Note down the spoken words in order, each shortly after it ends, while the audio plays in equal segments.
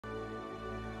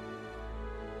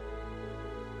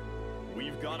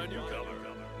we've got a newcomer.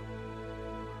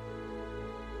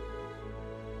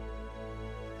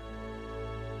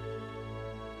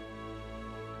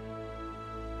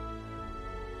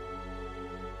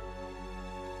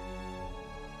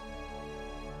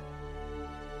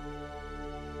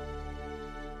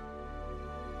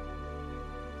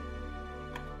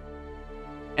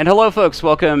 And hello folks,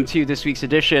 welcome to this week's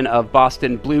edition of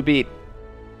Boston Blue Beat.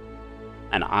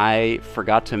 And I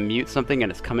forgot to mute something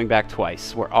and it's coming back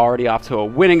twice. We're already off to a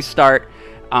winning start.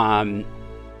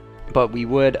 But we'd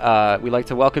like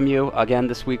to welcome you. Again,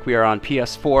 this week we are on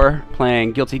PS4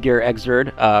 playing Guilty Gear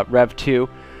Xrd,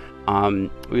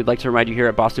 Rev2. We'd like to remind you here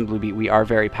at Boston Blue Beat, we are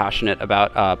very passionate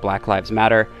about Black Lives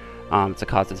Matter. It's a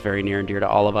cause that's very near and dear to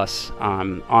all of us.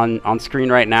 On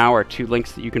screen right now are 2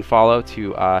 links that you can follow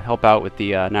to help out with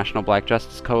the National Black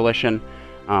Justice Coalition,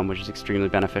 which is extremely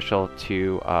beneficial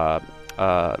to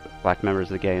black members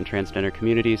of the gay and transgender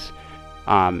communities,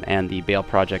 and the Bail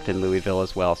Project in Louisville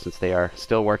as well, since they are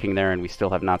still working there and we still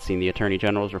have not seen the Attorney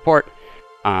General's report.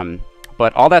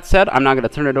 But all that said, I'm now going to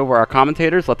turn it over to our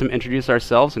commentators, let them introduce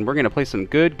ourselves, and we're going to play some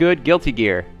good Guilty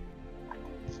Gear.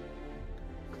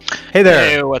 Hey there!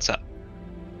 Hey, what's up?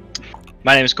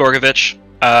 My name is Gorgovich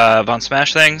von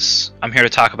Smash Things. I'm here to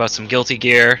talk about some Guilty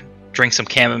Gear, drink some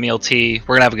chamomile tea.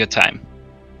 We're gonna have a good time.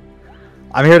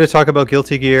 I'm here to talk about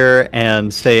Guilty Gear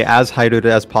and stay as hydrated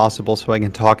as possible so I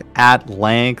can talk at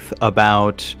length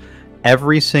about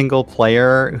every single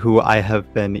player who I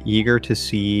have been eager to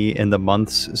see in the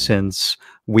months since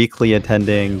weekly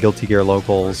attending Guilty Gear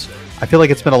locals. I feel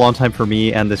like it's been a long time for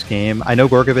me and this game. I know,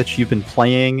 Gorgovich, you've been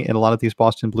playing in a lot of these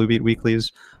Boston Blue Beat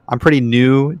weeklies. I'm pretty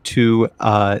new to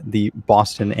the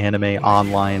Boston Anime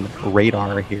Online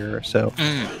radar here, so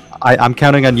I'm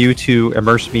counting on you to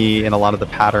immerse me in a lot of the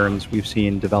patterns we've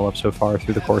seen develop so far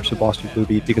through the course of Boston Blue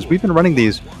Beat, because we've been running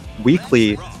these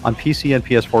weekly on PC and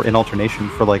PS4 in alternation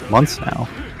for like months now.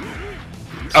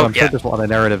 So I'm sure there's a lot of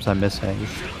narratives I'm missing,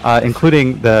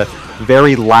 including the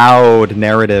very loud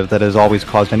narrative that has always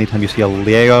caused anytime you see a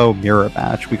Leo mirror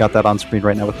match. We got that on screen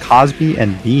right now with Cosby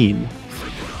and Bean.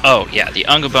 Oh yeah, the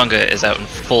Unga Bunga is out in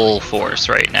full force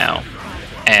right now,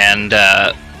 and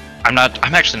I'm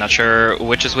actually not sure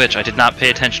which is which. I did not pay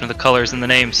attention to the colors and the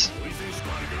names.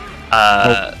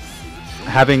 I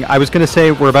was going to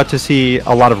say we're about to see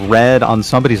a lot of red on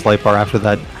somebody's light bar after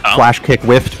that flash kick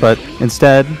whiffed, but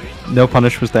instead, no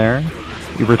punish was there.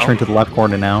 We return to the left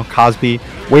corner now. Cosby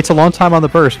waits a long time on the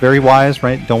burst. Very wise,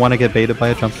 right? Don't want to get baited by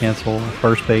a jump cancel,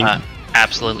 burst bait.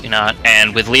 Absolutely not.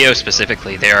 And with Leo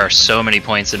specifically, there are so many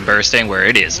points in bursting where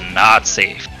it is not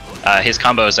safe. His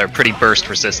combos are pretty burst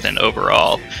resistant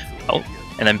overall. Oh,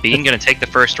 and then Bean going to take the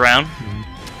first round.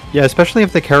 Yeah, especially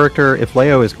if the character, if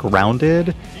Leo is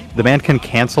grounded, the man can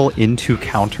cancel into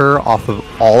counter off of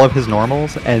all of his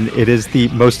normals, and it is the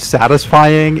most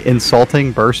satisfying,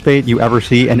 insulting burst bait you ever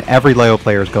see, and every Leo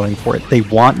player is going for it. They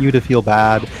want you to feel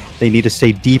bad. They need to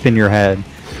stay deep in your head.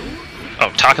 Oh,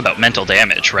 talk about mental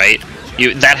damage, right?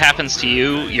 That happens to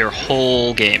you, your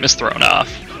whole game is thrown off.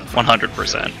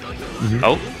 100%.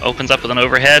 Oh, opens up with an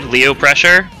overhead. Leo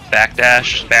pressure.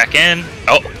 Backdash. Back in.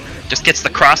 Oh, just gets the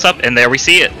cross up, and there we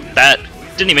see it. That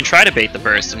didn't even try to bait the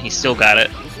burst, and he still got it.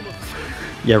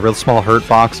 Yeah, real small hurt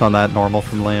box on that normal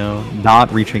from Leo.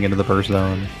 Not reaching into the burst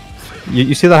zone.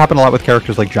 You see that happen a lot with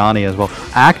characters like Johnny as well.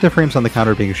 Active frames on the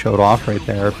counter being showed off right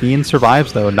there. Bean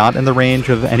survives, though, not in the range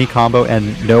of any combo, and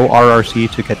no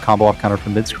RRC to get combo off counter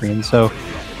from mid-screen. So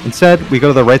instead, we go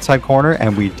to the right side corner,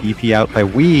 and we DP out by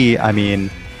I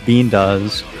mean, Bean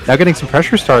does. Now getting some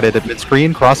pressure started at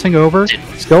mid-screen, crossing over.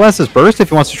 Still has his burst if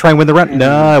he wants to try and win the round.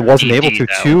 No, wasn't able to.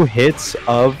 2 hits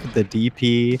of the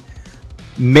DP.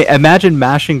 Imagine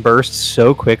mashing bursts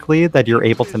so quickly that you're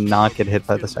able to not get hit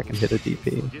by the second hit of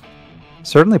DP.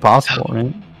 Certainly possible,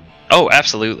 right? Oh,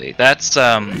 absolutely. That's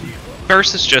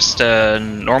burst is just a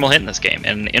normal hit in this game,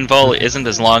 and invul isn't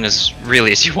as long as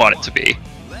you want it to be.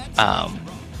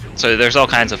 So there's all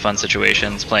kinds of fun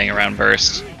situations playing around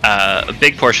burst. A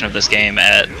big portion of this game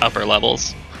at upper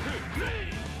levels.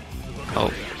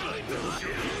 Oh,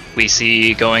 we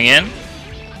see going in,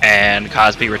 and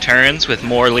Cosby returns with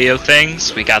more Leo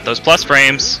things. We got those plus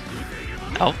frames.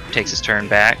 Oh, takes his turn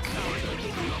back.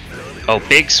 Oh,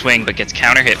 big swing, but gets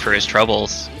counter hit for his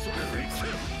troubles.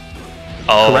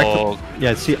 Oh. Correct.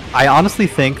 Yeah, see, I honestly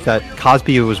think that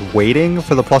Cosby was waiting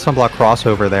for the plus on block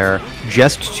crossover there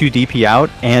just to DP out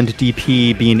and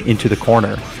DP Bean into the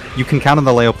corner. You can count on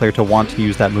the Leo player to want to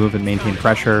use that move and maintain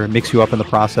pressure, mix you up in the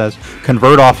process,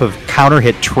 convert off of counter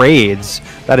hit trades.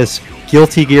 That is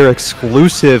Guilty Gear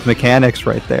exclusive mechanics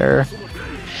right there.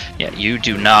 Yeah, you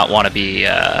do not want to be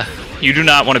You do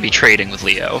not want to be trading with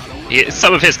Leo.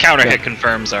 Some of his counter hit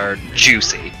confirms are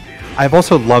juicy. I've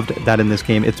also loved that in this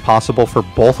game it's possible for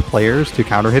both players to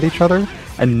counter hit each other,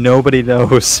 and nobody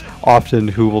knows often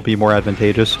who will be more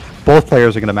advantageous. Both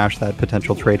players are going to match that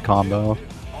potential trade combo.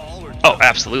 Oh,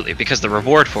 absolutely, because the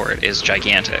reward for it is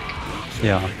gigantic.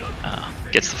 Yeah.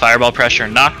 Gets the fireball pressure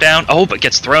and knockdown. Oh, but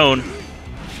gets thrown.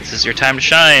 This is your time to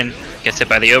shine. Gets hit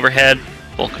by the overhead.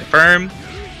 Full confirm.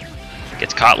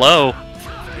 Gets caught low.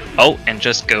 Oh, and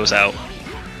just goes out.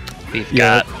 We've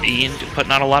got Ian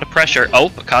putting on a lot of pressure. Oh,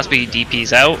 but Cosby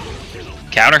DP's out.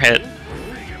 Counter hit.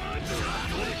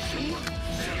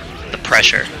 The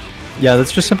pressure. Yeah,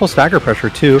 that's just simple stagger pressure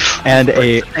too, and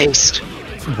a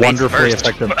wonderfully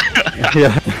effective.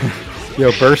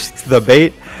 Yeah, bursts the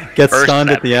bait, gets stunned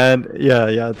at the end.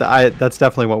 Yeah, that's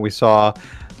definitely what we saw,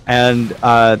 and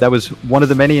that was one of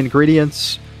the many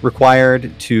ingredients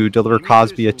required to deliver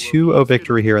Cosby a 2-0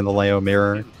 victory here in the Leo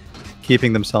Mirror,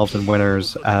 keeping themselves in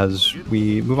winners as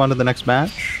we move on to the next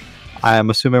match.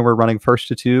 I'm assuming we're running first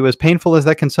to 2, as painful as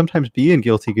that can sometimes be in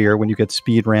Guilty Gear when you get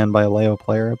speed ran by a Leo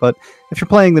player. But if you're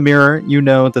playing the mirror, you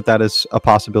know that that is a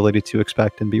possibility to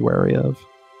expect and be wary of.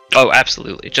 Oh,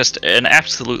 absolutely. Just an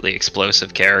absolutely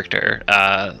explosive character.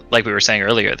 Like we were saying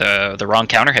earlier, the wrong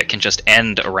counter hit can just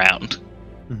end a round.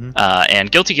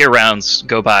 And Guilty Gear rounds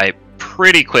go by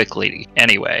pretty quickly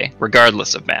anyway,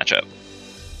 regardless of matchup.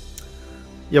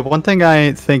 Yeah, one thing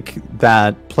I think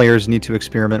that players need to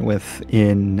experiment with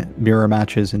in mirror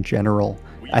matches in general,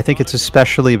 I think it's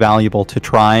especially valuable to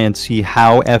try and see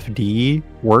how FD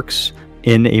works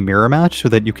in a mirror match so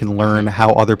that you can learn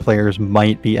how other players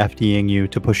might be FDing you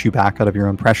to push you back out of your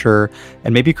own pressure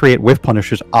and maybe create whiff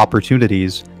punishes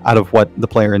opportunities out of what the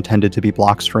player intended to be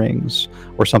block strings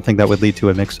or something that would lead to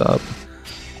a mix-up.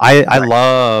 I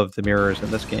love the mirrors in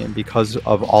this game because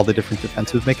of all the different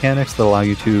defensive mechanics that allow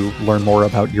you to learn more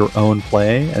about your own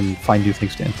play and find new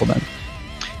things to implement.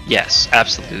 Yes,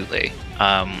 absolutely.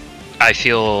 I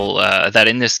feel that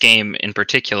in this game in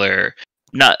particular,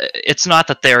 it's not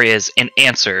that there is an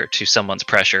answer to someone's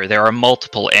pressure. There are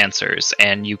multiple answers,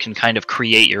 and you can kind of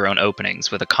create your own openings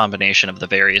with a combination of the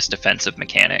various defensive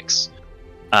mechanics.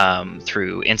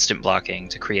 Through instant blocking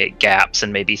to create gaps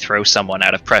and maybe throw someone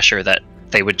out of pressure that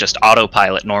they would just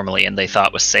autopilot normally and they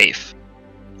thought was safe.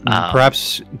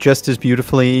 Perhaps just as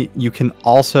beautifully, you can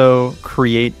also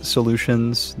create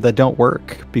solutions that don't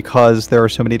work because there are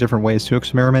so many different ways to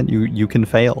experiment. You can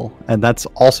fail, and that's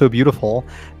also beautiful.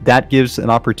 That gives an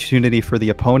opportunity for the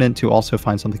opponent to also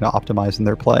find something to optimize in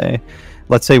their play.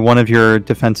 Let's say one of your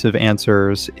defensive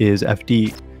answers is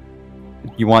FD.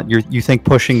 You think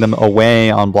pushing them away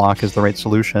on block is the right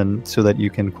solution so that you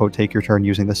can, quote, take your turn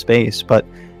using the space, but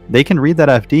they can read that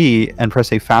FD and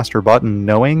press a faster button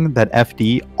knowing that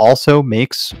FD also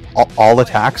makes all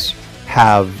attacks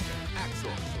have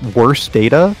worse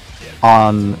data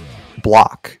on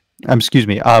block.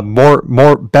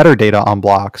 Better data on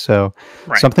block. So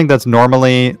something that's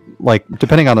normally, like,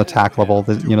 depending on attack level,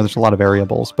 there's a lot of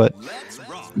variables, but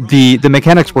the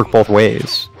mechanics work both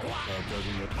ways.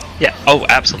 Yeah, oh,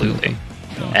 absolutely.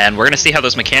 And we're going to see how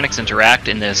those mechanics interact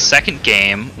in this second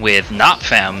game with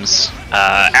NotFem's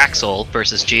Axel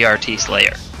versus GRT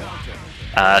Slayer.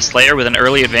 Slayer with an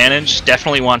early advantage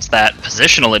definitely wants that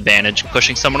positional advantage,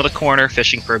 pushing someone to the corner,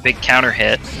 fishing for a big counter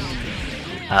hit.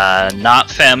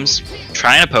 NotFem's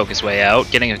trying to poke his way out,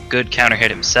 getting a good counter hit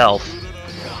himself.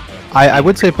 I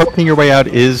would say poking your way out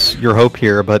is your hope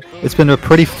here, but it's been a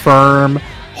pretty firm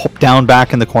down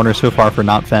back in the corner so far for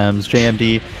NotFem's.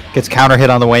 JMD gets counter hit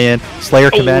on the way in.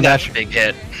 Slayer command dash. Big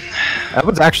hit. That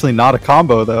was actually not a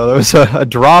combo though. That was a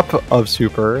drop of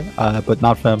super, but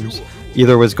NotFem's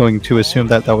either was going to assume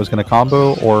that was going to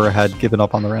combo or had given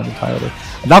up on the round entirely.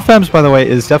 NotFem's, by the way,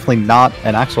 is definitely not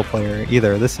an Axel player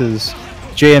either. This is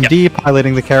JMD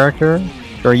piloting the character.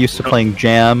 Very used to playing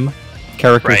Jam,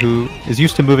 character who is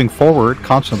used to moving forward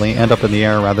constantly and up in the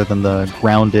air rather than the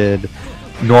grounded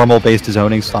normal-based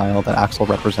zoning style that Axel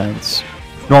represents.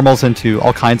 Normals into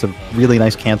all kinds of really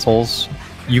nice cancels.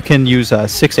 You can use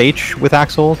 6H with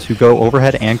Axel to go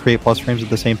overhead and create plus frames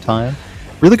at the same time.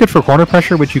 Really good for corner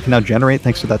pressure, which you can now generate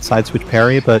thanks to that side switch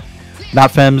parry, but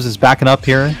NotFem's is backing up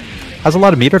here. Has a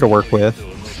lot of meter to work with.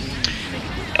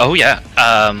 Oh yeah.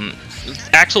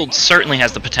 Axel certainly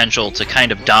has the potential to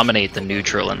kind of dominate the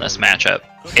neutral in this matchup.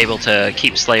 Able to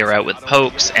keep Slayer out with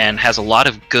pokes and has a lot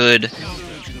of good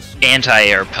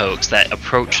anti-air pokes that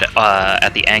approach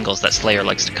at the angles that Slayer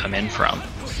likes to come in from.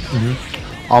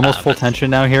 Almost full tension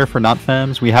now here for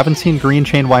NotFem's. We haven't seen Green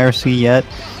Chain YRC yet.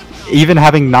 Even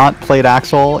having not played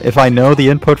Axel, if I know the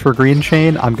input for Green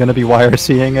Chain, I'm going to be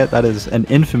YRCing it. That is an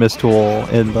infamous tool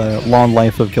in the long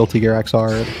life of Guilty Gear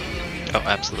Xrd. Oh,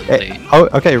 absolutely. Oh,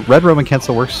 okay. Red Roman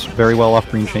cancel works very well off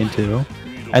green chain too,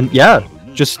 and yeah,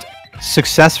 just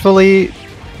successfully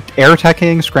air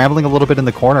teching, scrambling a little bit in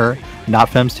the corner.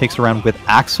 Notfems takes around with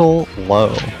Axel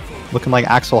low, looking like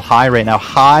Axel high right now.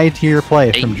 High tier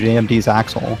play from JMD's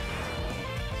Axel.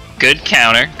 Good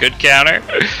counter. Good counter.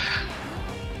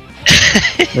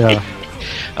 Yeah.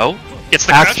 Oh, gets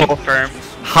the Axel crouch confirm.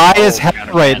 High as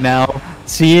heck right now.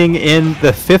 Seeing in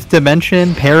the 5th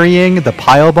dimension, parrying the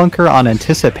pile bunker on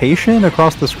anticipation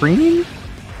across the screen.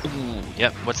 Ooh,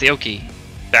 yep. What's the Oki?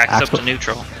 Backs up to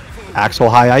neutral. Axel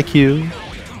high IQ.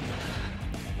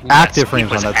 Ooh, Active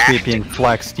frames on that sweep being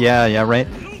flexed. Yeah, right.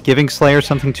 Giving Slayer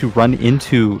something to run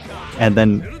into, and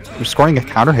then scoring a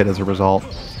counter hit as a result.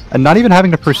 And not even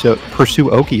having to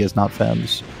pursue Oki is not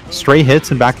Fems. Stray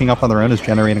hits and backing up on their own is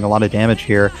generating a lot of damage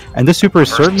here. And this super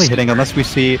is certainly hitting unless we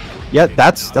see... Yeah,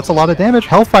 that's a lot of damage.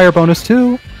 Hellfire bonus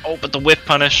too. Oh, but the whip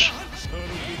punish.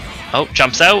 Oh,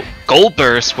 jumps out. Gold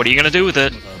burst. What are you going to do with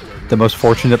it? The most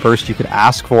fortunate burst you could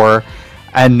ask for.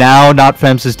 And now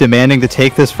Notfems is demanding to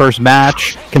take this first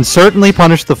match. Can certainly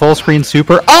punish the full screen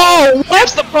super. Oh!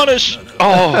 Where's the punish?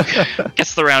 Oh,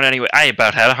 gets the round anyway. I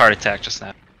about had a heart attack just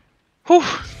now. Whew.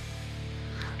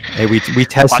 Hey, we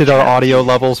tested our audio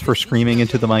levels for screaming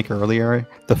into the mic earlier.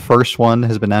 The first one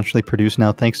has been naturally produced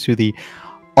now thanks to the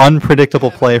unpredictable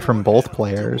play from both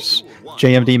players.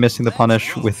 JMD missing the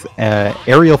punish with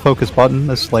aerial focus button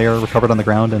as Slayer recovered on the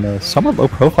ground in a somewhat low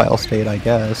profile state, I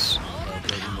guess.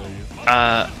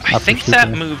 I think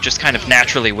that move just kind of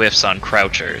naturally whiffs on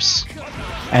crouchers.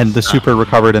 And the super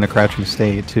recovered in a crouching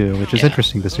state too, which is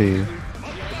interesting to see.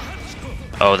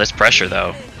 Oh, this pressure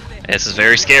though. This is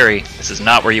very scary. This is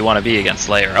not where you want to be against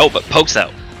Slayer. Oh, but pokes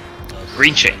out.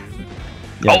 Green chain.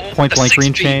 Yeah, point blank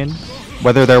green chain.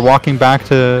 Whether they're walking back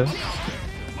to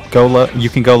go low, you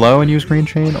can go low and use green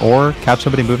chain, or catch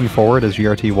somebody moving forward as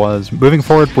GRT was. Moving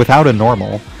forward without a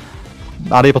normal.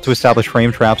 Not able to establish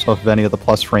frame traps off of any of the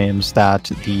plus frames that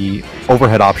the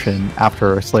overhead option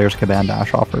after Slayer's command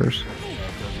dash offers.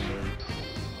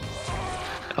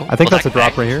 Oh, I think that's a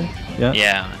drop right here. Yeah.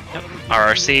 Yeah. Yep.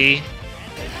 RRC.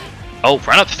 Oh,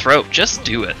 run up throat. Just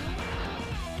do it.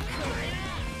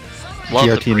 Love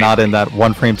GRT not in that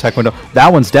one frame tech window.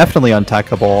 That one's definitely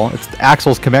untechable. It's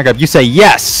Axel's command grab. You say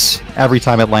yes every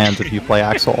time it lands if you play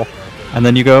Axel. And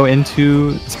then you go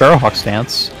into Sparrowhawk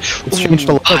stance. It's changed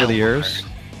a lot over the years.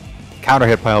 Counter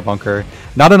hit pile bunker.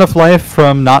 Not enough life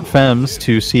from Notfems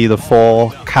to see the full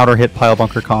counter hit pile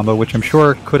bunker combo, which I'm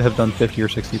sure could have done 50 or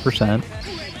 60%.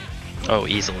 Oh,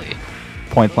 easily.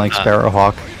 Point blank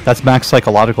Sparrowhawk. That's max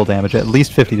psychological damage, at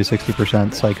least 50 to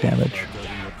 60% psych damage.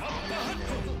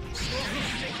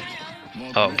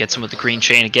 Oh, gets him with the green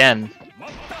chain again.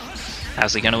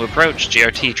 How's he going to approach?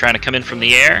 GRT trying to come in from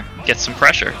the air, gets some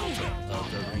pressure.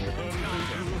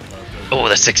 Oh,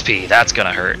 the 6P, that's going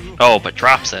to hurt. Oh, but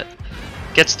drops it.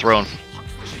 Gets thrown.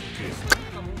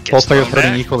 Both players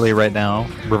hurting equally right now.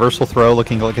 Reversal throw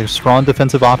looking like a strong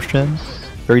defensive option.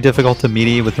 Very difficult to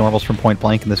meaty with normals from point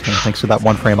blank in this game thanks to that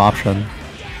one frame option.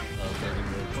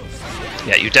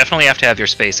 Yeah, you definitely have to have your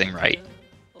spacing right.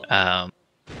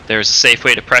 There's a safe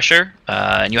way to pressure,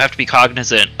 and you have to be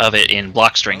cognizant of it in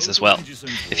block strings as well.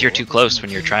 If you're too close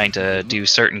when you're trying to do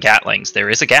certain gatlings, there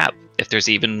is a gap. If there's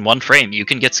even one frame, you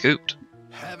can get scooped.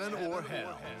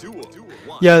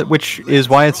 Yeah, which is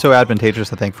why it's so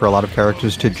advantageous, I think, for a lot of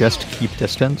characters to just keep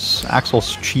distance.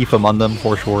 Axel's chief among them,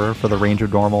 for sure, for the range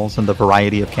of normals and the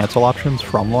variety of cancel options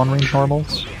from long-range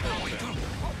normals.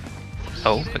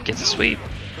 Oh, it gets a sweep.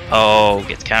 Oh,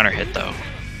 gets counter hit, though.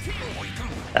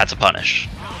 That's a punish.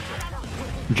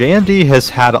 JMD has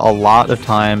had a lot of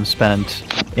time spent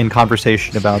in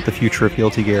conversation about the future of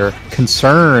Guilty Gear,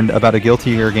 concerned about a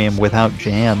Guilty Gear game without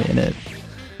jam in it.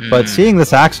 But seeing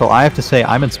this Axel, I have to say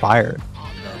I'm inspired.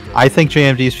 I think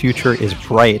JMD's future is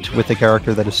bright with the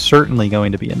character that is certainly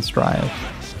going to be in Strive.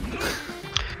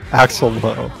 Axel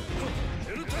Low.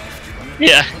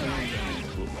 Yeah.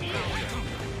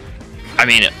 I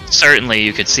mean, certainly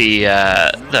you could see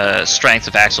the strength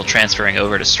of Axel transferring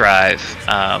over to Strive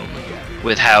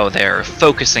with how they're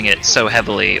focusing it so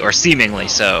heavily, or seemingly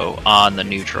so, on the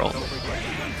neutral.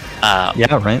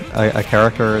 Yeah, right. A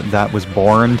character that was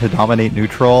born to dominate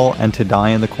neutral and to die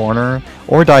in the corner,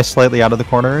 or die slightly out of the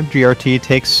corner. GRT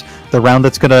takes the round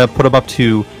that's going to put him up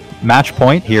to match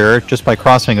point here just by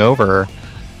crossing over.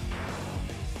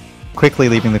 Quickly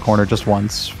leaving the corner just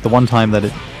once. The one time that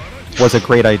it was a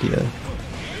great idea.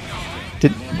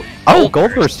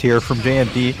 Gold burst here from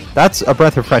JMD. That's a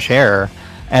breath of fresh air.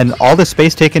 And all the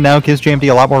space taken now gives JMD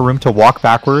a lot more room to walk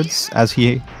backwards, as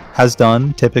he has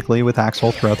done typically with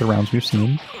Axel throughout the rounds we've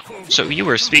seen. So you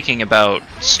were speaking about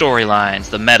storylines,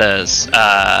 the metas.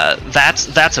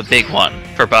 That's a big one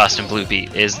for Boston Blue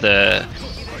Beat. Is the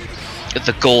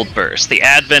gold burst, the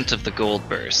advent of the gold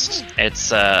burst.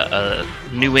 It's a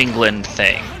New England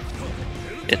thing.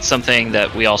 It's something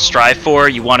that we all strive for.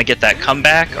 You want to get that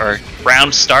comeback or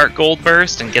round start gold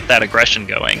burst and get that aggression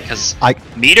going, because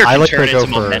meter can turn into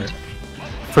momentum.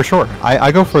 For sure.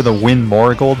 I go for the win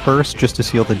more gold burst just to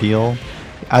seal the deal.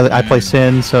 I play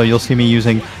Sin, so you'll see me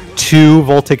using 2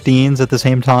 Voltic Deans at the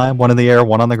same time, one in the air,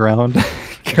 one on the ground.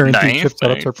 Guaranteed chip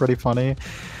setups are pretty funny.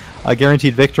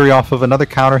 Guaranteed victory off of another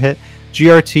counter hit.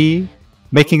 GRT,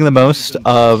 making the most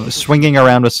of swinging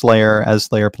around with Slayer, as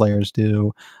Slayer players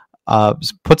do.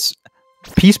 Puts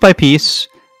piece by piece,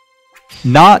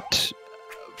 not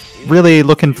really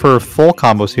looking for full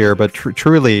combos here, but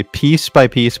truly piece by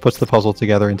piece puts the puzzle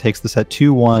together and takes the set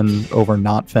 2-1 over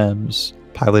Not Fems,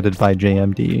 piloted by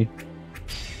JMD.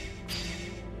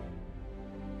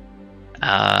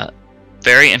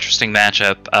 Very interesting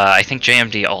matchup. I think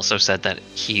JMD also said that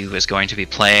he was going to be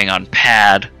playing on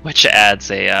pad, which adds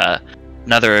a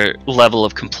another level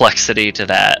of complexity to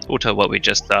that, to what we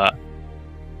just saw.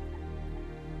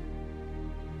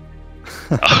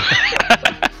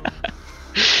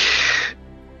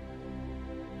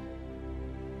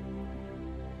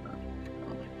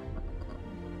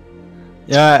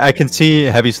 Yeah, I can see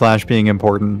Heavy Slash being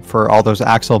important for all those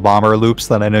Axel Bomber loops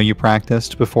that I know you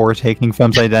practiced before taking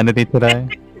Fem's identity today.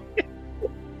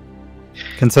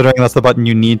 Considering that's the button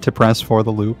you need to press for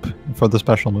the loop, for the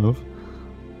special move.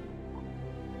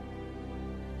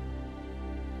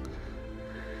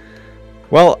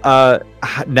 Well,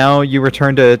 now you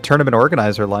return to tournament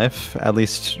organizer life, at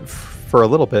least for a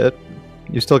little bit.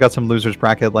 You still got some losers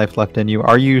bracket life left in you.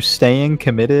 Are you staying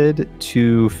committed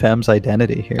to Fem's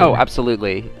identity here? Oh,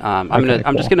 absolutely.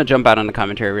 I'm just gonna jump out on the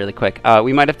commentary really quick.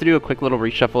 We might have to do a quick little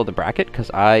reshuffle of the bracket, because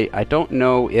I don't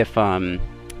know if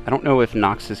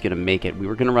Nox is gonna make it. We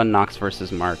were gonna run Nox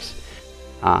versus Marks,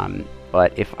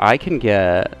 but if I can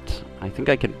get, I think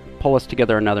I can pull us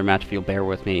together another match if you'll bear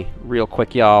with me real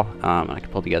quick, y'all. I can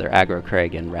pull together Aggro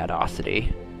Craig and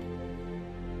Radosity.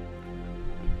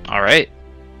 All right.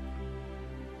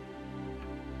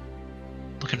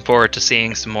 Looking forward to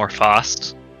seeing some more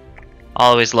Faust. I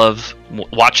always love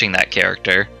watching that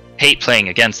character. Hate playing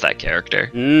against that character.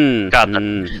 God,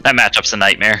 that matchup's a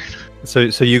nightmare. So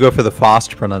you go for the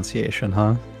Faust pronunciation,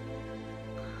 huh?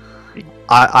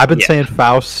 I've been saying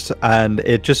Faust, and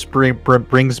it just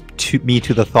brings me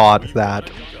to the thought that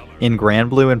in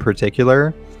Grand Blue in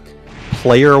particular,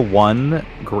 Player 1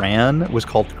 Gran was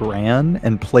called Gran,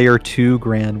 and Player 2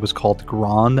 Gran was called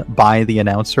Gran by the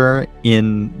announcer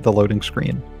in the loading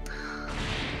screen.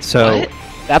 So what?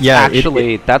 That's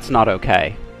actually that's not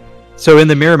okay. So in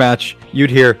the mirror match, you'd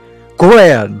hear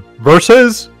Gran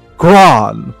versus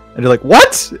Gran, and you're like,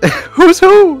 what? Who's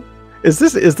who? Is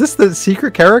this the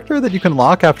secret character that you can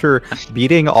lock after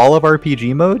beating all of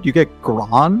RPG mode? You get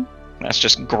Gran? That's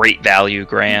just great value,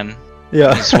 Gran.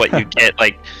 Yeah. That's what you get,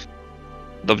 like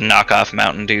the knockoff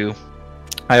Mountain Dew.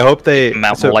 I hope they...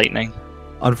 Mountain Lightning.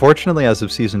 Unfortunately, as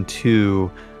of Season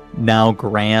 2, now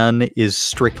Gran is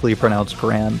strictly pronounced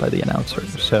Gran by the announcer.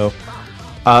 So,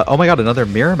 oh my god, another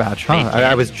mirror match, huh?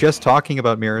 I was just talking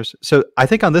about mirrors. So I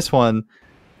think on this one,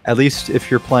 at least if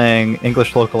you're playing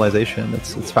English localization,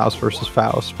 it's Faust versus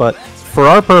Faust. But for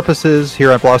our purposes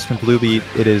here at Boston Blue Beat,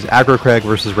 it is Aggro Craig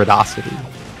versus Radosity.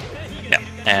 Yeah,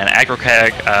 and Aggro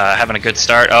Craig having a good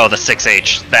start. Oh, the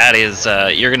 6H. That is,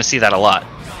 you're going to see that a lot.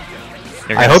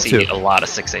 You're going to see a lot of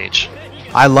 6H.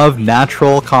 I love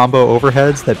natural combo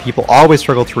overheads that people always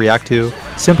struggle to react to.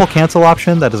 Simple cancel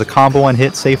option that is a combo on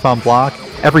hit, safe on block.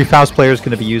 Every Faust player is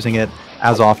going to be using it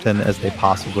as often as they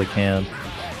possibly can.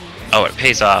 Oh, it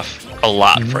pays off a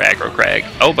lot for Aggro Craig.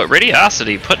 Oh, but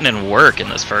Radiosity putting in work in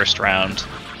this first round.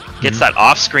 Gets that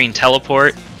off-screen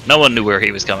teleport. No one knew where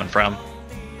he was coming from.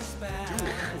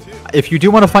 If you do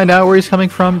want to find out where he's coming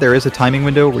from, there is a timing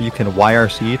window where you can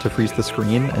YRC to freeze the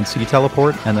screen and C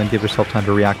teleport, and then give yourself time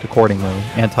to react accordingly.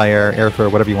 Anti-air, air throw,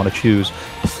 whatever you want to choose.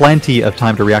 Plenty of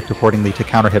time to react accordingly to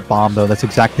counter-hit bomb, though. That's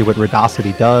exactly what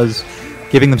Radosity does.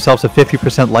 Giving themselves a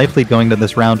 50% life lead going into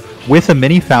this round with a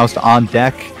mini Faust on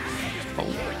deck.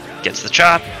 Gets the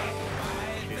chop.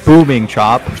 Booming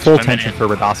chop. Full tension for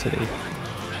Radosity.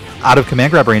 Out of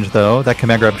command grab range, though. That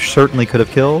command grab certainly could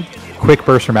have killed. Quick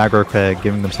burst from Aggro Craig,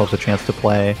 giving themselves a chance to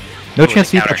play. No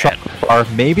chance to eat the chocolate bar.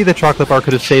 Maybe the chocolate bar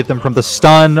could have saved them from the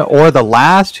stun or the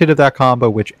last hit of that combo,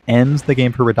 which ends the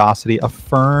game for Radosity. A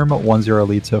firm 1-0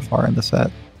 lead so far in the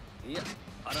set.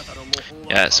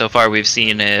 Yeah, so far we've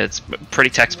seen it's pretty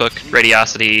textbook.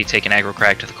 Radiosity taking Aggro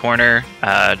Craig to the corner,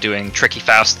 doing tricky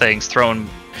Faust things, throwing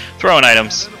throwing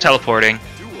items, teleporting,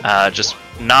 just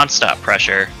non-stop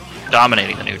pressure,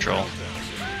 dominating the neutral.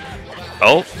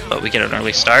 Oh, but we get an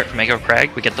early start from Aggro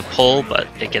Craig. We get the pull, but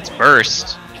it gets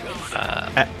burst.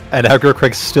 And Aggro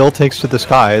Craig still takes to the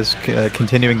skies,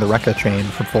 continuing the Rekka chain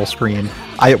from full screen.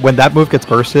 When that move gets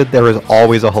bursted, there is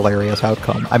always a hilarious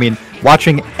outcome. I mean,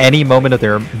 watching any moment of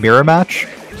their mirror match,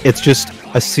 it's just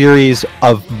a series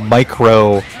of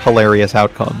micro hilarious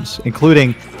outcomes,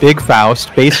 including Big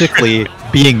Faust basically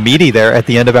being meaty there at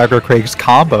the end of Aggro Craig's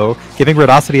combo, giving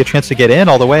Redosity a chance to get in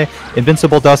all the way.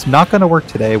 Invincible Dust not going to work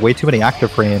today. Way too many active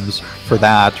frames for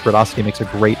that. Redosity makes a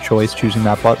great choice choosing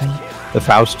that button. The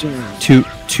Faust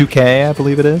 2K, I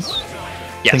believe it is. Yes,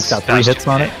 I think it's got 3 hits 2K.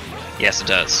 on it. Yes, it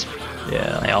does.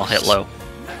 Yeah. They all hit low.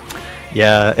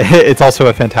 Yeah, it's also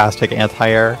a fantastic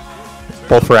anti-air,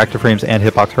 both for active frames and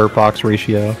hitbox-hurtbox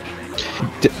ratio.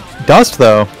 Dust,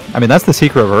 though, I mean, that's the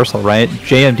secret reversal, right?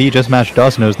 JMD Just Match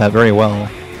Dust knows that very well.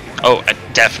 Oh,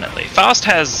 definitely. Faust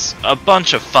has a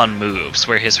bunch of fun moves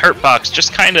where his hurtbox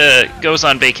just kind of goes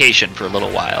on vacation for a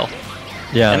little while.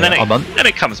 Yeah, and then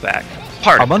it comes back.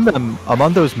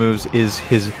 Among those moves is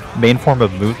his main form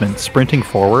of movement, sprinting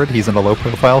forward. He's in a low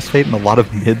profile state, and a lot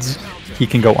of mids he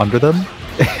can go under them.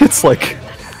 It's like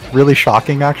really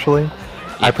shocking, actually. Yep.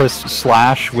 I press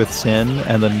slash with Sin,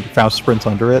 and then Faust sprints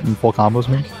under it, and full combos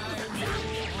me.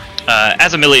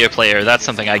 As a melee player, that's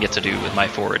something I get to do with my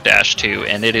forward dash too,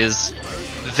 and it is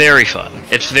very fun.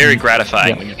 It's very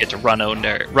gratifying when you get to run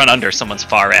under someone's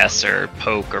far S or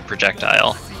poke or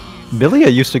projectile.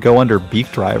 Milia used to go under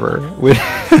Beak Driver.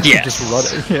 Yes. Just run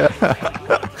it.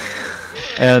 Yeah.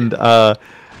 And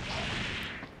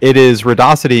it is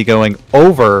Redosity going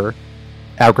over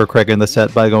Aggro Craig in the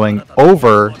set by going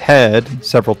overhead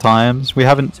several times. We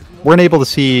weren't able to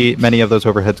see many of those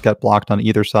overheads get blocked on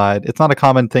either side. It's not a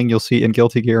common thing you'll see in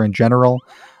Guilty Gear in general.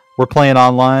 We're playing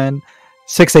online.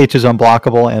 6H is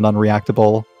unblockable and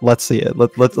unreactable. Let's see it.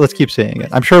 Let's keep seeing it.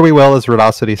 I'm sure we will as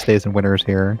Redosity stays in winners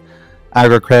here.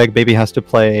 Aggro Craig maybe has to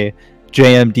play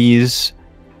JMD's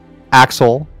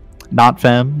Axel, not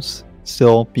Fems,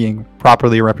 still being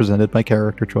properly represented by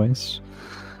character choice.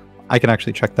 I can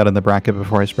actually check that in the bracket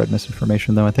before I spread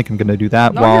misinformation, though. I think I'm going to do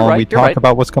that while we talk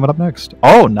about what's coming up next.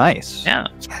 Oh, nice. Yeah.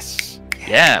 Yes.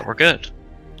 Yeah, we're good.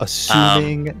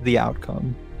 Assuming the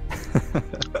outcome.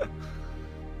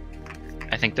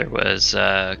 I think there was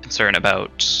concern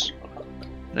about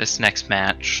this next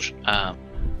match.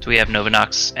 Do we have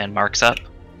Novanox and Marks up?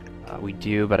 We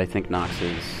do, but I think Nox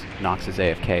is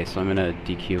AFK, so I'm gonna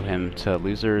DQ him to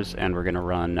losers, and we're gonna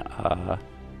run.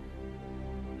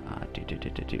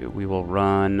 We will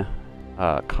run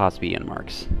Cosby and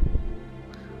Marks.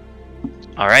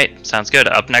 All right, sounds good.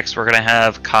 Up next, we're gonna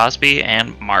have Cosby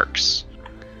and Marks.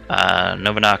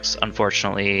 Novanox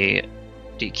unfortunately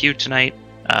DQ'd tonight.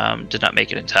 Did not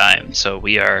make it in time, so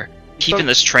we are keeping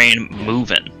this train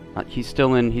moving. He's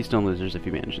still in losers if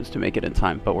he manages to make it in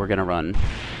time, but we're gonna run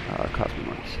Cosby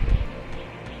Marks.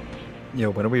 Yeah,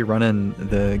 when are we running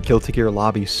the Guilty Gear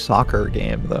Lobby soccer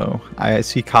game, though? I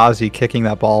see Kazi kicking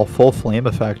that ball full flame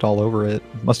effect all over it.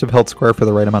 Must have held square for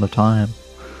the right amount of time.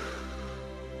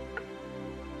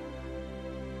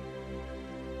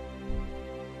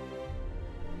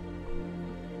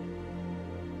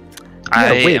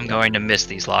 I am going to miss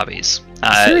these lobbies.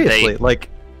 Seriously, like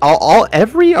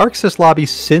every ArcSys lobby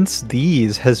since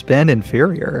these has been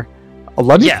inferior.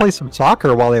 Let me play some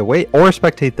soccer while I wait, or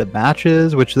spectate the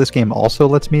matches, which this game also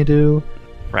lets me do.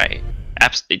 Right.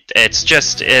 It's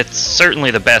certainly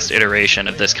the best iteration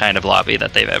of this kind of lobby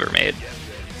that they've ever made.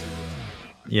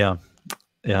 Yeah.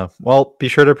 Yeah. Well, be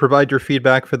sure to provide your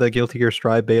feedback for the Guilty Gear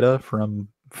Strive beta from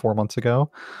 4 months ago.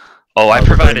 Oh, I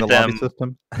provided them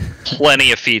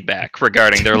plenty of feedback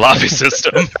regarding their lobby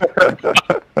system.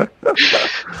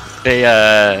 They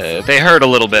heard a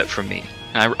little bit from me.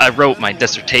 I wrote my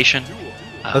dissertation.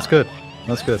 That's good.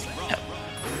 That's good. Yeah.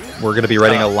 We're going to be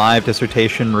writing a live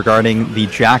dissertation regarding the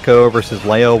Jacko versus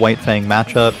Leo White Fang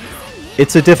matchup.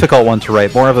 It's a difficult one to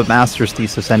write, more of a master's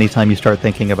thesis anytime you start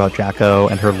thinking about Jacko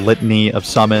and her litany of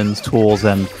summons, tools,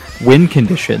 and win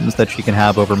conditions that she can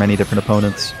have over many different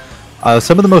opponents.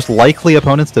 Some of the most likely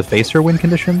opponents to face her win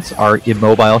conditions are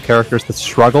immobile characters that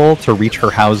struggle to reach her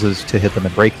houses to hit them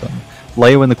and break them.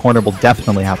 Leo in the corner will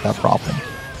definitely have that problem.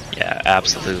 Yeah,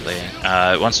 absolutely.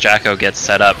 Once Jacko gets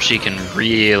set up, she can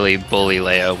really bully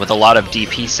Leo with a lot of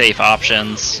DP safe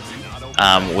options,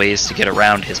 ways to get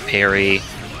around his parry.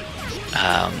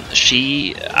 I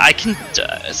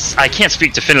can't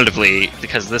speak definitively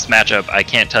because this matchup, I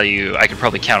can't tell you. I could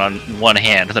probably count on one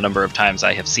hand the number of times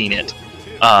I have seen it.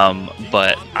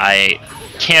 But I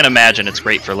can't imagine it's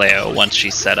great for Leo once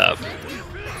she's set up.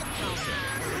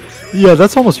 Yeah,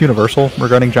 that's almost universal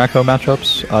regarding Jacko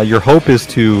matchups. Your hope is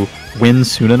to win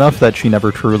soon enough that she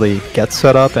never truly gets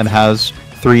set up and has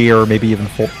 3 or maybe even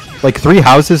 4. Like 3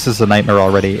 houses is a nightmare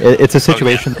already. It's a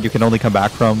situation that you can only come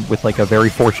back from with like a very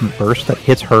fortunate burst that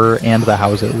hits her and the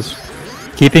houses.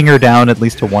 Keeping her down at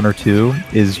least to 1 or 2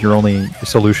 is your only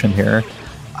solution here.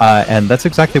 And that's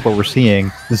exactly what we're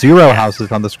seeing. 0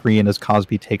 houses on the screen as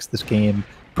Cosby takes this game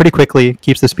pretty quickly,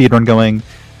 keeps the speedrun going,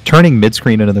 turning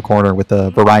mid-screen into the corner with a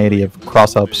variety of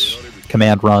cross-ups,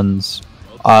 command runs.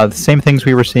 The same things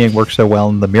we were seeing work so well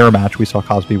in the mirror match we saw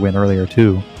Cosby win earlier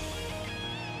too.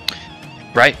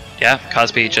 Right, yeah.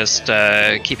 Cosby just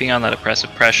keeping on that oppressive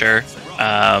pressure,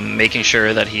 making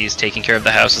sure that he's taking care of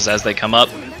the houses as they come up,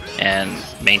 and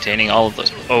maintaining all of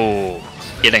those. Oh,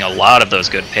 getting a lot of those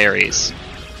good parries.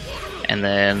 And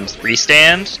then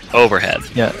restand, overhead.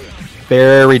 Yeah,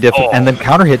 very difficult. And then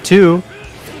counter hit too.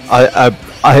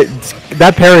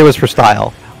 That parry was for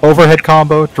style. Overhead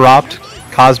combo, dropped.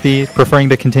 Cosby preferring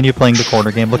to continue playing the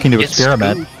corner game, looking to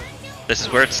experiment. This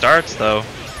is where it starts, though.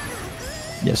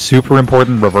 Yeah, super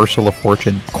important reversal of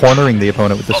fortune, cornering the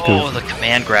opponent with the scoop. Oh, the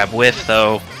command grab whiff,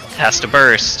 though. Has to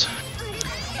burst.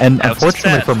 And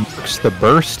unfortunately for Marks, the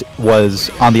burst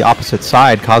was on the opposite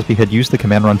side. Cosby had used the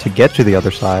command run to get to the other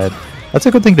side. That's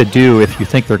a good thing to do if you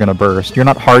think they're going to burst. You're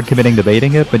not hard committing to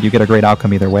baiting it, but you get a great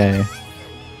outcome either way.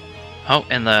 Oh,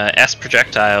 and the S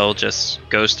projectile just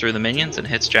goes through the minions and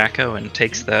hits Jacko and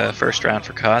takes the first round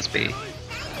for Cosby.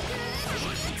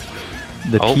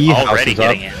 The P house already is up.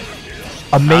 getting in.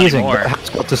 Amazing. The house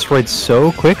got destroyed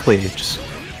so quickly. Just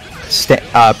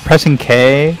pressing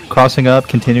K, crossing up,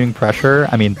 continuing pressure.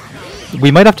 I mean,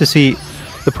 we might have to see...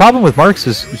 The problem with Marks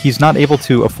is he's not able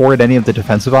to afford any of the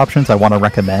defensive options I want to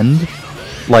recommend.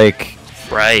 Like...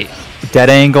 Right. Dead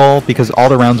angle, because all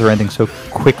the rounds are ending so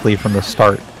quickly from the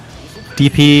start.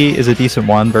 DP is a decent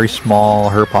one, very small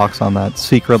hurt box on that,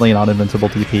 secretly not invincible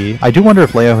DP. I do wonder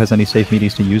if Leo has any safe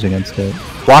meaties to use against it.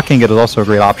 Blocking it is also a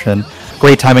great option.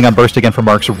 Great timing on burst again from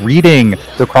Marks, reading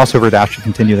the crossover dash to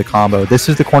continue the combo. This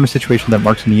is the corner situation that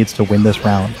Marks needs to win this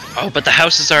round. Oh, but the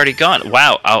house is already gone.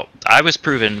 Wow, I was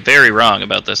proven very wrong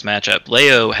about this matchup.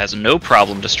 Leo has no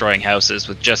problem destroying houses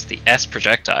with just the S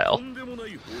projectile.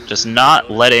 Just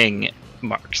not letting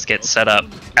Marks get set up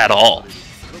at all.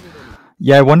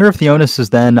 Yeah, I wonder if the onus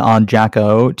is then on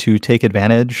Jacko to take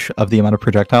advantage of the amount of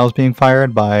projectiles being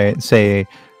fired by, say,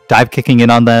 dive kicking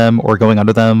in on them or going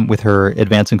under them with her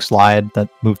advancing slide, that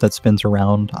move that spins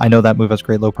around. I know that move has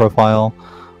great low profile.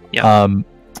 Yeah.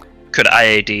 Could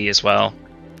IAD as well.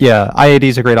 Yeah, IAD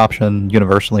is a great option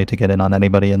universally to get in on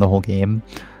anybody in the whole game.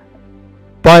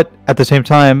 But at the same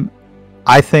time,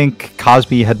 I think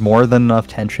Cosby had more than enough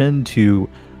tension to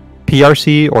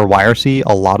PRC or YRC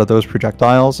a lot of those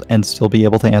projectiles and still be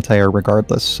able to anti-air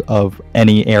regardless of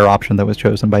any air option that was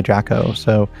chosen by Jacko.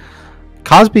 So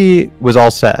Cosby was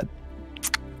all set.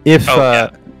 If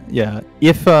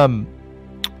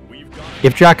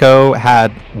if Jacko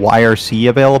had YRC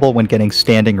available when getting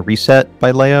standing reset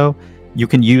by Leo, you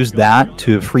can use that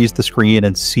to freeze the screen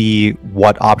and see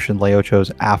what option Leo chose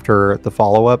after the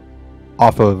follow-up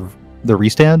off of the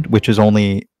restand, which is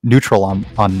only neutral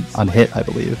on hit, I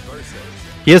believe.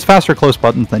 He has faster close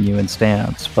buttons than you in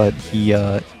stance, but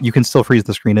you can still freeze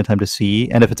the screen in time to see,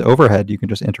 and if it's overhead, you can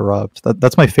just interrupt.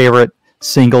 That's my favorite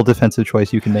single defensive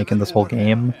choice you can make in this whole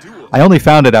game. I only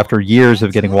found it after years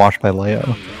of getting washed by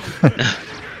Leo.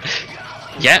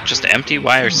 Yeah, just empty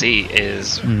YRC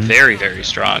is very, very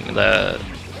strong.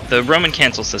 The Roman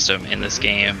cancel system in this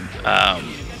game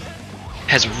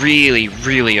has really,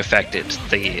 really affected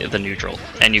the neutral,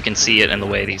 and you can see it in the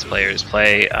way these players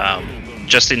play.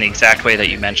 Just in the exact way that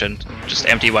you mentioned, just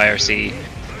empty YRC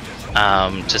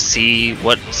to see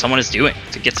what someone is doing,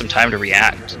 to get some time to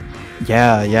react.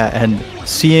 Yeah, and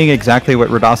seeing exactly what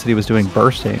Rodosity was doing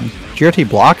bursting. GRT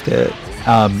blocked it.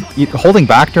 Holding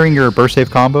back during your burst safe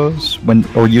combos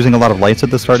or using a lot of lights at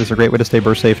the start is a great way to stay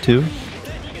burst safe too.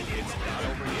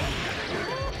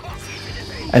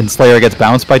 And Slayer gets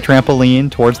bounced by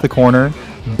Trampoline towards the corner,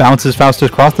 bounces Faustus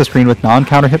across the screen with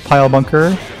non-counter hit pile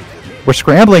bunker. We're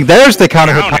scrambling. There's the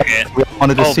counter hit we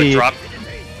wanted to see.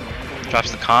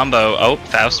 Drops the combo. Oh,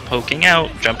 Faust poking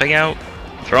out, jumping out,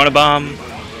 throwing a bomb.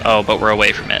 Oh, but we're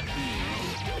away from it.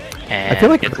 And I feel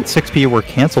like if 6P were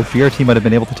canceled, GRT might have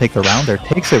been able to take the round there.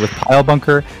 Takes it with pile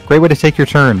bunker. Great way to take your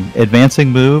turn. Advancing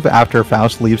move after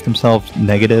Faust leaves himself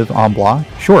negative on block.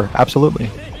 Sure, absolutely.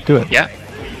 Do it. Yeah.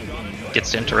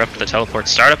 Gets to interrupt the teleport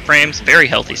startup frames. Very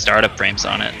healthy startup frames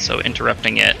on it, so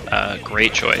interrupting it,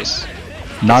 great choice.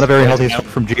 Not a very healthy start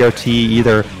from GRT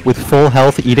either. With full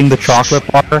health, eating the chocolate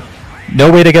bar,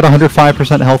 No way to get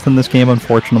 105% health in this game,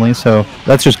 unfortunately, so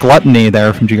that's just gluttony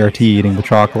there from GRT eating the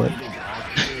chocolate.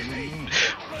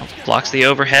 Blocks the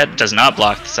overhead, does not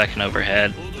block the second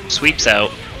overhead, sweeps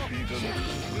out,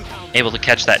 able to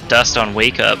catch that dust on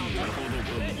wake up.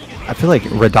 I feel like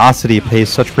Redosity pays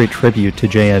such great tribute to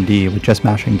JND with just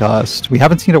mashing dust. We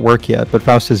haven't seen it work yet, but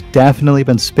Faust has definitely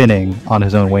been spinning on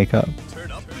his own wake up.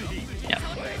 Yeah.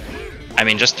 I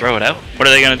mean, just throw it out. What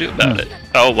are they going to do about it?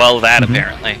 Oh, well, that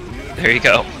apparently. There you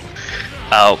go.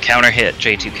 Oh, counter hit,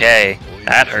 J2K.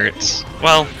 That hurts.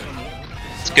 Well,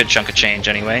 it's a good chunk of change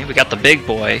anyway. We got the big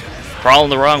boy. Crawling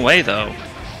the wrong way, though.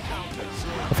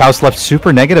 Faust left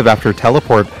super negative after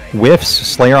teleport. Whiffs,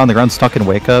 Slayer on the ground stuck in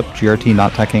wake up, GRT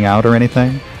not teching out or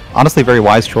anything. Honestly, very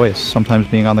wise choice. Sometimes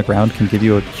being on the ground can give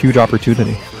you a huge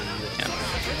opportunity. Yeah.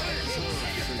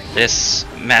 This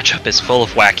matchup is full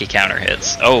of wacky counter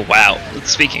hits. Oh, wow.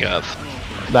 Speaking of.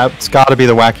 That's got to be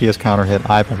the wackiest counter hit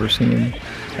I've ever seen.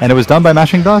 And it was done by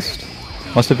mashing dust.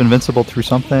 Must have invincible through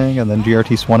something, and then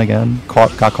GRT swung again.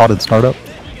 Got caught in startup.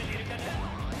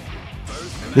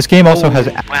 This game also has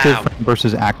active frame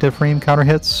versus active frame counter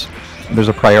hits. There's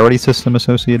a priority system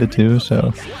associated too,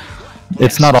 so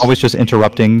it's not always just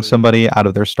interrupting somebody out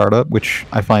of their startup, which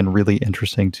I find really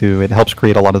interesting too. It helps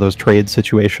create a lot of those trade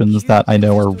situations that I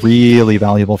know are really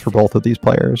valuable for both of these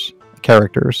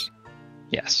characters.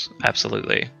 Yes,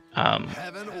 absolutely.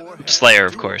 Slayer,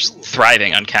 of course,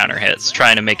 thriving on counter hits,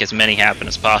 trying to make as many happen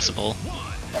as possible.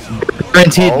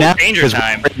 Guaranteed now. Danger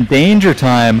time. Danger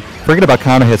time. Forget about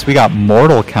counter hits. We got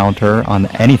mortal counter on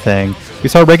anything. We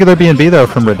saw regular B&B though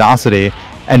from Redosity.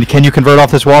 And can you convert off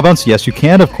this wall bounce? Yes, you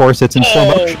can. Of course, it's in slow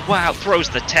motion. Oh wow! Throws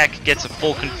the tech, gets a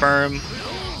full confirm.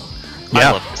 Yeah,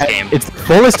 I love this game. It's the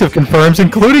fullest of confirms,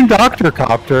 including Dr.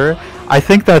 Copter. I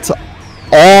think that's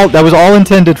all. That was all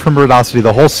intended from Redosity.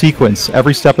 The whole sequence,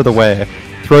 every step of the way.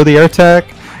 Throw the air tech.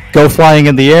 Go flying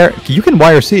in the air. You can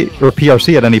YRC or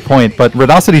PRC at any point, but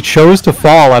Redosity chose to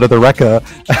fall out of the Rekka.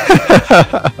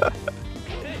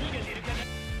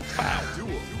 Wow.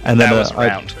 And then that was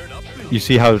round. You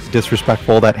see how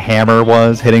disrespectful that hammer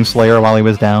was, hitting Slayer while he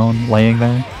was down, laying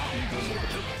there.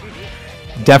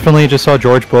 Definitely just saw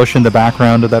George Bush in the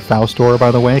background of that Faust door,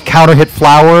 by the way. Counter hit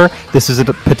Flower. This is a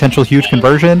potential huge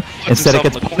conversion. Instead, it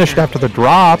gets punished after the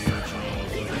drop.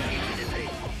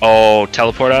 Oh,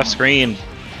 teleport off screen.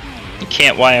 You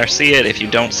can't YRC it if you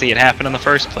don't see it happen in the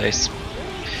first place.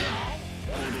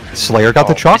 Slayer got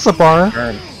the chocolate bar.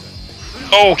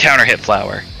 Oh, counter hit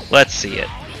Flower. Let's see it.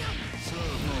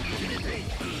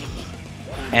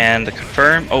 And the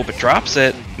confirm. Oh, but drops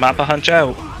it. Mappa hunch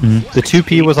out. The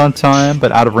 2P was on time,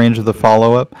 but out of range of the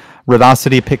follow-up.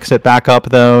 Redosity picks it back up,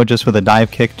 though, just with a dive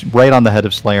kick right on the head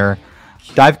of Slayer.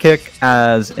 Dive kick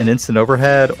as an instant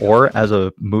overhead or as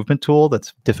a movement tool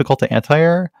that's difficult to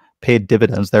anti-air paid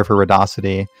dividends there for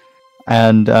Redosity.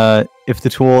 And if the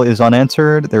tool is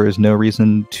unanswered, there is no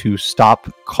reason to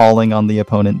stop calling on the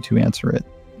opponent to answer it.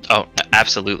 Oh,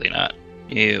 absolutely not.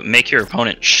 You make your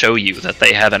opponent show you that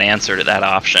they have an answer to that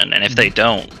option, and if they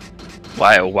don't,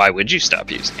 why would you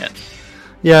stop using it?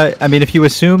 Yeah, I mean, if you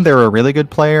assume they're a really good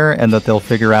player and that they'll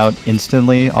figure out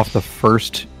instantly off the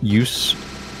first use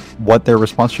what their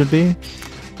response should be,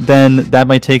 then that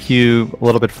might take you a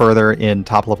little bit further in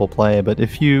top level play. But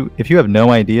if you have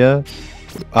no idea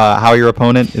how your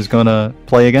opponent is going to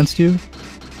play against you,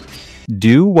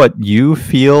 do what you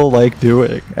feel like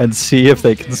doing and see if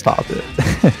they can stop it.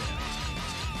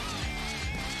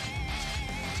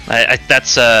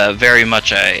 That's very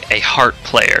much a heart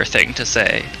player thing to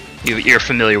say. You're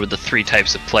familiar with the 3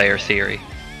 types of player theory.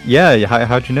 Yeah,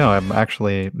 how'd you know? I'm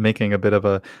actually making a bit of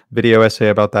a video essay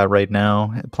about that right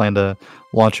now. I plan to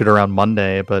launch it around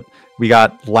Monday, but we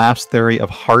got Laugh's theory of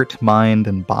heart, mind,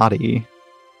 and body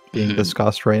being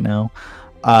discussed right now.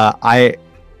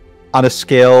 On a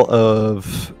scale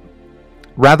of,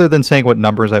 rather than saying what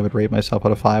numbers I would rate myself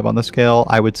out of 5 on the scale,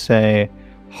 I would say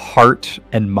heart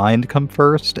and mind come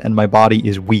first, and my body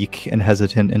is weak and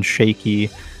hesitant and shaky.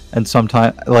 And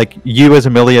sometimes, like, you as a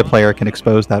Melia player can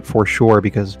expose that for sure,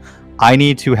 because I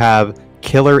need to have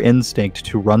killer instinct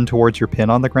to run towards your pin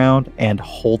on the ground and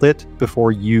hold it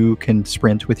before you can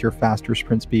sprint with your faster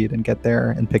sprint speed and get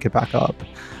there and pick it back up.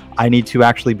 I need to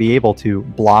actually be able to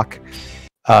block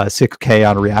 6K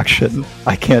on reaction.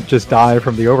 I can't just die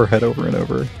from the overhead over and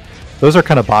over. Those are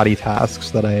kind of body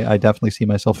tasks that I definitely see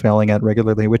myself failing at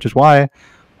regularly, which is why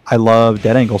I love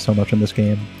dead angle so much in this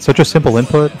game. Such a simple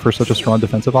input for such a strong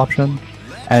defensive option,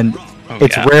 and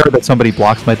it's rare that somebody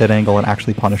blocks my dead angle and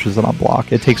actually punishes it on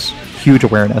block. It takes huge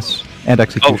awareness and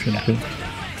execution too.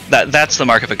 that's the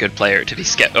mark of a good player, to be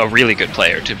a really good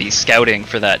player, to be scouting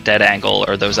for that dead angle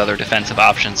or those other defensive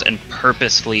options and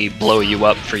purposefully blow you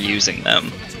up for using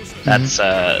them. That's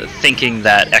thinking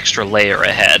that extra layer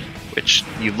ahead, which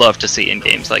you love to see in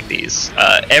games like these.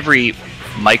 Every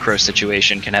micro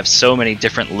situation can have so many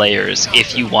different layers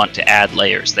if you want to add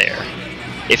layers there.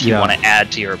 If you want to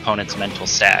add to your opponent's mental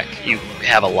stack, you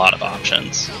have a lot of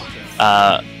options.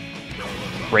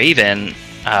 Raven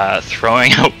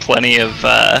throwing out plenty of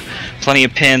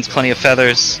pins, plenty of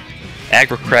feathers.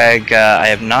 GGXrd, I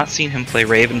have not seen him play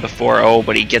Raven before. Oh,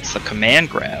 but he gets the command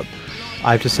grab.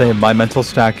 I have to say, my mental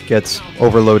stack gets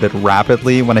overloaded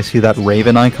rapidly when I see that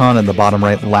Raven icon in the bottom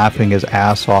right laughing his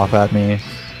ass off at me.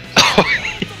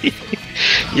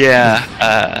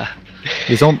 Yeah.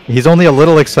 He's only a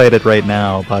little excited right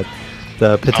now, but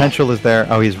the potential is there.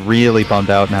 Oh, he's really bummed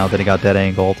out now that he got dead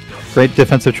angled. Great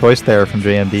defensive choice there from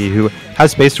JMD, who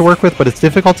has space to work with, but it's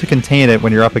difficult to contain it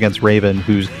when you're up against Raven,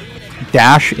 whose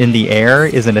dash in the air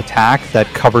is an attack that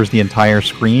covers the entire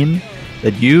screen,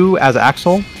 that you, as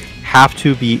Axel, have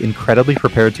to be incredibly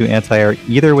prepared to anti-air,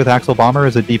 either with Axel Bomber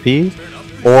as a DP,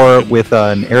 or with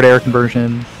an air-to-air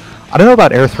conversion. I don't know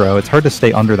about air throw, it's hard to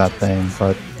stay under that thing,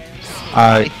 but...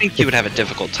 I think you would have a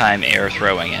difficult time air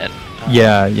throwing it.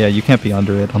 Yeah, you can't be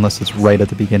under it unless it's right at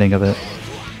the beginning of it.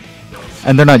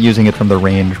 And they're not using it from the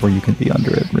range where you can be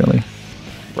under it, really.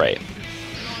 Right.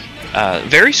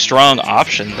 Very strong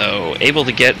option, though. Able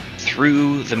to get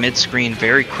through the mid-screen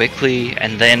very quickly,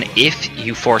 and then if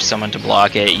you force someone to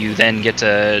block it, you then get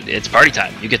to... It's party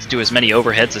time. You get to do as many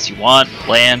overheads as you want,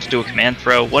 land, do a command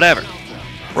throw, whatever.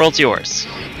 World's yours.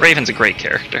 Raven's a great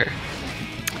character.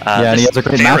 Yeah, and he has a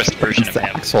great matchup version against of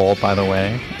him. Axel, by the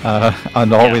way,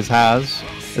 and always has,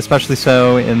 especially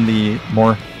so in the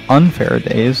more unfair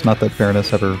days. Not that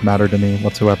fairness ever mattered to me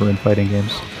whatsoever in fighting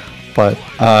games, but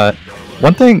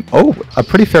one thing, a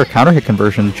pretty fair counter hit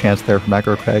conversion chance there from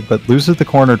GGXrd, but loses the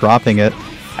corner, dropping it,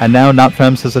 and now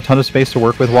NotFems has a ton of space to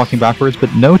work with walking backwards,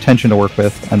 but no tension to work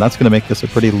with, and that's going to make this a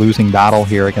pretty losing battle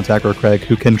here against GGXrd,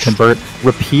 who can convert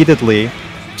repeatedly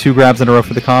 2 grabs in a row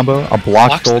for the combo, a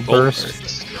blocked gold burst.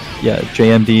 Yeah,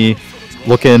 JMD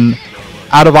looking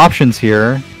out of options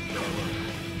here.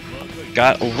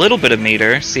 Got a little bit of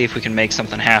meter, see if we can make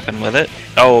something happen with it.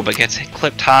 Oh, but gets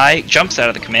clipped high, jumps out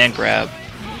of the command grab.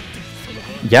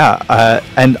 Yeah,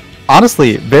 and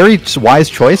honestly, very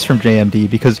wise choice from JMD,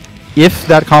 because if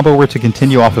that combo were to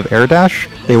continue off of air dash,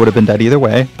 they would have been dead either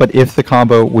way. But if the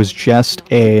combo was just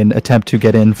an attempt to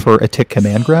get in for a tick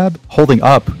command grab, holding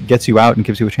up gets you out and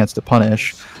gives you a chance to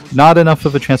punish. Not enough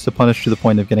of a chance to punish to the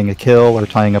point of getting a kill or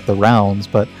tying up the rounds,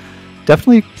 but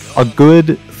definitely a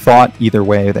good thought either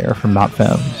way there from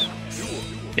NotFems.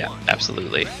 Yeah,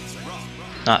 absolutely.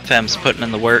 NotFems putting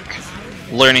in the work,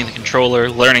 learning the controller,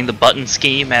 learning the button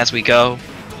scheme as we go.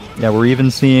 Yeah, we're even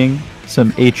seeing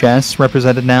some HS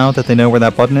represented now that they know where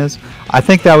that button is. I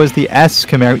think that was the S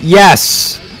command.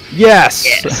 Yes!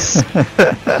 Yes!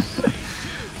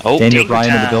 Oh, Daniel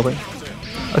Bryan in the building.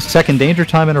 A second danger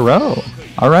time in a row.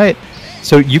 Alright,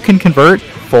 so you can convert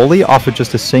fully off of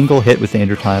just a single hit with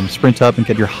danger time, sprint up and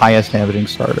get your highest damaging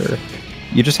starter.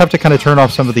 You just have to kind of turn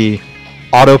off some of the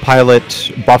autopilot,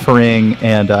 buffering,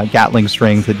 and Gatling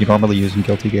strings that you normally use in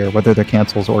Guilty Gear, whether they're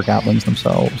cancels or Gatlings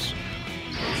themselves.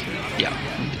 Yeah,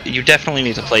 you definitely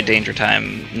need to play danger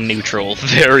time neutral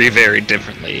very, very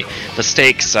differently. The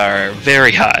stakes are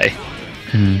very high.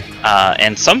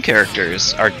 And some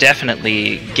characters are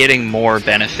definitely getting more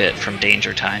benefit from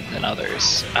danger time than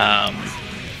others.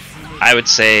 I would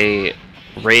say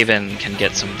Raven can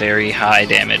get some very high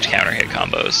damage counter hit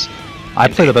combos. I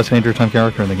play the best danger time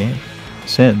character in the game,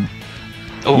 Sin.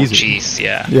 Oh jeez,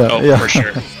 yeah. For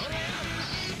sure.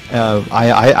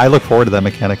 I look forward to that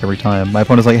mechanic every time. My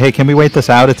opponent's like, hey, can we wait this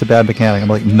out? It's a bad mechanic. I'm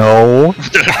like, no.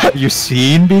 Have you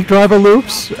seen Beak Driver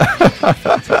loops?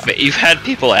 You've had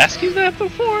people ask you that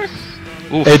before?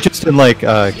 It just in like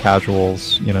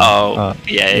casuals, you know. Oh,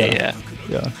 yeah.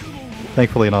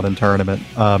 Thankfully not in tournament.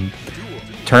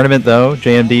 Tournament though,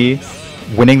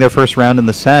 JMD winning their first round in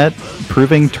the set,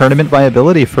 proving tournament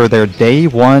viability for their day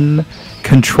one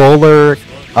controller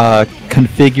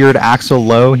configured Axel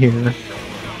low here.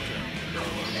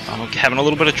 Having a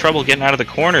little bit of trouble getting out of the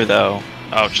corner, though.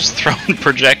 Oh, just throwing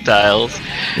projectiles.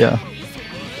 Yeah.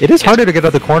 It is harder to get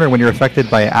out of the corner when you're affected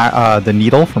by the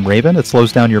needle from Raven. It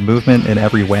slows down your movement in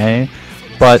every way.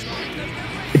 But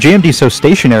JMD's so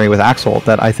stationary with Axel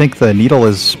that I think the needle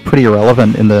is pretty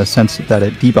irrelevant in the sense that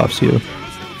it debuffs you.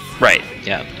 Right,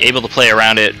 yeah. Able to play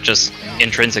around it just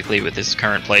intrinsically with his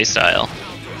current playstyle.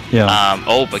 Yeah.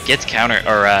 But gets counter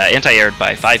or anti-aired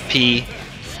by 5P.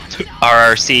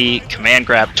 RRC, command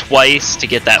grab twice to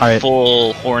get that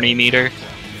full horny meter.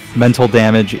 Mental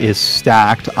damage is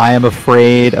stacked. I am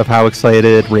afraid of how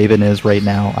excited Raven is right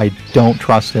now. I don't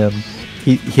trust him.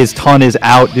 His ton is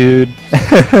out, dude.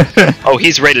 Oh,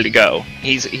 he's ready to go.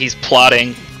 He's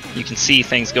plotting. You can see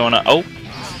things going on. Oh,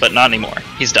 but not anymore.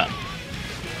 He's done.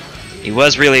 He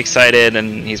was really excited,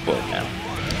 and he's bored now.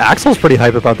 Axel's pretty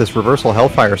hype about this reversal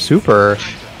Hellfire Super.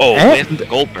 Oh, with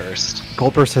Gold Burst.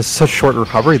 Gold Burst has such short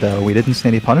recovery, though. We didn't see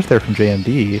any punish there from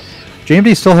JMD.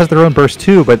 JMD still has their own burst,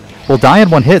 too, but will die in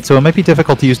one hit, so it might be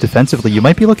difficult to use defensively. You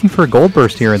might be looking for a Gold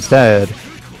Burst here instead.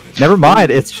 Never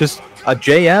mind, it's just a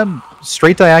JM,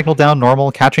 straight diagonal down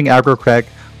normal, catching aggro Craig,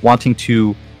 wanting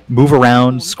to move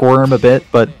around, score him a bit,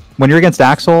 but when you're against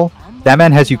Axel, that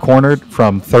man has you cornered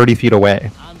from 30 feet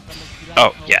away.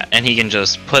 Oh, yeah, and he can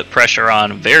just put pressure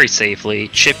on very safely,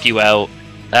 chip you out.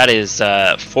 That is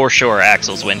for sure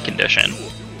Axel's win condition.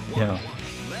 Yeah.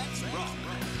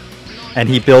 And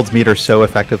he builds meters so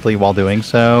effectively while doing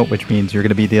so, which means you're going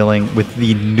to be dealing with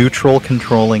the neutral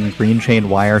controlling green chain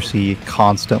YRC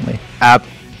constantly.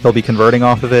 He'll be converting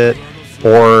off of it,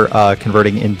 or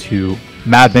converting into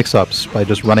mad mix-ups by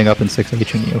just running up and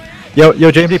 6H'ing you. Yo,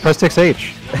 JMD, press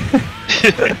 6H.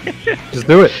 Just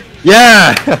do it.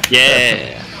 Yeah!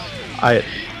 Yeah!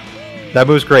 That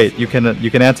move's great. You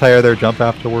can anti-air their jump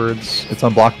afterwards. It's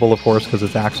unblockable, of course, because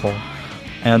it's Axel.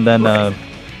 And then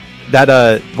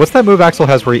what's that move Axel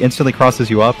has where he instantly crosses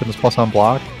you up and is plus on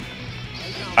block?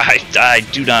 I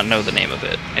do not know the name of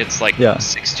it. It's like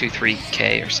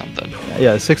 623K or something.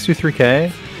 Yeah,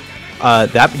 623K.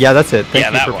 That's it.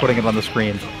 Thank you for putting it on the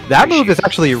screen. That move is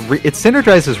actually it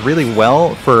synergizes really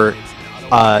well for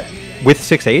with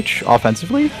 6H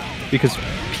offensively, because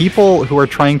people who are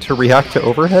trying to react to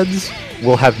overheads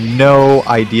will have no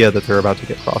idea that they're about to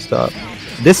get crossed up.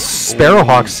 This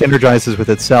Sparrowhawk synergizes with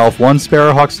itself. One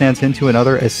Sparrowhawk stands into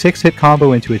another. A 6-hit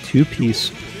combo into a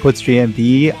 2-piece puts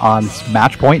JMD on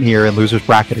match point here in loser's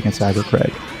bracket against Aggro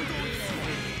Craig.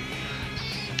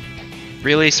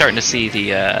 Really starting to see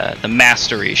the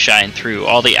mastery shine through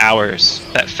all the hours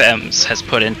that Fems has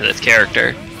put into this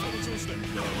character.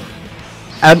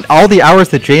 And all the hours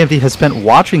that JMD has spent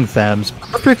watching Fems,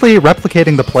 perfectly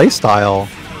replicating the playstyle.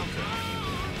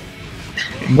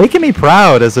 Making me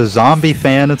proud as a zombie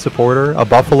fan and supporter, a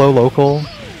Buffalo local,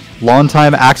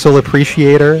 longtime Axel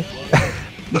appreciator.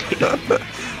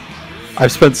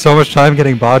 I've spent so much time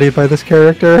getting bodied by this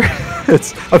character.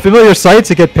 It's a familiar sight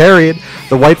to get parried.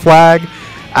 The white flag,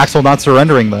 Axel not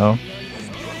surrendering though.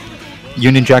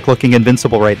 Union Jack looking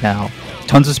invincible right now.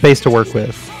 Tons of space to work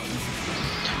with.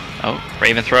 Oh,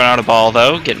 Raven throwing out a ball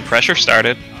though, getting pressure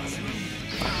started.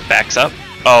 Backs up.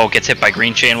 Oh, gets hit by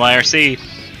Green Chain YRC.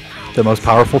 The most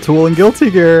powerful tool in Guilty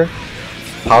Gear.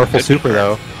 Powerful super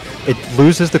though. It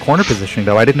loses the corner positioning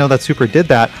though. I didn't know that super did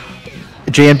that.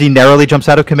 JMD narrowly jumps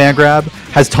out of command grab,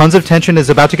 has tons of tension, is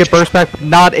about to get burst back, but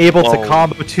not able to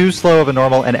combo, too slow of a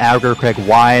normal, and Aggro Craig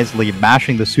wisely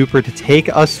mashing the super to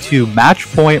take us to match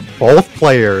point, both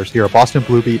players here at Boston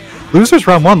Blue Beat. Losers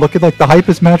round one looking like the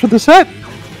hypest match of the set.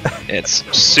 It's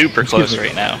super close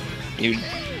right now.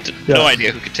 No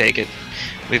idea who could take it.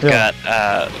 We've got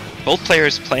both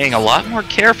players playing a lot more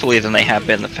carefully than they have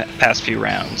been the past few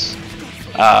rounds.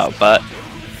 But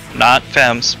not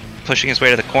Fems pushing his way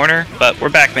to the corner, but we're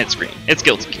back mid-screen. It's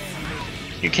Guilty Gear.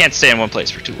 You can't stay in one place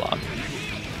for too long.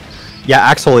 Yeah,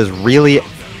 Axel is really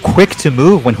quick to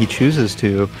move when he chooses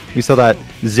to. We saw that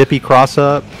zippy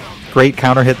cross-up. Great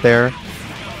counter hit there.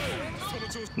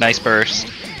 Nice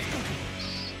burst.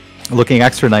 Looking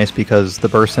extra nice because the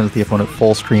burst sends the opponent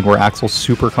full screen where Axel's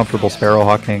super comfortable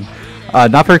Sparrowhawking.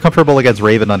 Not very comfortable against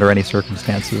Raven under any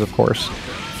circumstances, of course.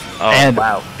 Oh, and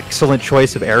wow. Excellent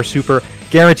choice of air super.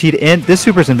 Guaranteed in. This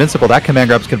super's invincible. That command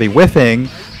grab's going to be whiffing.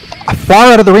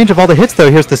 Far out of the range of all the hits, though.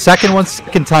 Here's the second one.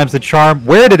 Second time's the charm.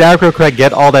 Where did Aggro Craig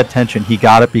get all that tension? He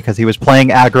got it because he was playing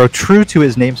aggro, true to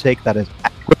his namesake. That is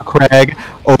Aggro Craig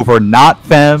over not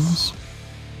Fems.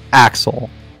 Axel.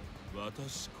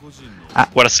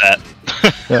 What a set.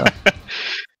 Yeah.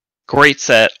 Great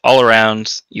set all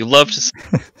around. You love to see.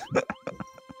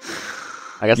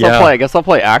 I guess I'll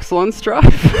play Axel and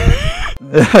Strife.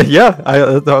 Yeah,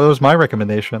 that was my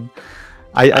recommendation.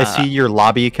 I see your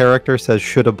lobby character says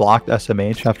should have blocked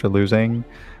SMH after losing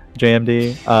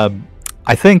JMD.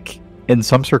 I think in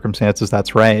some circumstances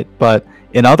that's right, but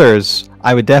in others,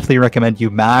 I would definitely recommend you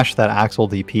mash that Axel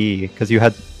DP because you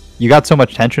got so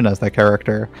much tension as that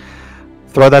character.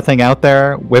 Throw that thing out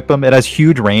there, whip him. It has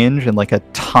huge range and like a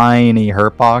tiny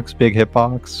hurt box, big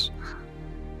hitbox.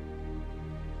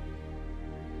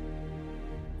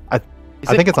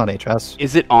 I think it's on HS.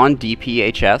 Is it on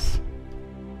DPHS?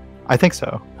 I think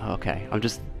so. Okay, I'm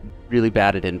just really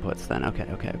bad at inputs then.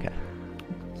 Okay.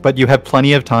 But you have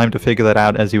plenty of time to figure that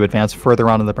out as you advance further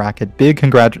on in the bracket.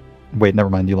 Wait, never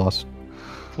mind. You lost.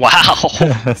 Wow.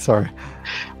 Sorry.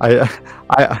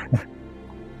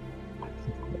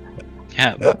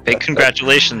 Yeah, big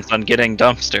congratulations on getting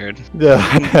dumpstered. Yeah.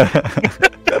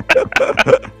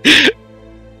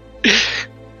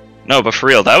 No, but for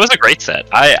real, that was a great set.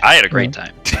 I had a great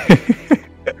time.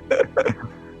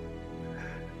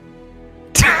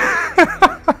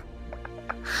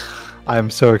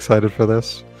 I'm so excited for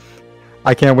this.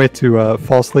 I can't wait to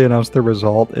falsely announce the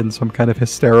result in some kind of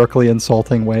hysterically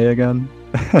insulting way again.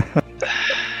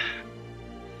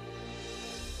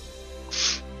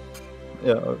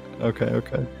 Yeah, okay.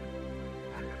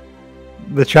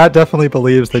 The chat definitely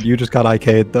believes that you just got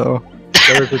IK'd, though.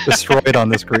 They were destroyed on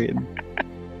the screen.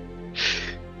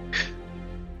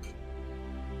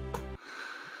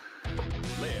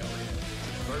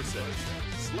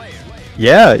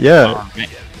 Yeah.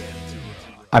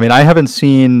 I mean, I haven't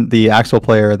seen the Axel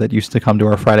player that used to come to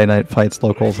our Friday night fights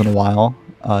locals in a while.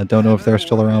 Don't know if they're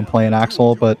still around playing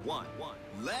Axel, but...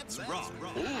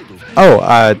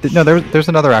 no, there's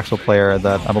another Axel player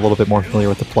that I'm a little bit more familiar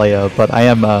with the play of, but I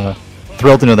am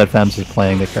thrilled to know that Fems is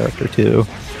playing the character too.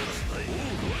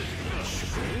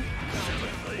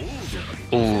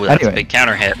 Ooh, that's a big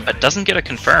counter hit, but doesn't get a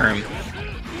confirm.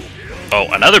 Oh,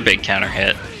 another big counter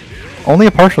hit. Only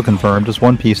a partial confirm, just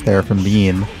one piece there from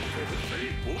Bean.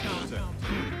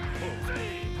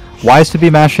 Wise to be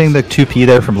mashing the 2P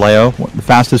there from Leo, the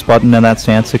fastest button in that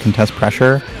stance to contest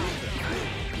pressure.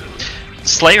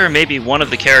 Slayer may be one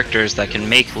of the characters that can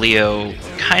make Leo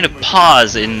kind of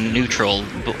pause in neutral,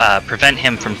 prevent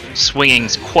him from swinging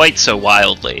quite so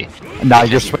wildly. Now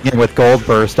you're swinging with Gold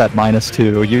Burst at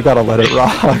 -2. You gotta let it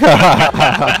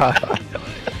rock.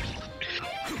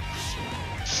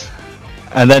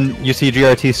 And then you see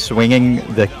GRT swinging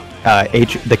the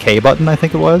the K button, I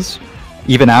think it was,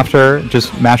 even after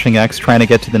just mashing X, trying to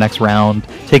get to the next round,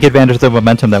 take advantage of the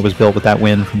momentum that was built with that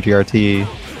win from GRT.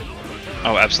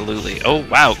 Oh, absolutely. Oh,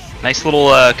 wow. Nice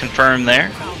little confirm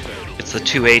there. It's the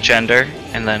 2H ender,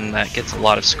 and then that gets a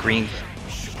lot of screen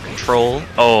control.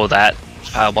 Oh, that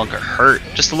pile bunker hurt.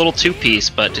 Just a little 2-piece,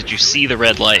 but did you see the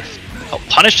red life? Oh,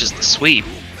 punishes the sweep.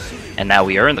 And now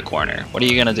we are in the corner. What are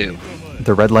you going to do?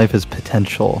 The red life is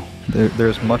potential.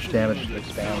 There's much damage to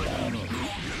expand on.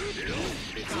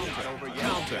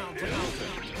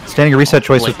 Standing reset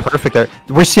choice is perfect there.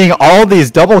 We're seeing all these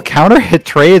double counter hit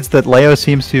trades that Leo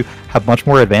seems to have much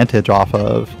more advantage off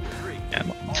of. Yeah.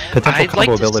 Potential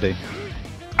combo ability.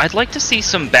 I'd like to see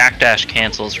some backdash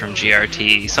cancels from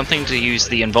GRT, something to use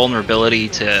the invulnerability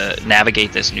to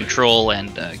navigate this neutral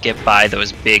and get by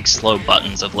those big slow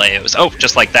buttons of Leo's. Oh,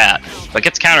 just like that. But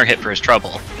gets counter hit for his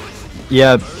trouble.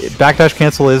 Yeah, backdash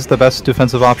cancel is the best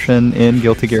defensive option in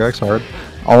Guilty Gear Xrd.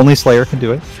 Only Slayer can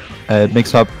do it. It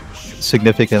makes up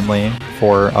significantly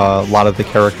for a lot of the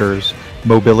characters'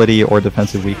 mobility or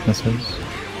defensive weaknesses.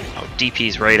 Oh,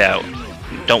 DP's right out.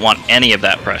 Don't want any of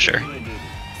that pressure.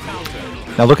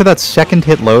 Now look at that second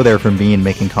hit low there from Bean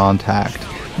making contact.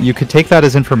 You could take that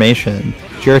as information.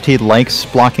 GRT likes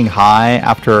blocking high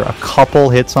after a couple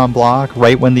hits on block,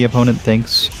 right when the opponent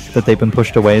thinks that they've been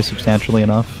pushed away substantially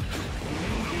enough.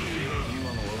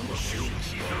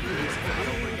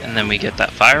 And then we get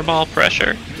that fireball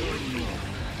pressure.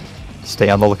 Stay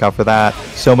on the lookout for that.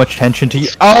 So much tension to you.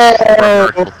 Oh!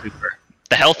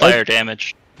 The Hellfire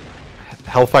damage.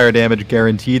 Hellfire damage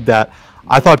guaranteed that.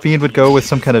 I thought Bean would go with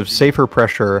some kind of safer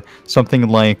pressure, something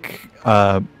like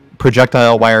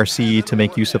projectile YRC to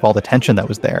make use of all the tension that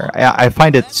was there. I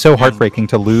find it so heartbreaking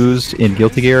to lose in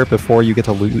Guilty Gear before you get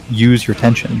to use your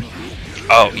tension.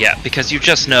 Oh, yeah, because you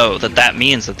just know that that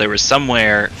means that there was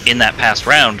somewhere in that past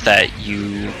round that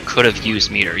you could have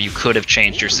used meter, you could have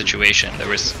changed your situation. There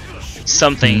was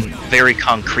something very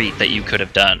concrete that you could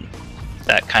have done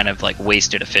that kind of like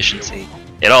wasted efficiency.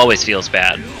 It always feels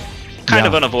bad. Kind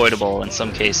of unavoidable in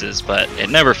some cases, but it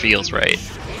never feels right.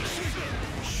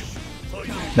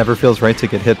 Never feels right to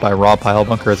get hit by raw pile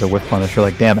bunker as a whiff punish. You're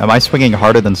like, damn, am I swinging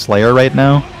harder than Slayer right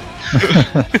now?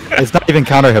 It's not even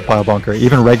counter hit pile bunker.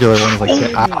 Even regular one is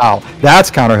like, ow,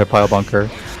 that's counter hit pile bunker.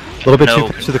 A little bit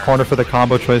too close to the corner for the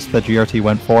combo choice that GRT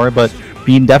went for, but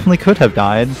Bean definitely could have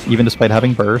died, even despite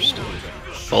having burst.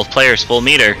 Both players full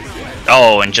meter.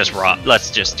 Oh, and just raw.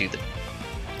 Let's just do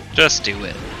just do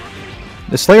it.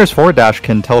 The Slayer's forward dash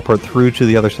can teleport through to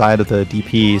the other side of the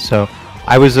DP, so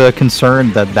I was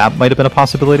concerned that that might have been a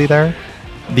possibility there.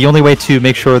 The only way to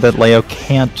make sure that Leo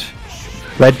can't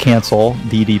red cancel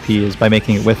the DP is by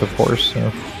making it whiff, of course.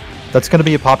 So that's going to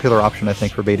be a popular option, I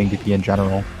think, for baiting DP in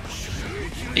general.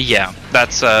 Yeah,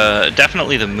 that's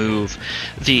definitely the move.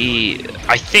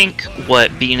 I think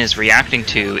what Bean is reacting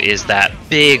to is that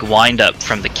big wind-up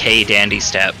from the K Dandy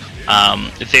step.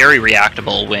 Very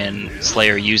reactable when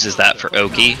Slayer uses that for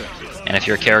Oki, and if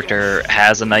your character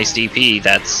has a nice DP,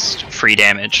 that's free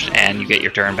damage, and you get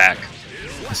your turn back.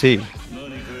 I see.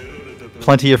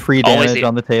 Plenty of free damage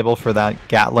on the table for that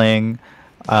Gatling.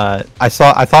 I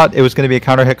thought it was going to be a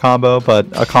counter hit combo, but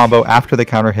a combo after the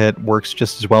counter hit works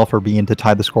just as well for Bean to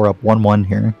tie the score up 1-1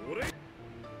 here.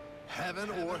 Heaven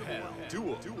or hell.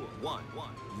 Duel 1.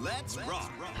 Let's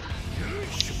rock.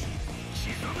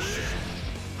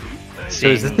 So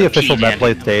is this the official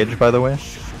Netplay stage, by the way?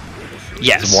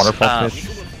 Yes. Is it waterfall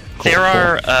stage? There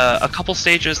are a couple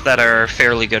stages that are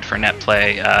fairly good for net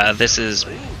play. This is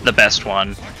the best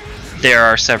one. There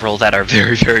are several that are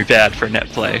very, very bad for net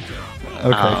play.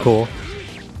 Okay, cool.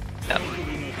 Yeah.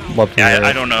 Love to hear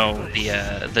I it. don't know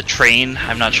the train.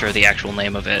 I'm not sure the actual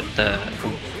name of it. The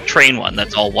train one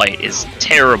that's all white is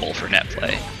terrible for net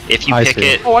play. If you pick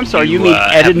it. Oh, I'm sorry. You mean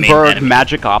Edinburgh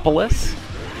Magicopolis?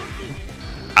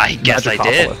 I guess I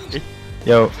did.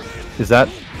 Yo, is that?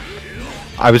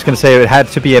 I was gonna say it had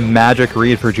to be a magic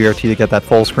read for GRT to get that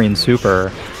full screen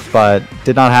super, but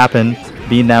did not happen.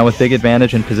 Bean now with big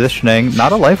advantage in positioning.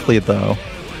 Not a life lead though.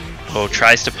 Oh,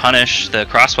 tries to punish the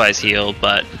crosswise heal,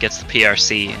 but gets the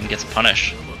PRC and gets a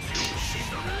punish.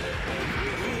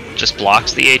 Just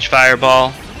blocks the H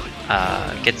fireball.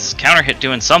 Gets counter hit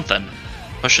doing something.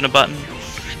 Pushing a button.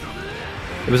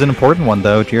 It was an important one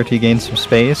though. GRT gained some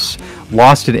space,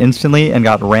 lost it instantly, and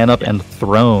got ran up and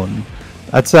thrown.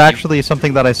 That's actually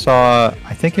something that I saw.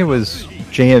 I think it was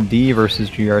JMD versus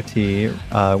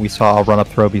GRT. We saw a run-up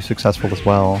throw be successful as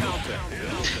well.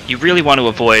 You really want to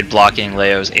avoid blocking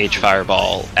Leo's H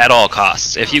fireball at all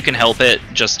costs. If you can help it,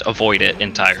 just avoid it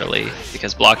entirely,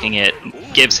 because blocking it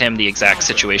gives him the exact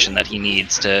situation that he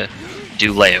needs to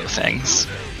do Leo things.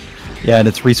 Yeah, and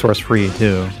it's resource free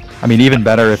too. I mean, even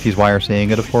better if he's wire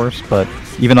seeing it, of course, but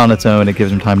even on its own, it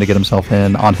gives him time to get himself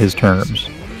in on his terms.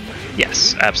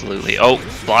 Yes, absolutely. Oh,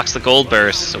 blocks the gold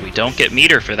burst, so we don't get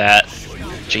meter for that.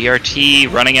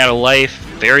 GRT running out of life,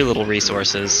 very little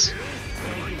resources.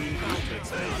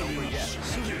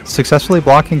 Successfully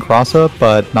blocking cross-up,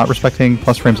 but not respecting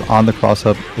plus frames on the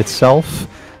cross-up itself.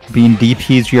 Being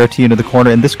DP's GRT into the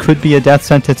corner, and this could be a death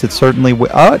sentence. It certainly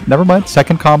never mind.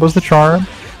 Second combo's the charm.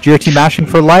 GRT mashing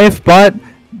for life, but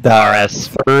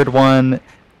the third one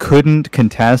couldn't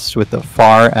contest with the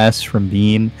far S from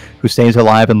Bean, who stays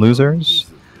alive in losers.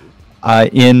 I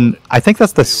think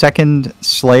that's the second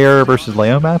Slayer versus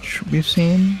Leo match we've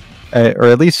seen, or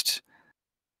at least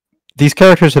these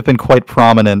characters have been quite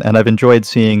prominent, and I've enjoyed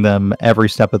seeing them every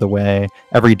step of the way,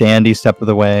 every dandy step of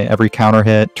the way, every counter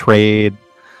hit, trade.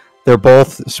 They're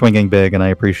both swinging big, and I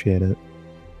appreciate it.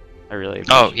 I really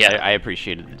I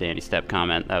appreciated the dandy step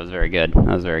comment. That was very good. That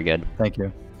was very good. Thank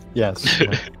you. Yes,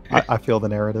 I feel the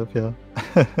narrative, yeah.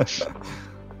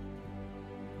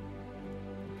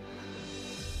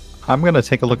 I'm going to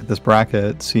take a look at this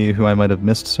bracket, see who I might have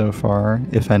missed so far,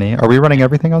 if any. Are we running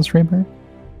everything on stream here?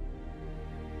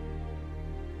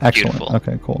 Excellent. Beautiful.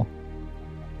 Okay, cool.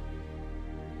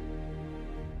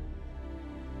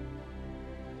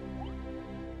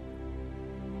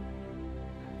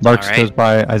 Larks goes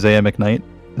by Isaiah McKnight.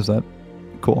 Is that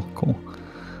cool? Cool.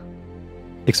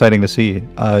 Exciting to see.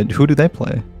 Who do they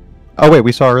play? Oh wait,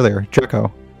 we saw earlier.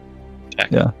 Jericho.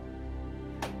 Yeah.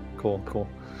 Cool, cool.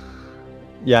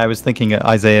 Yeah, I was thinking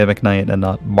Isaiah McKnight and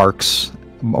not Marks.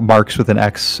 Marks with an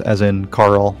X, as in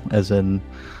Carl, as in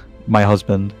my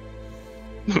husband.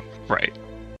 Right.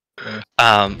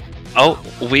 Oh,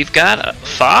 we've got a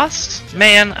Faust?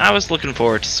 Man, I was looking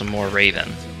forward to some more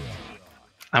Raven.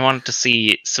 I wanted to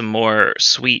see some more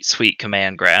sweet, sweet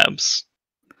command grabs.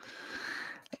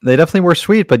 They definitely were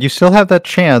sweet, but you still have that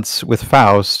chance with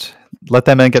Faust. Let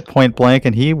that man get point blank,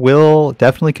 and he will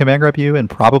definitely command grab you and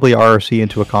probably RRC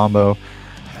into a combo.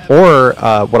 Or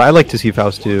what I like to see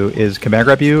Faust do is command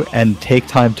grab you and take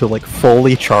time to like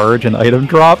fully charge an item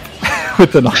drop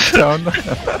with the knockdown.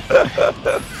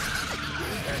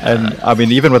 And I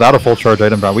mean, even without a full charge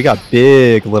item drop, we got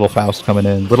big Little Faust coming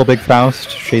in. Little Big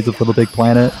Faust, Shades of Little Big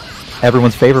Planet,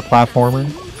 everyone's favorite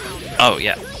platformer. Oh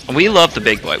yeah, we love the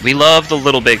big boy. We love the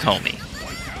little big homie.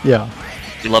 Yeah.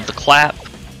 We love the clap.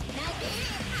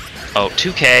 Oh,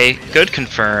 2K, good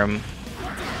confirm.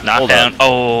 Knockdown.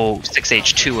 Oh,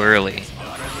 6H too early.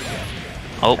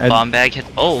 Oh, and bomb bag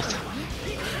hits both.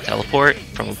 Teleport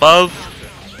from above.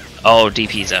 Oh,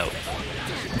 DP's out.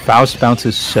 Faust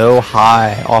bounces so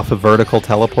high off a vertical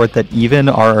teleport that even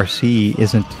RRC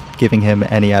isn't giving him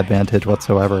any advantage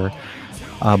whatsoever.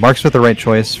 Marks with the right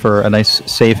choice for a nice,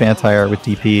 safe anti-air with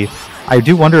DP. I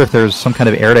do wonder if there's some kind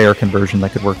of air-to-air conversion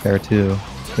that could work there, too.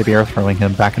 Maybe air throwing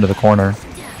him back into the corner.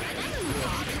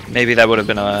 Maybe that would have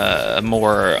been a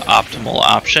more optimal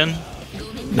option.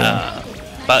 Yeah.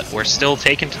 But we're still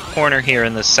taken to the corner here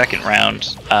in the second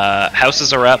round.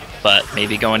 Houses are up, but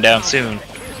maybe going down soon.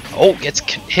 Oh, gets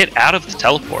hit out of the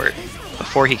teleport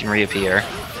before he can reappear.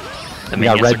 The We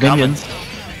got minions red are coming. minions.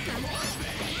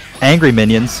 Angry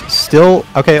minions. Still,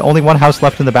 okay, only one house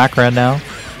left in the background now.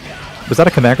 Was that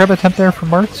a command grab attempt there from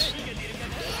Marks?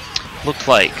 Looked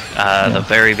like the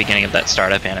very beginning of that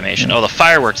startup animation. Oh, the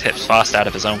fireworks hit Faust out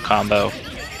of his own combo.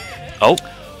 Oh,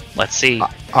 let's see.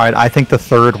 Alright, I think the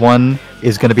third one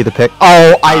is going to be the pick.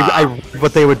 Oh, I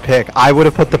what they would pick. I would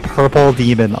have put the purple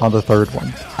demon on the third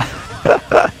one.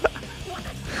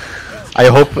 I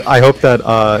hope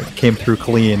that came through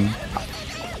clean.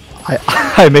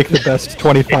 I make the best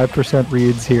 25%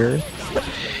 reads here.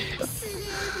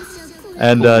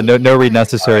 And no read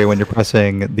necessary when you're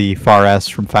pressing the far S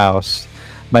from Faust.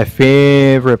 My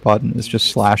favorite button is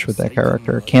just slash with that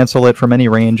character. Cancel it from any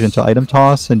range into item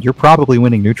toss, and you're probably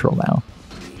winning neutral now.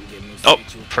 Oh,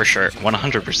 for sure,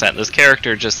 100%. This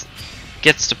character just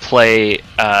gets to play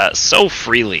so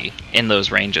freely in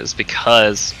those ranges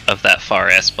because of that far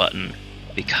S button,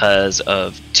 because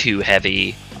of too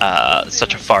heavy,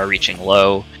 such a far-reaching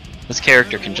low. This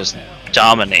character can just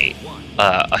dominate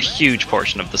a huge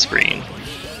portion of the screen.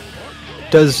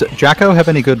 Does Jacko have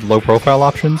any good low-profile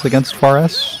options against far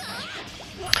S?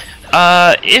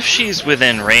 If she's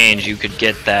within range, you could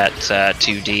get that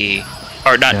 2D,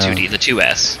 or not 2D, the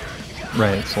 2S.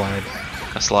 Right, slide.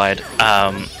 A slide.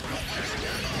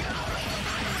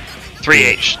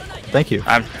 3H. Thank you.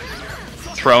 I'm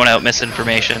throwing out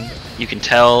misinformation. You can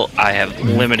tell I have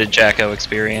limited Jacko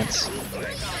experience.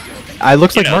 It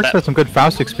looks like know, Marks had some good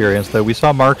Faust experience, though. We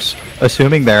saw Marks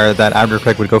assuming there that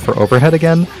Craig would go for overhead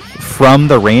again from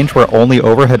the range where only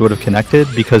overhead would have connected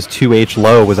because 2H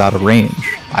low was out of range.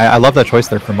 I love that choice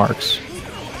there for Marks.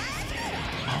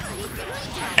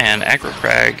 And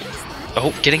Crag,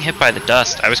 oh, getting hit by the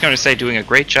dust. I was going to say doing a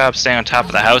great job staying on top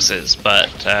of the houses,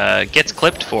 but gets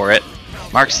clipped for it.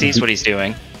 Marks sees what he's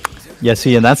doing. Yeah,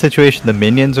 see, in that situation, the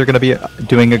minions are going to be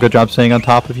doing a good job staying on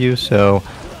top of you, so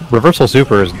Reversal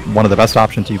Super is one of the best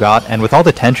options you got, and with all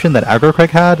the tension that Craig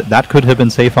had, that could have been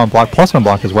safe on block, plus on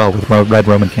block as well, with Red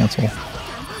Roman cancel.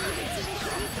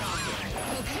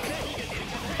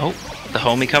 Oh, the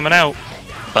homie coming out,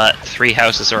 but 3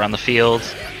 houses are on the field.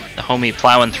 The homie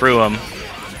plowing through them.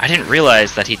 I didn't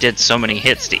realize that he did so many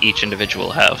hits to each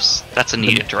individual house. That's a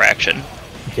neat interaction.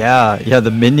 Yeah, the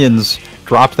minions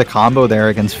dropped the combo there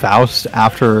against Faust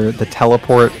after the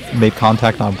teleport made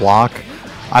contact on block.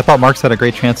 I thought Marks had a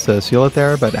great chance to seal it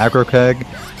there, but Craig,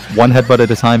 one headbutt at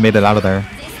a time, made it out of there.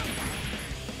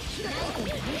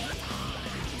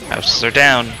 Houses are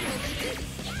down.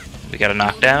 We got a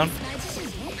knockdown.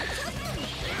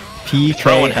 P,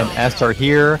 K, and S are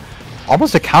here.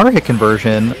 Almost a counter hit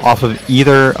conversion off of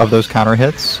either of those counter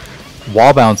hits.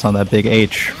 Wall bounce on that big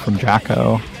H from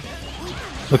Jacko.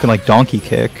 Looking like donkey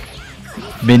kick.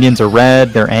 Minions are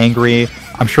red, they're angry.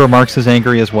 I'm sure Marks is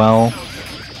angry as well.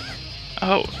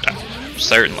 Oh,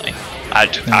 certainly.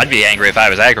 I'd be angry if I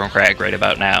was Crag right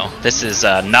about now. This is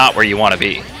not where you want to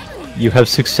be. You have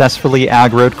successfully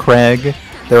aggroed Craig.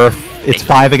 It's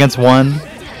 5 against 1.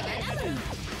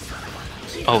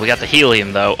 Oh, we got the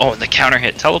helium though. Oh, and the counter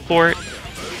hit teleport.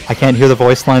 I can't hear the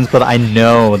voice lines, but I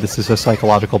know this is a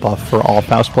psychological buff for all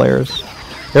Faust players.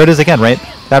 There it is again, right?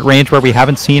 That range where we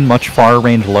haven't seen much far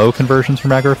range low conversions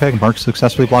from Craig. Marks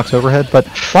successfully blocks overhead, but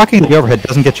blocking the overhead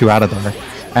doesn't get you out of there.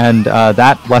 And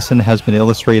that lesson has been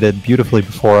illustrated beautifully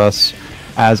before us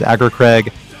as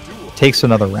Craig takes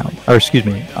another round. Or excuse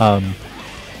me,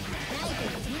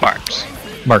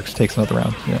 Marks takes another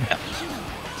round. Yeah.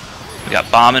 We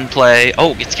got bomb in play.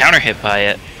 Oh, gets counter hit by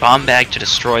it. Bomb bag to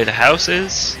destroy the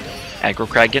houses.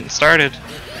 Crag getting started.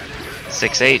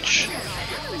 6H.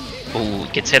 Ooh,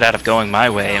 gets hit out of going my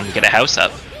way, and we get a house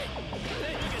up.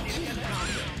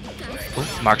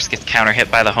 Ooh, Marks gets counter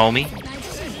hit by the homie.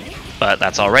 But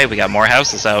that's alright, we got more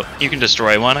houses out. You can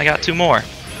destroy one, I got 2 more.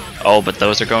 Oh, but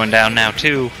those are going down now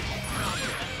too.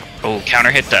 Oh, counter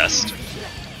hit dust.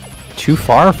 Too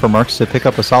far for Marks to pick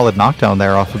up a solid knockdown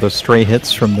there off of those stray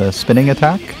hits from the spinning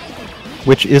attack,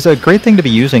 which is a great thing to be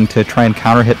using to try and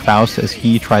counter hit Faust as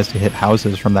he tries to hit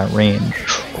houses from that range.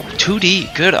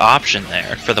 2D, good option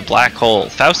there for the black hole.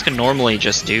 Faust can normally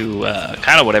just do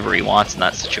kind of whatever he wants in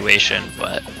that situation,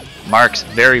 but Marks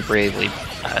very bravely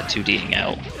 2D'ing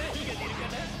out.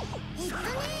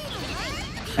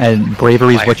 And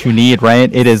bravery is what you need,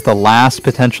 right? It is the last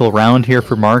potential round here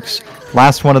for Marks.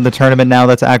 Last one in the tournament now,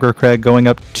 that's Aggro Craig going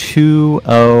up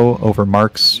 2-0 over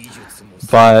Marks.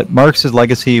 But Marks'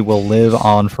 legacy will live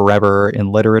on forever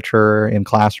in literature, in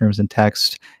classrooms, in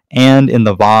text, and in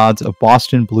the VODs of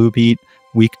Boston Blue Beat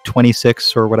Week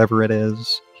 26 or whatever it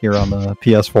is here on the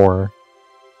PS4.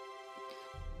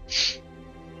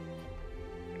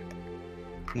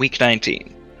 Week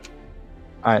 19.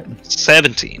 All right.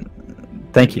 17.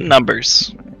 Thank you.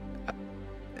 Numbers.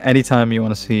 Anytime you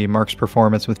want to see Mark's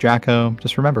performance with Jacko,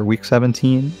 just remember Week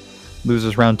 17,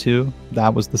 loses round 2.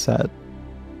 That was the set.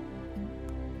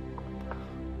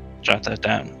 Jot that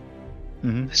down.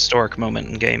 Mm-hmm. Historic moment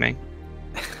in gaming.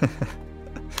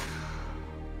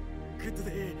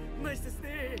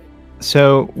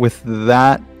 So with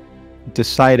that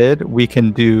decided, we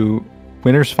can do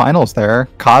winners finals there.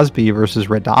 Cosby versus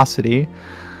Redosity.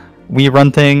 We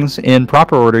run things in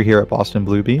proper order here at Boston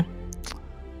Bluebee.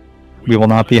 We will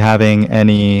not be having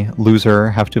any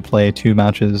loser have to play 2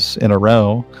 matches in a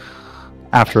row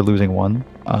after losing one.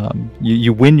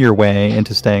 You win your way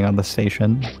into staying on the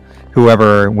station.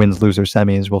 Whoever wins loser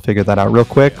semis will figure that out real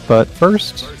quick. But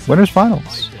first, winners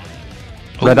finals.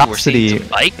 Ooh, Redosity. we're seeing some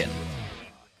biking.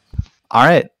 All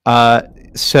right.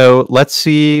 So let's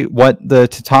see what the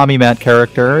Tatami Mat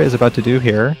character is about to do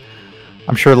here.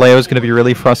 I'm sure Leo's going to be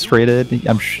really frustrated.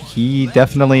 He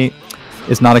definitely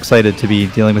is not excited to be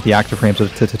dealing with the active frames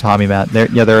of the Tatami Mat.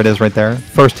 There it is right there.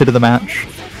 First hit of the match.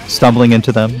 Stumbling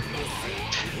into them.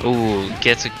 Ooh,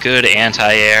 gets a good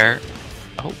anti-air.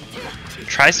 Oh,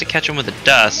 tries to catch him with a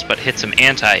dust, but hits him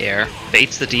anti-air.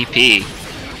 Baits the DP.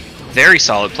 Very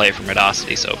solid play from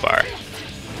Redosity so far.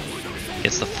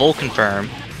 Gets the full confirm.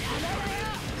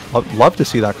 Love to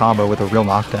see that combo with a real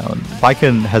knockdown.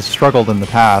 Viken has struggled in the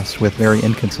past with very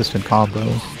inconsistent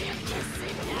combos.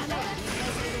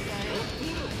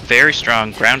 Very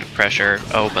strong grounded pressure.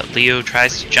 Oh, but Leo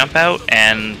tries to jump out,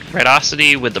 and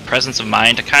Redosity with the presence of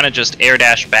mind to kind of just air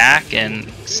dash back and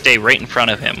stay right in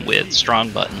front of him with strong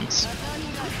buttons.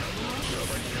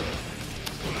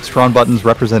 Strong buttons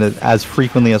represented as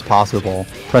frequently as possible.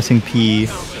 Pressing P.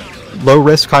 Low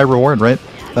risk, high reward, right?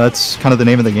 That's kind of the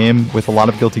name of the game with a lot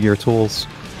of Guilty Gear tools.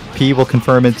 P will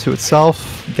confirm into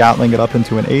itself, Gatling it up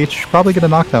into an H, probably get a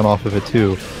knockdown off of it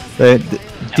too.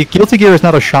 The Guilty Gear is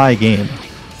not a shy game.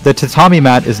 The Tatami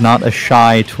Mat is not a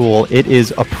shy tool. It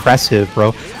is oppressive,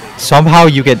 bro. Somehow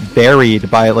you get buried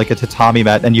by like a Tatami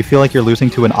Mat and you feel like you're losing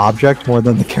to an object more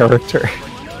than the character.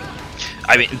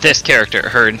 I mean, this character,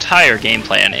 her entire game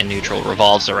plan in neutral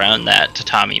revolves around that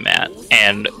Tatami Mat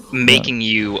and making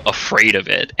you afraid of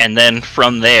it. And then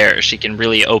from there, she can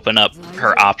really open up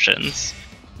her options.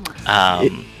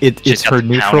 It's her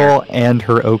neutral and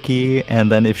her Oki,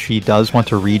 and then if she does want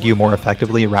to read you more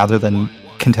effectively rather than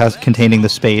containing the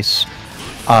space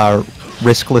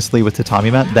risklessly with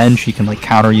Tatami Mat, then she can like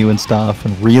counter you and stuff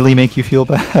and really make you feel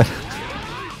bad.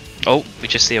 Oh, we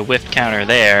just see a whiffed counter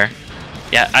there.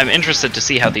 Yeah, I'm interested to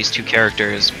see how these two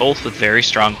characters, both with very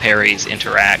strong parries,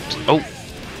 interact. Oh,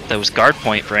 those guard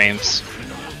point frames.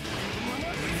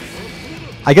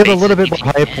 I get a little bit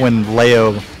more hype when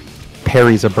Leo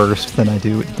parries a burst than I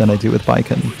do with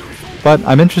Viken. But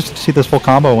I'm interested to see this full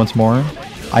combo once more.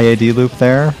 IAD loop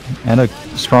there, and a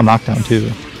strong knockdown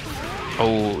too.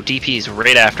 Oh, DP's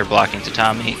right after blocking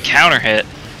Tatami. Counter hit.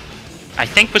 I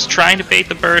think was trying to bait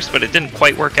the burst, but it didn't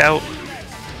quite work out.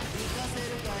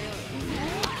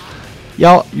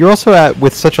 Yeah, you're also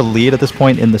with such a lead at this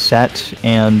point in the set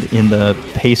and in the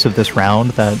pace of this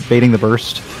round that baiting the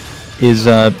burst is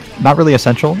not really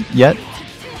essential yet.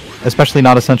 Especially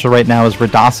not essential right now as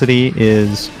Redosity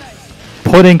is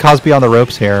putting Cosby on the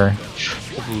ropes here.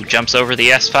 Ooh, jumps over the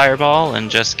S fireball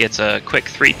and just gets a quick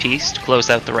 3-piece to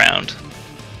close out the round.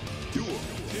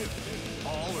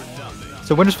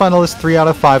 So winners final is 3 out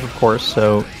of 5, of course,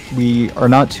 so we are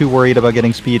not too worried about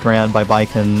getting speed ran by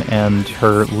Viken and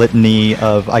her litany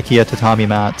of IKEA Tatami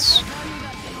Mats.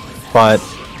 But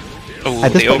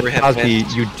at this point, Cosby,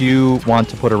 you do want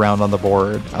to put a round on the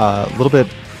board a little bit,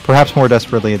 perhaps more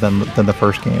desperately than the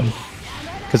first game.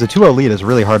 Because a 2-0 lead is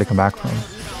really hard to come back from.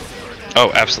 Oh,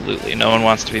 absolutely. No one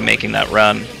wants to be making that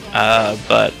run.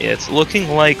 But it's looking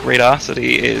like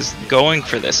Redosity is going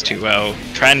for this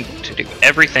 2-0, trying to do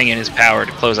everything in his power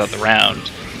to close out the round.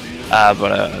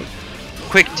 But a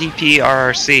quick DP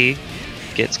RRC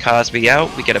gets Cosby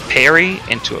out. We get a parry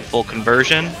into a full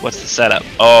conversion. What's the setup?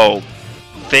 Oh,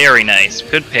 very nice.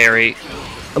 Good parry.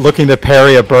 Looking to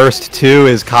parry a burst too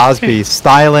is Cosby.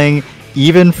 Styling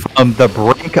even from the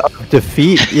brink of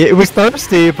defeat. It was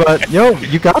thirsty, but yo,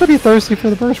 you gotta be thirsty for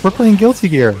the burst. We're playing Guilty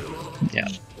Gear. Yeah.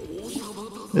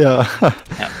 Yeah.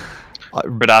 Yeah.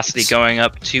 Redosity going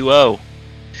up 2-0.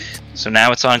 So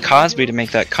now it's on Cosby to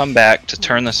make that comeback, to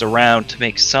turn this around, to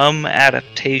make some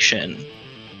adaptation.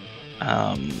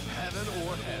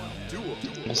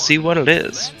 We'll see what it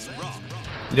is.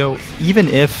 You know, even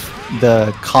if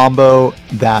the combo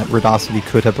that Redosity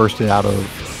could have bursted out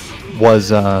of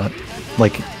was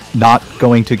like not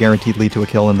going to guaranteed lead to a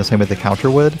kill in the same way the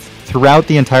counter would, throughout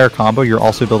the entire combo you're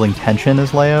also building tension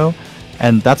as Leo,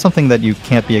 and that's something that you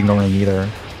can't be ignoring either.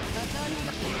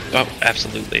 Oh,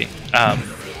 absolutely.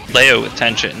 Leo with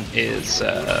tension is,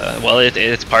 well,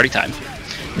 it's party time.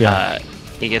 Yeah.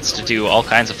 He gets to do all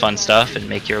kinds of fun stuff and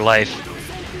make your life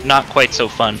not quite so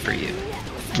fun for you.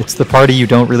 It's the party you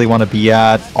don't really want to be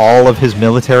at. All of his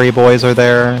military boys are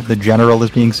there. The general is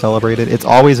being celebrated. It's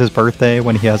always his birthday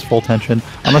when he has full tension.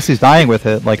 Unless he's dying with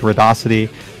it, like Redosity,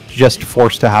 just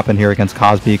forced to happen here against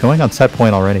Cosby, going on set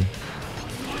point already.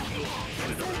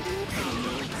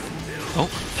 Oh,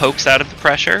 pokes out of the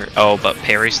pressure. Oh, but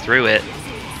parries through it.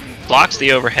 Blocks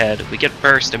the overhead. We get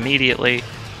burst immediately.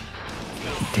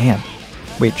 Damn.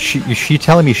 Wait, is she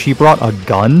telling me she brought a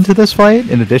gun to this fight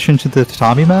in addition to the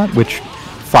tatami mat, which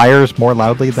fires more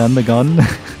loudly than the gun?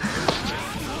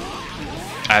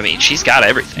 I mean, she's got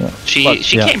everything. Yeah.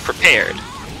 She came prepared.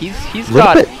 He's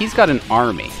got an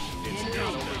army.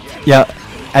 Yeah,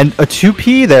 and a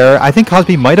 2P there. I think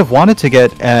Cosby might have wanted to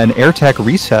get an air tech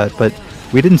reset, but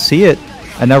we didn't see it.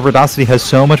 And now Redosity has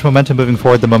so much momentum moving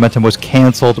forward, the momentum was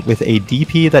cancelled with a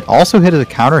DP that also hit as a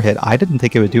counter hit. I didn't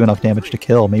think it would do enough damage to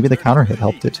kill. Maybe the counter hit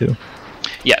helped it too.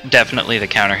 Yeah, definitely the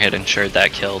counter hit ensured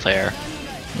that kill there.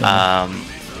 Yeah.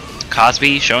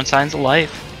 Cosby showing signs of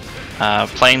life.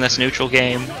 Playing this neutral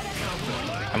game.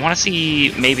 I want to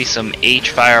see maybe some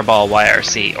H Fireball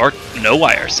YRC, or no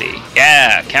YRC.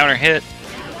 Yeah, counter hit.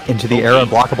 Into the air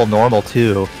unblockable normal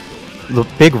too. The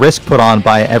big risk put on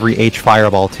by every H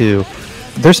Fireball too.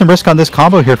 There's some risk on this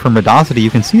combo here from Redosity. You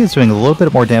can see it's doing a little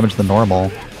bit more damage than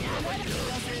normal.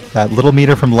 That little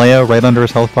meter from Leo right under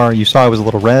his health bar, you saw it was a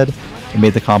little red. It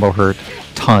made the combo hurt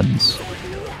tons.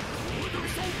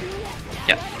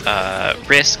 Yeah,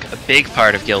 risk, a big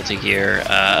part of Guilty Gear,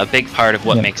 a big part of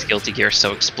what makes Guilty Gear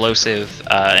so explosive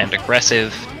and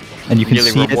aggressive. And you can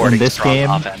really see it in this game.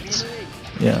 Offense.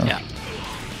 Yeah.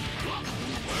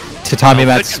 Tatami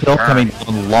Mat's still coming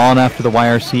down long after the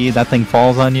YRC. That thing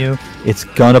falls on you. It's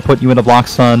gonna put you in a block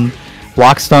stun.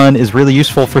 Block stun is really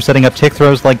useful for setting up tick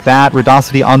throws like that.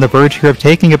 Redosity on the verge here of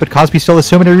taking it, but Cosby still has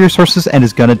so many resources and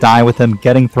is gonna die with him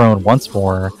getting thrown once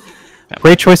more.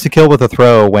 Great choice to kill with a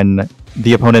throw when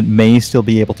the opponent may still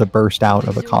be able to burst out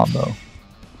of a combo.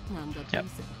 Yep.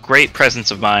 Great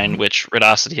presence of mind, which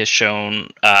Redosity has shown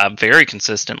very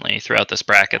consistently throughout this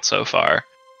bracket so far.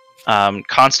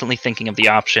 Constantly thinking of the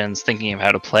options, thinking of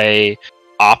how to play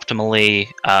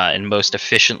optimally and most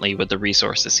efficiently with the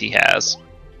resources he has.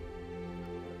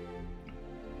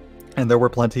 And there were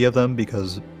plenty of them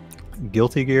because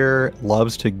Guilty Gear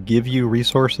loves to give you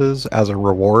resources as a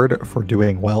reward for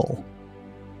doing well.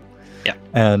 Yeah.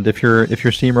 And if you're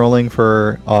steamrolling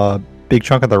for a big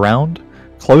chunk of the round,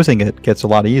 closing it gets a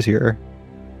lot easier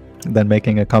than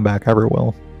making a comeback ever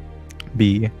will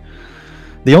be.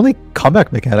 The only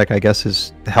comeback mechanic, I guess,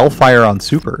 is Hellfire on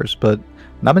supers, but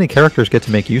not many characters get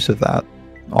to make use of that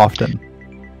often.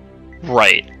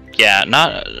 Right. Yeah,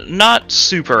 not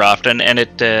super often, and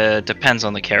it depends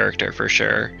on the character for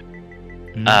sure.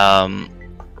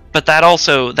 But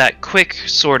that quick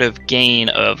sort of gain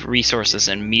of resources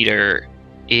and meter,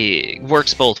 it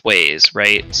works both ways,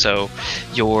 right? So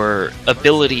your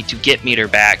ability to get meter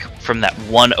back from that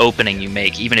one opening you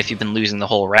make, even if you've been losing the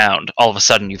whole round, all of a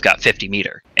sudden you've got 50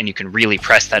 meter, and you can really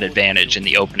press that advantage in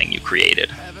the opening you created.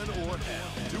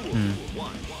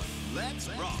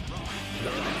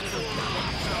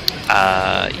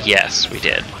 Yes, we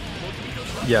did.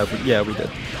 Yeah, we did.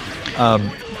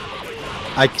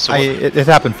 It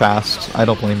happened fast. I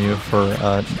don't blame you for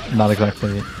not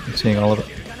exactly seeing all of it.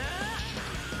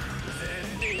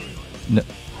 No.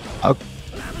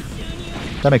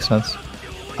 That makes sense.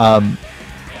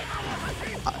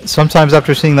 Sometimes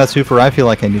after seeing that super, I feel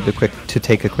like I need to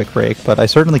take a quick break, but I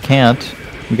certainly can't.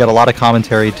 We got a lot of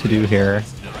commentary to do here.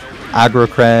 Aggro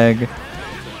Craig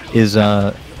is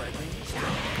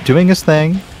doing his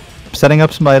thing, setting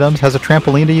up some items, has a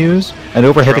trampoline to use, an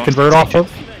overhead to convert off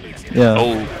of. Yeah.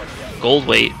 Oh, gold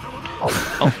weight.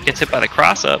 Oh, gets hit by the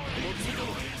cross up.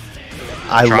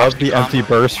 I love the empty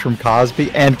burst from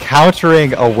Cosby and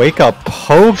countering a wake up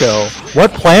pogo.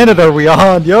 What planet are we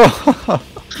on, yo?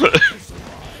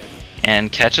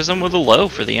 And catches him with a low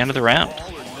for the end of the round.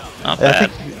 Not bad. I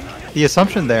think the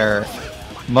assumption there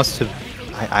must have.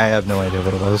 I have no idea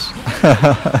what it was.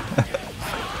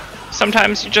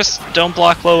 sometimes you just don't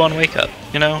block low on wake up,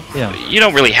 you know? Yeah. You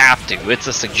don't really have to. It's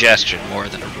a suggestion more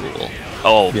than a rule.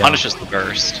 Oh, Yeah. punishes the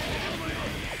burst.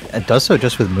 It does so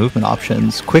just with movement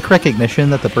options. Quick recognition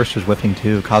that the burst was whiffing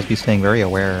too. Cosby staying very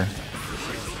aware.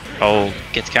 Oh,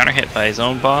 gets counter hit by his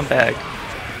own bomb bag.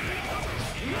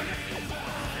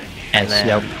 And then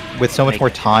Yeah, with so much more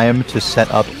time to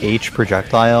set up H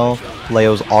projectile,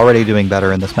 Leo's already doing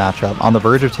better in this matchup. On the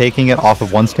verge of taking it off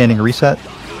of one standing reset.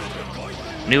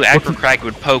 new aggro crag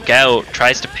would poke out,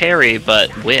 tries to parry,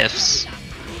 but whiffs.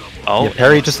 Oh, Yeah,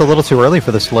 parry just a little too early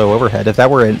for the slow overhead. If that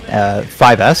were an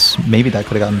 5S, maybe that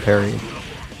could have gotten parried.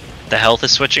 the health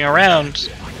is switching around.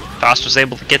 Faust was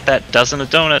able to get that dozen of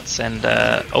donuts, and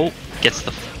oh, gets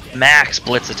the max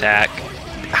blitz attack.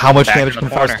 How much Back damage in the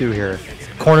can Faust corner. do here?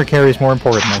 Corner carry is more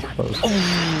important, I suppose.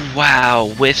 Oh, wow,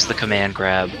 whiffs the command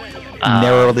grab.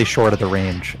 Narrowly short of the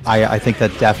range. I think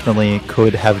that definitely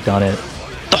could have done it.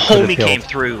 The Could've homie killed. came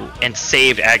through and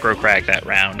saved aggro crag that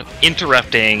round,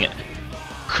 interrupting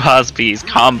Cosby's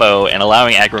combo and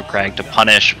allowing aggro crag to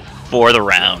punish for the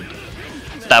round.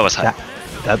 That was hype.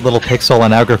 That little pixel on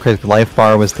Aggro life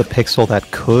bar was the pixel that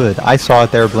could. I saw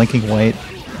it there blinking white,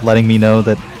 letting me know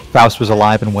that Faust was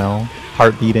alive and well,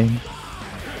 heart beating.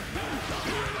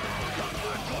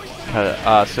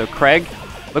 So Craig,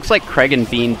 looks like Craig and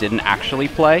Bean didn't actually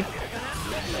play.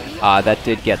 That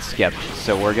did get skipped,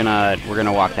 so we're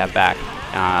gonna walk that back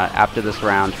after this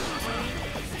round.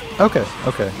 Okay.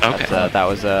 Okay. That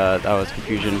was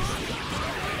confusion.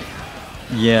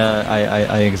 Yeah,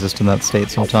 I exist in that state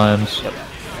sometimes.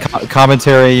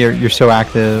 Commentary, you're so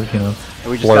active, you know.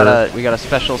 We just Blur. got a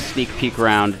special sneak peek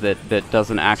round that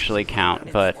doesn't actually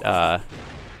count, but A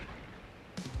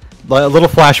little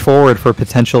flash forward for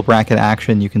potential bracket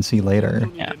action you can see later.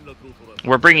 Yeah.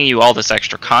 We're bringing you all this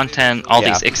extra content, all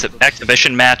these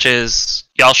exhibition matches.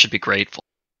 Y'all should be grateful.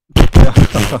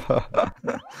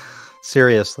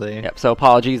 Seriously. yep. So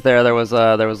apologies there. There was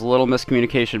a little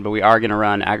miscommunication, but we are gonna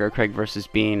run Aggro Craig versus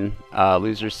Bean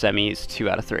losers semis 2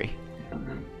 out of 3.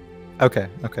 Okay,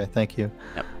 thank you.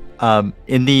 Yep.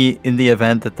 In the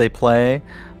event that they play,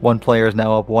 one player is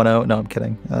now up 1-0. No, I'm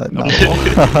kidding. Not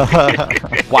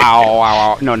at all.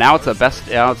 Wow. No, now it's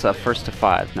a first to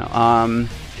 5. No.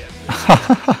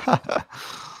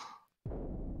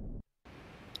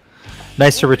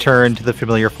 Nice to return to the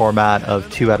familiar format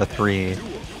of 2 out of 3.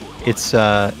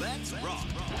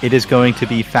 It is going to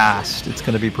be fast. It's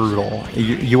going to be brutal.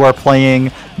 You are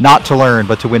playing not to learn,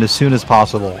 but to win as soon as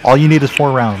possible. All you need is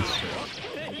 4 rounds.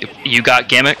 You got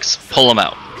gimmicks, pull them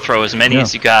out. Throw as many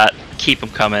as you got, keep them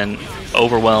coming,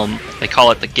 overwhelm. They call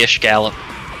it the Gish Gallop.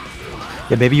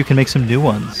 Yeah, maybe you can make some new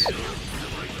ones.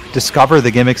 Discover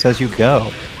the gimmicks as you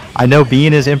go. I know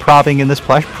Bean is improving in this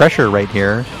pressure right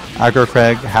here. Aggro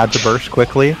Craig had the burst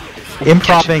quickly.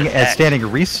 Improving and standing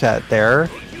reset there.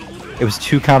 It was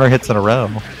 2 counter hits in a row.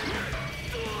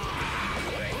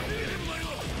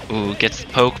 Ooh, gets the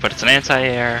poke, but it's an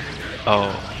anti-air.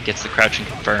 Oh, gets the crouching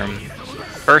confirm.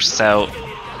 Bursts out.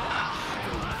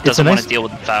 Doesn't want to deal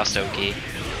with the Faustoki.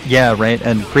 Yeah, right,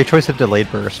 and great choice of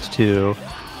delayed burst too.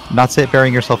 Not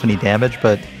bearing yourself any damage,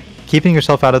 but keeping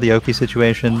yourself out of the Oki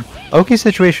situation. Oki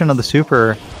situation on the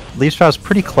super leaves Faust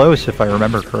pretty close if I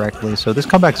remember correctly, so this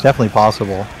comeback's definitely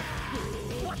possible.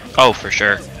 Oh, for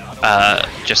sure.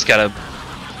 Just gotta,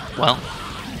 well,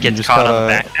 get just caught on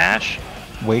gotta the backdash.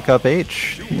 Wake up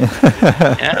H.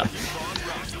 Yeah.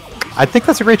 I think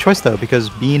that's a great choice though, because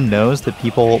Bean knows that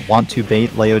people want to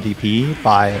bait Leo DP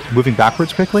by moving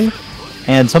backwards quickly,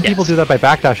 and some people do that by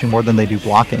backdashing more than they do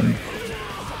blocking.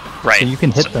 Right. So you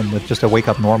can hit them with just a wake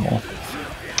up normal.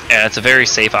 Yeah, it's a very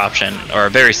safe option, or a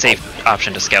very safe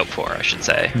option to scout for, I should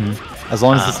say. As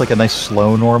long as it's like a nice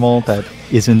slow normal that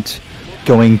isn't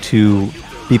going to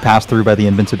be passed through by the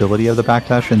invincibility of the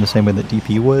backdash in the same way that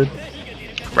DP would.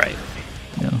 Right.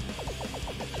 Yeah.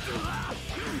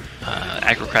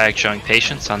 Aggro Crag showing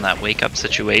patience on that wake up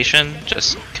situation,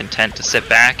 just content to sit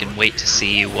back and wait to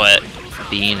see what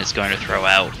Bean is going to throw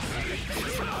out.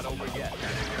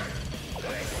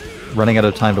 Running out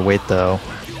of time to wait though.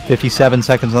 57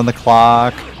 seconds on the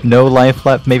clock. No life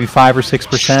left, maybe 5 or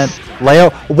 6%.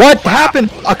 Leo, what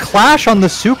happened? A clash on the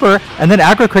super, and then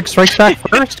Aggro Craig strikes back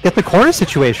first. Get the corner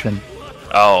situation.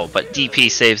 Oh, but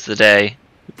DP saves the day.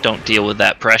 Don't deal with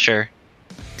that pressure.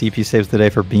 DP saves the day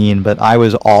for Bean, but I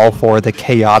was all for the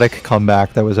chaotic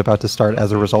comeback that was about to start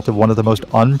as a result of one of the most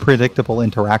unpredictable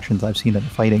interactions I've seen in a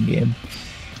fighting game.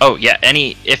 Oh yeah,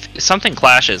 if something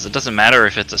clashes, it doesn't matter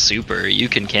if it's a super, you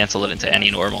can cancel it into any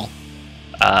normal.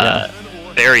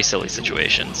 Very silly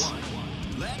situations.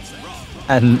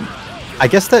 And I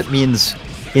guess that means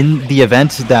in the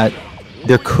event that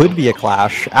there could be a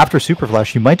clash. After Super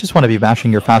Flash, you might just want to be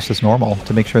mashing your fastest normal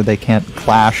to make sure they can't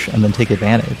clash and then take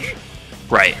advantage.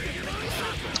 Right.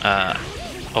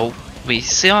 Oh, we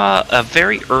saw a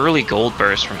very early gold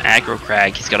burst from Aggro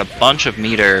Crag. He's got a bunch of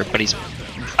meter, but he's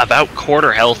about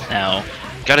quarter health now.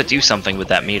 Got to do something with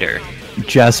that meter.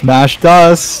 Just mash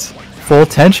dust. Full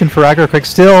tension for Aggro Crag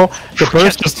still. The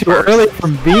burst is too early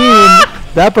from Bean.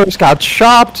 That burst got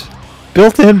chopped.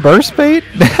 Built-in burst bait.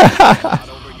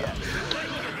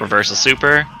 Reversal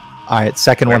super. Alright,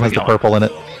 second Where one are has we the going? purple in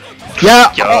it.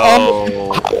 Yeah!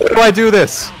 Yo! How do I do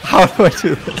this? How do I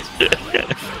do this?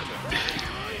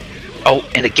 Oh,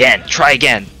 and again. Try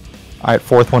again. Alright,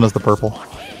 fourth one is the purple.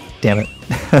 Damn it.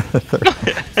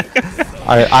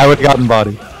 Alright, I would have gotten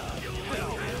body.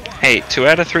 Hey, 2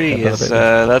 out of 3 Yeah, is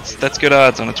that's good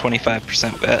odds on a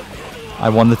 25% bet. I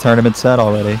won the tournament set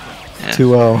already. Yeah.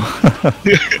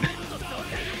 2-0.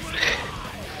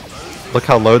 Look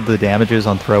how low the damage is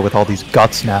on throw with all these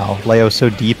guts now. Leo's so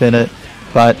deep in it.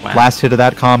 But Wow. last hit of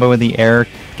that combo in the air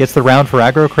gets the round for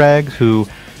Aggro Crag, who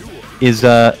is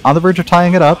on the verge of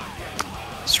tying it up.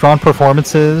 Strong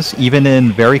performances, even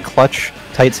in very clutch,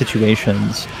 tight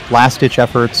situations. Last-ditch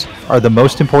efforts are the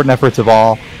most important efforts of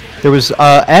all. There was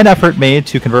an effort made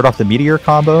to convert off the Meteor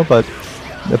combo, but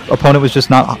the opponent was just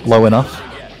not low enough.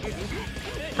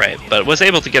 Right, but was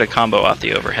able to get a combo off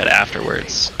the overhead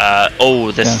afterwards.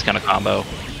 Oh, this is gonna combo.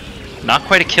 Not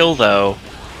quite a kill though.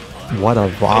 What a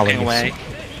volley. Poking away.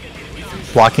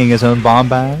 Blocking his own bomb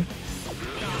bag.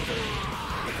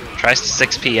 Tries to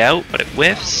 6p out, but it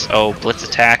whiffs. Oh, blitz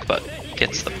attack, but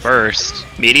gets the burst.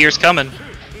 Meteor's coming.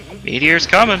 Meteor's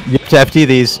coming. You have to FD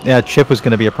these. Yeah, chip was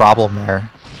going to be a problem there.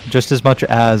 Just as much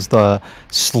as the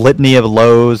litany of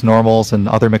lows, normals, and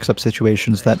other mix-up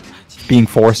situations that being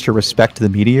forced to respect the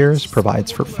meteors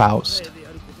provides for Faust.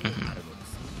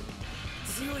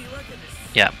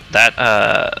 Yeah,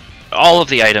 that all of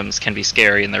the items can be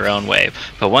scary in their own way,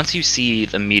 but once you see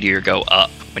the meteor go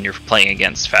up when you're playing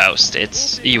against Faust,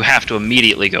 you have to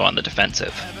immediately go on the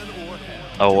defensive.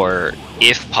 Or,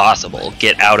 if possible,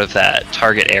 get out of that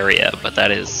target area, but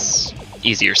that is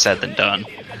easier said than done.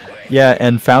 Yeah,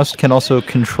 and Faust can also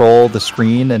control the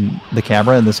screen and the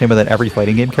camera in the same way that every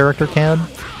fighting game character can.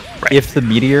 Right. If the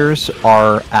meteors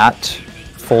are at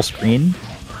full screen,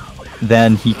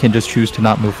 then he can just choose to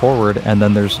not move forward, and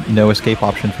then there's no escape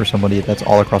option for somebody that's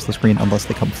all across the screen unless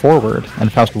they come forward.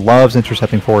 And Faust loves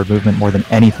intercepting forward movement more than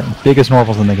anything. Biggest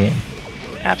normals in the game.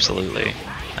 Absolutely.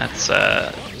 That's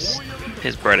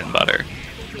his bread and butter.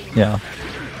 Yeah.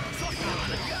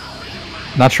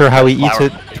 Not sure how he eats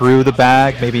it through the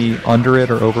bag, maybe under it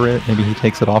or over it. Maybe he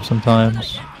takes it off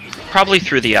sometimes. Probably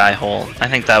through the eye hole. I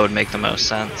think that would make the most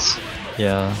sense.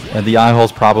 Yeah, and the eye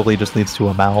holes probably just leads to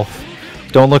a mouth.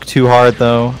 Don't look too hard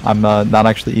though. I'm not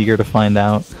actually eager to find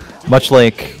out. Much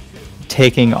like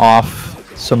taking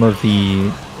off some of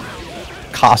the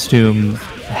costume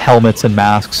helmets and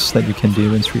masks that you can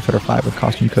do in Street Fighter V with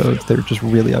costume codes. They're just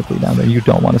really ugly down there. You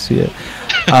don't want to see it.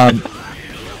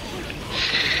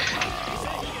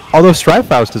 Although Strive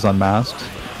Faust is unmasked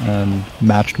and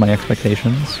matched my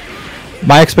expectations.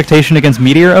 My expectation against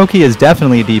Meteor Oki is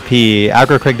definitely DP.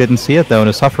 Aggro Craig didn't see it though and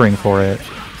is suffering for it.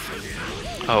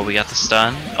 Oh, we got the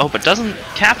stun. Oh, but doesn't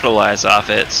capitalize off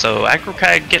it, so Aggro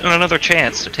Crag getting another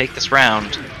chance to take this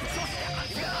round.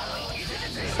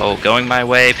 Oh, going my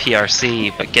way,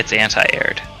 PRC, but gets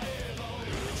anti-aired.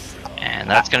 And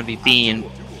that's going to be Bean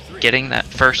getting that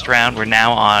first round. We're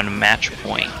now on match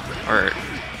point. Or,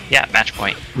 yeah, match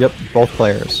point. Yep, both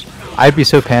players. I'd be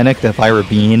so panicked if I were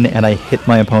Bean and I hit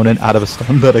my opponent out of a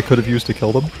stun that I could have used to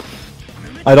kill them.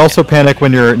 I'd also panic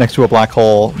when you're next to a black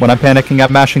hole. When I'm panicking,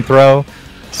 I'm mashing throw.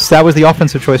 That was the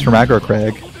offensive choice from Aggro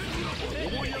Craig.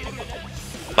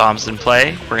 Bombs in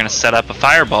play. We're going to set up a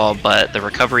fireball, but the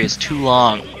recovery is too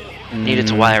long. Needed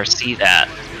to YRC that.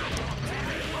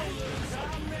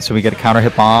 So we get a counter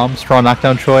hit bomb, strong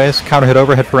knockdown choice, counter hit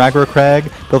overhead for Aggro Craig,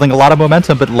 building a lot of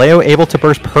momentum, but Leo able to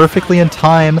burst perfectly in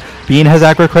time. Bean has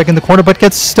Aggro Craig in the corner, but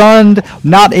gets stunned,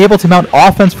 not able to mount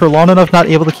offense for long enough, not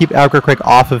able to keep Aggro Craig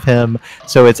off of him.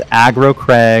 So it's Aggro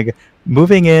Craig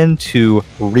moving into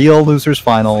real losers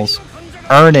finals,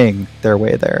 earning their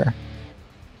way there.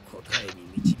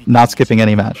 Not skipping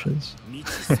any matches.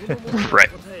 Right.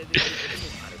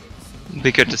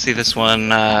 Be good to see this one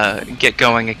get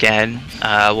going again.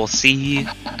 We'll see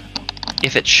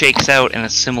if it shakes out in a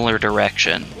similar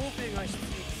direction.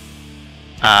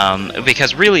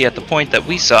 Because really, at the point that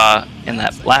we saw in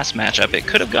that last matchup, it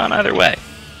could have gone either way.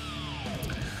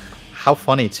 How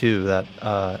funny, too, that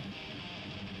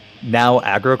now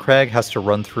Aggro Craig has to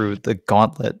run through the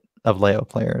gauntlet of Leo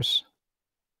players.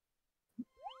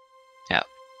 Yeah.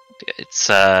 It's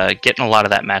getting a lot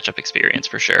of that matchup experience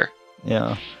for sure.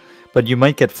 Yeah. But you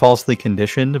might get falsely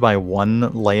conditioned by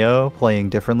one Leo playing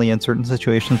differently in certain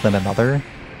situations than another.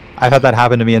 I've had that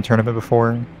happen to me in tournament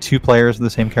before. 2 players of the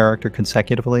same character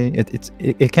consecutively.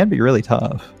 It can be really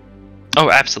tough. Oh,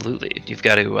 absolutely. You've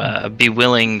got to be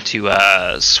willing to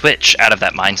switch out of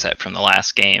that mindset from the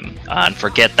last game and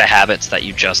forget the habits that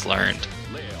you just learned.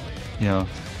 Yeah.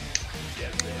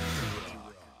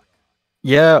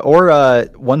 Yeah, or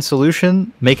one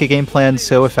solution, make a game plan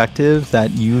so effective that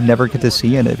you never get to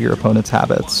see any of your opponent's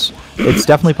habits. It's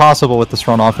definitely possible with the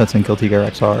strong offense in Guilty Gear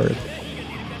Xrd.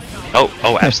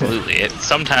 Oh, absolutely.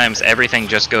 Sometimes everything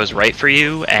just goes right for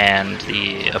you, and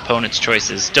the opponent's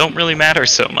choices don't really matter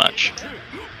so much.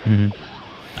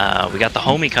 Mm-hmm. We got the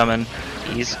homie coming.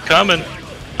 He's coming.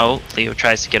 Oh, Leo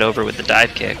tries to get over with the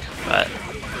dive kick, but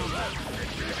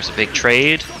there's a big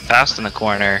trade. Faust in the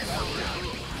corner.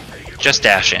 Just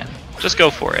dash in. Just go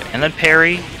for it. And then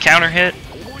parry, counter hit,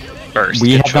 burst. We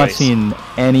Good have not choice. seen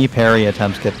any parry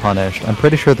attempts get punished. I'm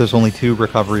pretty sure there's only 2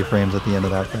 recovery frames at the end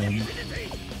of that frame.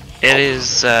 It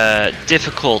is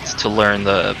difficult to learn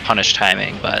the punish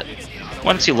timing, but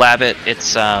once you lab it,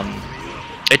 it's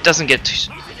it doesn't get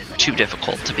too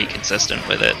difficult to be consistent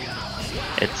with it.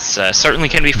 It's certainly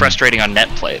can be frustrating on net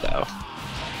play, though.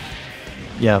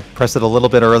 Yeah, press it a little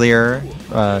bit earlier,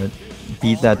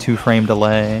 beat that 2-frame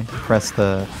delay, press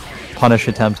the punish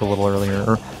attempt a little earlier,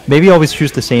 or maybe always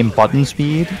choose the same button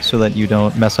speed so that you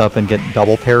don't mess up and get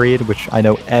double parried, which I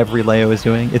know every Leo is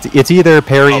doing. It's either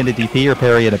parry into DP or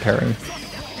parry into parry.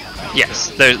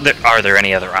 Yes. Are there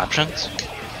any other options?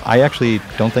 I actually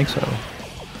don't think so.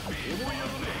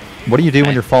 What do you do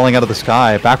when you're falling out of the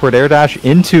sky? Backward air dash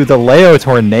into the Leo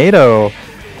Tornado.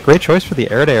 Great choice for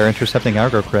the air to air intercepting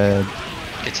aggro cred.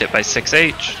 Gets hit by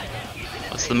 6H.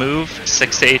 What's the move?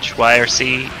 6H,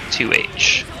 YRC,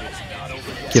 2H.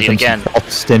 Give See it them again. some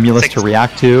stimulus to 6.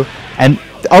 react to. And,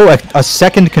 oh, a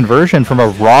second conversion from a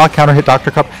raw counter hit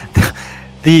Dr. Cup.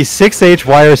 The 6H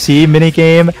YRC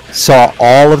minigame saw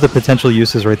all of the potential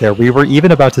uses right there. We were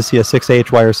even about to see a 6H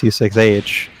YRC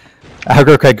 6H.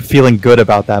 Aggro Craig feeling good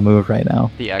about that move right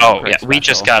now. Oh yeah, we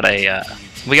just got a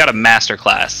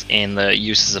masterclass in the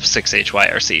uses of 6H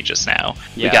YRC just now.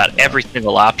 Yeah. We got every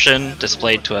single option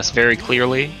displayed to us very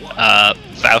clearly.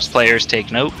 Faust players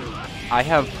take note. I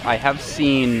have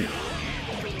seen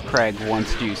Craig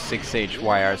once do 6H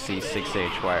YRC 6H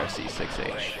YRC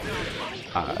 6H.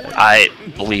 I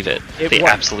believe it. The worked.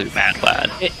 absolute mad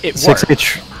lad. It worked.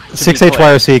 6H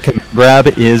YRC can grab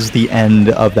is the end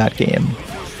of that game.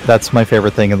 That's my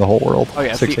favorite thing in the whole world. Oh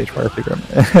yeah, 6H YRC grab.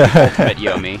 Ultimate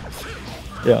Yomi.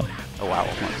 Yeah. Oh wow.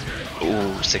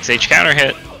 Ooh, 6H counter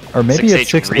hit. Or maybe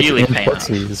 6H it's 6H really in paying off.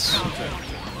 footsies.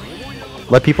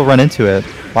 Let people run into it.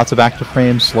 Lots of active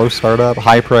frames, slow startup,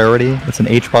 high priority. It's an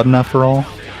H button after all.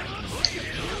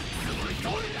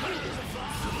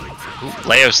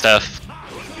 Leo stuff.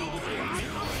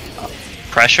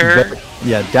 Pressure.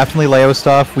 Yeah, definitely Leo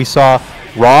stuff. We saw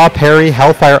raw parry,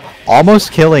 Hellfire,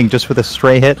 almost killing just with a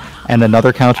stray hit and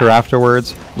another counter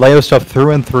afterwards. Leo stuff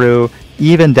through and through,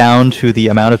 even down to the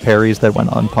amount of parries that went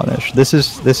unpunished. This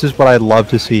is what I love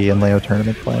to see in Leo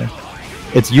tournament play.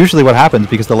 It's usually what happens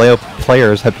because the Leo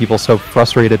players have people so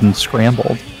frustrated and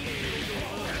scrambled.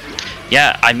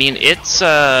 Yeah, I mean it's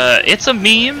a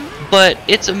meme, but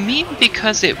it's a meme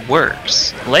because it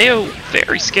works. Leo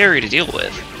very scary to deal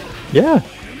with. Yeah.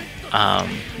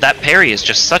 That parry is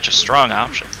just such a strong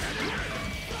option.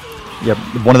 Yep,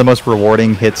 one of the most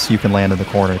rewarding hits you can land in the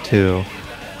corner too.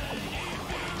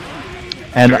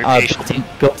 And Very patient.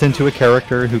 built into a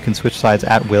character who can switch sides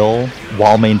at will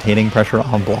while maintaining pressure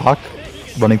on block,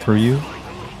 running through you.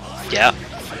 Yeah.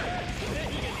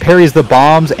 Parries the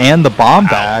bombs and the bomb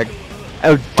bag.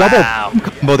 Oh, double Wow. bomb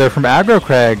combo there from Aggro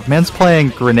Craig. Man's playing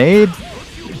grenade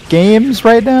games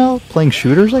right now, playing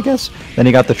shooters, I guess. Then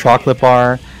he got the chocolate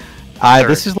bar.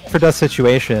 This is life or death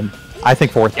situation. I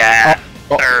think fourth. Yeah.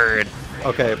 Oh, Third.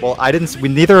 okay, well, I didn't. We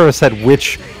neither of us said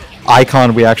which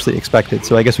icon we actually expected,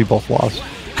 so I guess we both lost.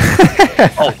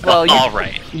 Oh, Well, all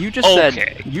right. You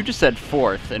just said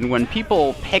fourth, and when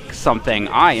people pick something,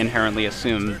 I inherently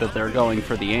assume that they're going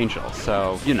for the angel.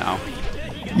 So you know.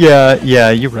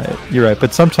 Yeah, you're right. You're right.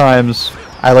 But sometimes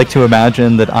I like to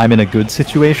imagine that I'm in a good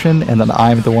situation, and then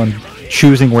I'm the one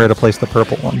choosing where to place the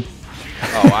purple one.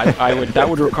 Oh, I would. That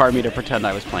would require me to pretend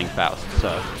I was playing Faust.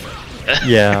 So.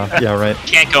 Yeah, right.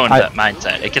 Can't go into that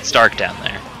mindset. It gets dark down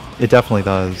there. It definitely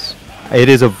does. It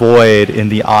is a void in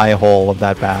the eye hole of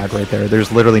that bag right there.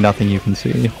 There's literally nothing you can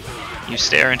see. You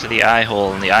stare into the eye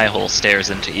hole, and the eye hole stares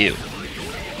into you.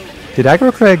 Did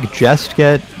Aggro Craig just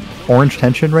get orange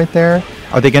tension right there?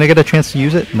 Are they going to get a chance to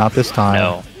use it? Not this time.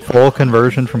 No. full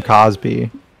conversion from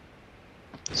Cosby.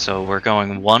 So we're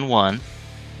going 1-1.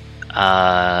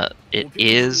 It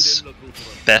is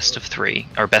best of 3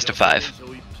 or best of 5.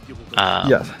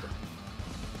 Yes.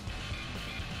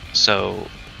 So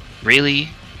really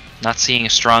not seeing a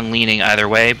strong leaning either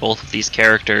way. Both of these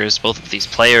characters, both of these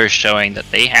players showing that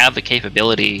they have the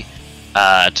capability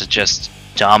to just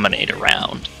dominate a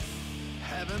round.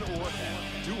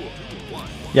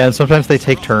 Yeah, and sometimes they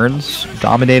take turns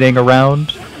dominating a round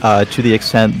to the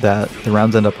extent that the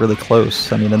rounds end up really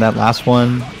close. I mean, in that last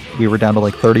one, we were down to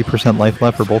like 30% life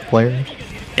left for both players.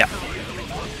 Yeah.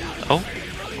 Oh,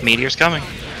 Meteor's coming.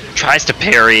 Tries to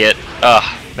parry it.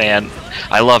 Ugh, man.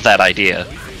 I love that idea.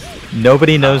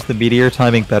 Nobody knows the Meteor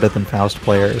timing better than Faust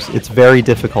players. It's very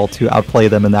difficult to outplay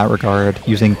them in that regard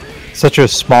using such a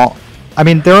small... I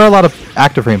mean, there are a lot of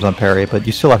active frames on parry, but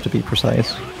you still have to be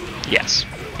precise. Yes.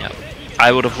 Yep.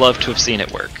 I would have loved to have seen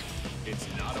it work.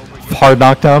 Hard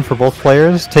knockdown for both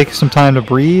players. Take some time to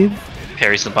breathe.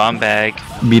 Parries the bomb bag.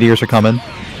 Meteors are coming.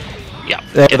 Yeah.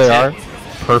 There they are.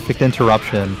 Perfect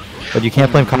interruption. But you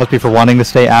can't blame Cosby for wanting to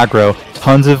stay aggro.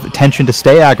 Tons of attention to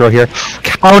stay aggro here.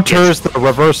 Counters the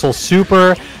reversal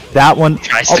super. That one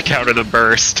tries to counter the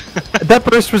burst. That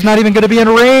burst was not even going to be in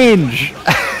range.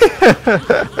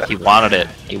 He wanted it.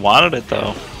 He wanted it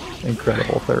though.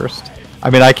 Incredible thirst. I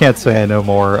mean, I can't say I know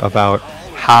more about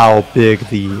how big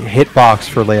the hitbox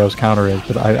for Leo's counter is,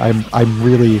 but I'm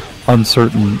really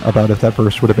uncertain about if that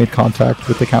burst would have made contact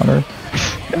with the counter.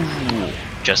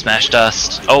 Just smash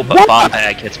dust. Oh, but bomb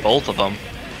bag hits both of them.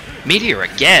 Meteor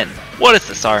again. What is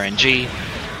this RNG?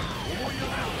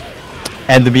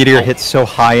 And the Meteor hits so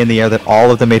high in the air that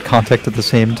all of them made contact at the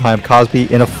same time.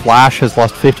 Cosby, in a flash, has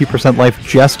lost 50% life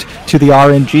just to the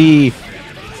RNG.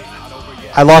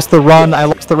 I lost the run. I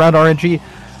lost the round RNG.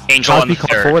 Angel Cosby on the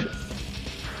third. forward.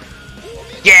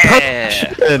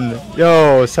 Yeah! Perfection.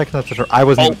 Yo, second up to short. I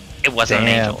wasn't. Oh, it wasn't an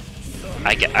angel.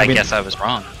 I mean, guess I was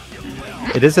wrong.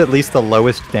 It is at least the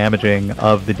lowest damaging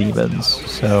of the demons.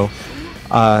 So,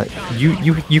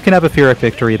 you can have a Pyrrhic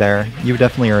victory there. You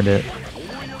definitely earned it.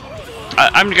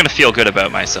 I'm gonna feel good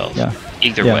about myself. Yeah.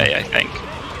 Either Yeah. way, I think.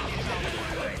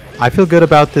 I feel good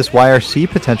about this YRC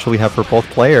potential we have for both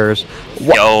players.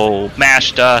 Yo,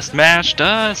 mash dust, mash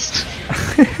dust.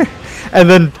 And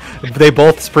then they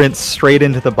both sprint straight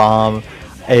into the bomb.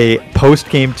 A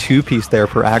post-game two-piece there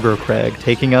for Aggro Craig,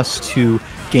 taking us to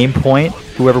game point.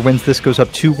 Whoever wins this goes up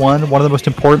 2-1. One of the most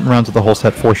important rounds of the whole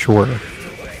set for sure.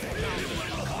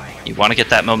 You want to get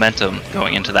that momentum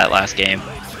going into that last game.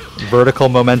 Vertical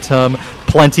momentum,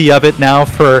 plenty of it now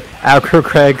for Aggro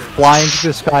Craig, flying to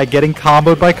the sky, getting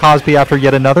comboed by Cosby after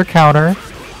yet another counter.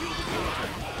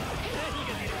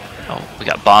 Oh, we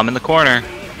got bomb in the corner.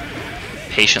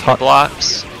 Patiently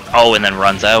blocks. Oh, and then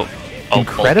runs out. Oh,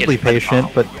 incredibly patient,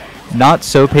 but not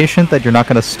so patient that you're not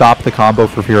going to stop the combo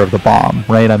for fear of the bomb,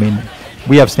 right? I mean,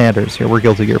 we have standards here. We're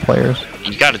Guilty Gear players.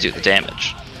 You got to do the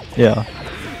damage. Yeah.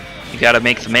 You got to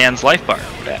make the man's life bar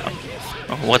go down.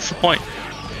 Oh, what's the point?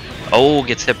 Oh,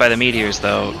 gets hit by the meteors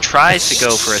though. Tries to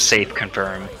go for a safe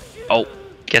confirm. Oh,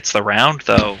 gets the round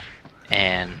though,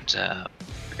 and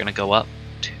we're gonna go up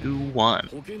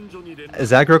 2-1.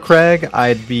 As Aggro Craig,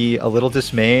 I'd be a little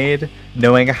dismayed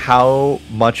knowing how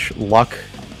much luck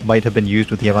might have been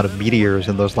used with the amount of meteors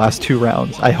in those last two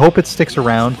rounds. I hope it sticks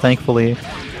around. Thankfully,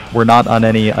 we're not on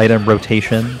any item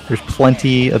rotation. There's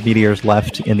plenty of meteors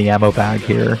left in the ammo bag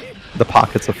here. The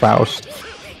pockets of Faust.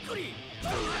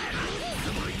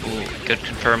 Good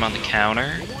confirm on the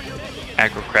counter.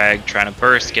 Aggro Crag trying to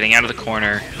burst, getting out of the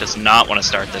corner. Does not want to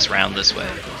start this round this way.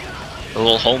 The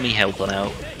little homie helping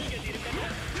out.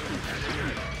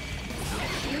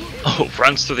 Oh,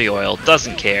 runs through the oil.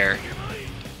 Doesn't care.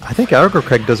 I think Aggro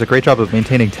Craig does a great job of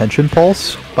maintaining tension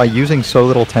pulse by using so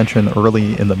little tension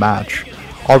early in the match.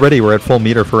 Already we're at full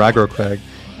meter for Aggro Craig.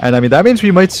 And I mean, that means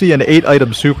we might see an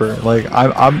 8-item super. Like,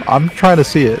 I'm trying to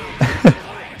see it.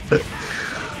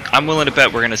 I'm willing to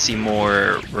bet we're going to see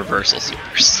more reversal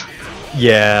supers.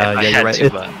 Yeah, you're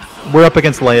right. We're up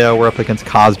against Leo, we're up against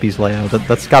Cosby's Leo.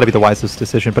 That's got to be the wisest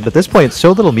decision. But at this point,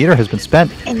 so little meter has been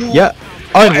spent. Yeah.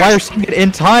 Oh, and Wire's seeing it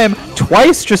in time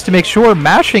twice just to make sure,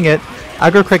 mashing it.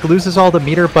 Aggro Craig loses all the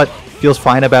meter, but feels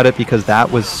fine about it because that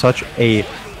was such a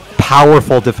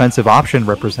powerful defensive option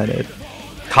represented.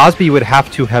 Cosby would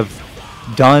have to have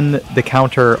done the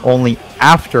counter only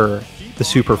after the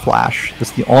super flash.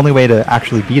 That's the only way to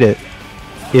actually beat it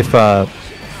if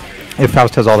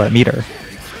Faust has all that meter.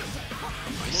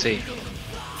 Let's see.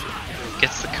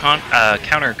 Gets the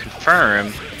counter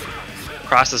confirm.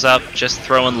 Crosses up, just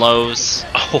throwing lows.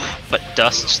 Oh, but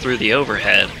dusts through the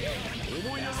overhead.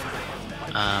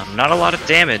 Not a lot of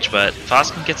damage, but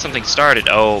Foss can get something started.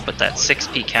 Oh, but that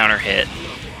 6p counter hit.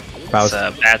 It's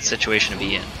a bad situation to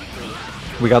be in.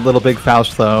 We got Little Big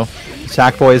Faust, though.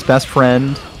 Sackboy's best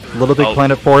friend. Little Big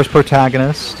Planet 4's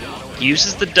protagonist.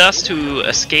 Uses the dust to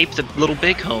escape the Little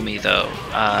Big homie, though.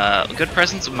 Good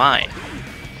presence of mind.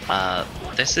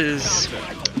 This is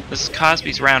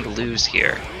Cosby's round to lose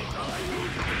here.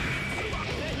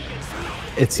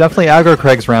 It's definitely Aggro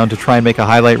Craig's round to try and make a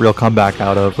highlight reel comeback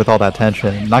out of with all that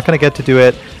tension. Not going to get to do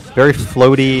it. Very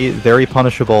floaty, very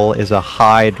punishable is a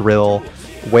high drill.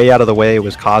 Way out of the way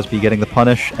was Cosby getting the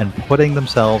punish and putting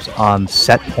themselves on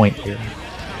set point here.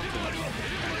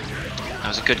 That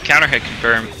was a good counter hit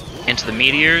confirm into the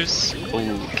meteors.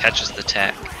 Ooh, catches the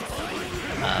tech.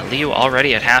 Leo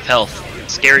already at half health.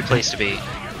 Scary place to be.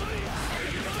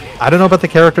 I don't know about the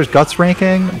character's guts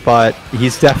ranking, but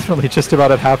he's definitely just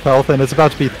about at half health, and it's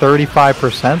about to be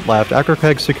 35% left. Aggro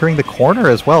Craig securing the corner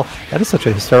as well. That is such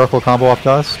a hysterical combo off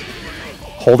dust.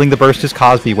 Holding the burst is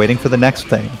Cosby, waiting for the next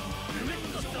thing.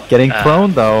 Getting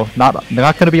thrown, though. Not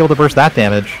going to be able to burst that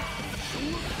damage.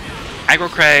 Aggro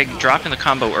Craig dropping the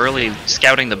combo early,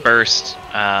 scouting the burst,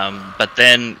 but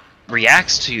then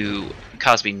reacts to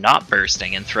Cosby not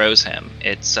bursting and throws him.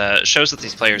 It shows that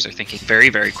these players are thinking very,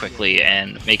 very quickly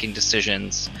and making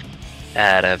decisions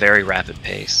at a very rapid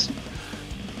pace.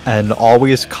 And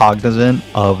always cognizant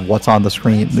of what's on the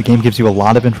screen. The game gives you a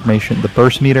lot of information. The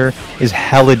burst meter is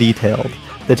hella detailed.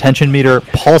 The tension meter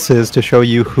pulses to show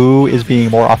you who is being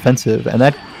more offensive, and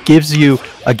that gives you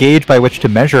a gauge by which to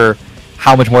measure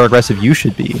how much more aggressive you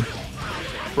should be.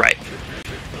 Right.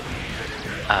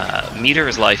 Meter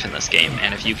is life in this game,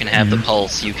 and if you can have the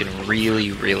pulse, you can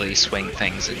really, really swing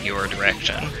things in your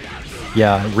direction.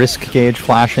 Yeah, risk gauge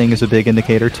flashing is a big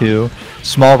indicator too.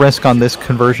 Small risk on this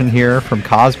conversion here from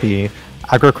Cosby.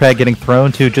 Aggro Craig getting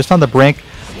thrown to just on the brink.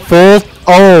 Full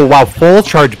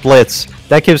charge blitz.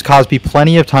 That gives Cosby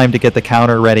plenty of time to get the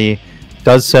counter ready.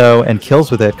 Does so and kills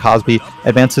with it. Cosby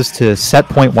advances to set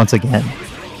point once again.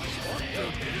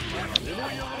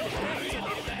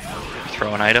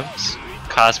 Throwing items.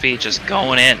 Cosby just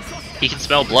going in. He can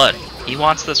smell blood. He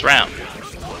wants this round.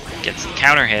 Gets the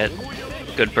counter hit.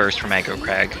 Good burst from Aggro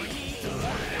Craig.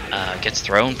 Gets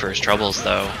thrown for his troubles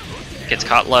though. Gets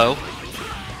caught low.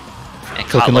 And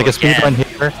caught looking low like a again. speedrun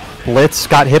here. Blitz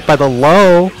got hit by the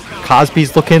low.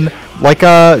 Cosby's looking like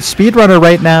a speedrunner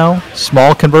right now.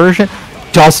 Small conversion.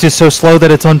 Dust is so slow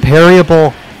that it's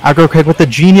unparryable. Aggro Craig with the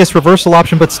genius reversal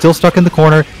option, but still stuck in the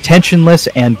corner, tensionless,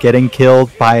 and getting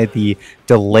killed by the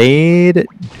delayed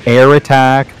air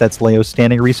attack. That's Leo's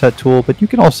standing reset tool, but you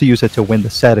can also use it to win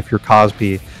the set if you're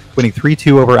Cosby. Winning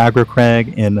 3-2 over Aggro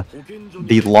Craig in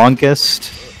the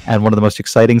longest and one of the most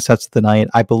exciting sets of the night.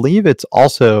 I believe it's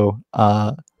also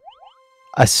a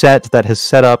set that has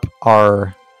set up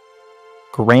our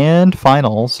grand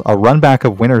finals, a run back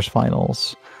of winners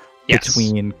finals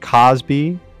between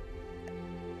Cosby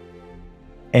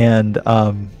and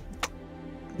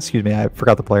excuse me, I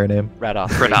forgot the player name.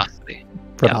 Radosity.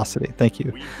 Radosity, thank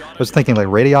you. I was thinking like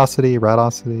Radiosity,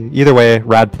 Radosity. Either way,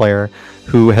 Rad player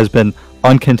who has been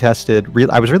uncontested.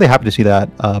 I was really happy to see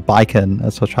that Baiken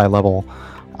at such high level.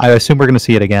 I assume we're going to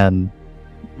see it again.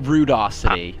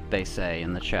 Rudosity, they say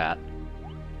in the chat.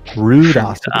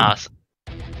 Rudosity.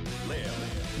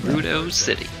 Rudo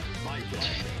City.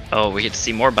 Oh, we get to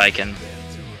see more Baiken.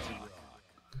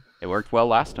 It worked well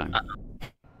last time.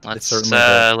 Let's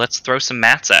throw some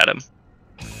mats at him.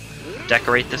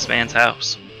 Decorate this man's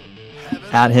house.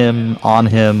 At him, on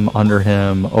him, under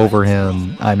him, over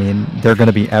him. I mean, they're going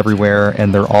to be everywhere,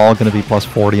 and they're all going to be plus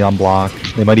 40 on block.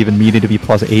 They might even need it to be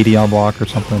plus 80 on block or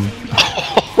something.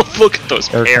 Oh, look at those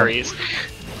parries.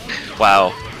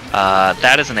 Wow.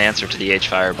 That is an answer to the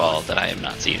H-Fireball that I have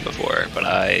not seen before, but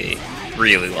I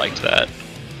really liked that.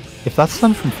 If that's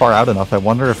done from far out enough, I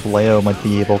wonder if Leo might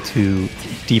be able to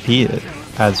DP it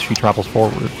as she travels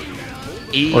forward.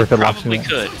 He probably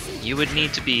could. You would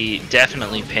need to be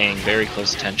definitely paying very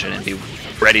close attention and be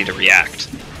ready to react.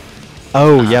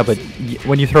 Oh, yeah, but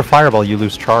when you throw Fireball, you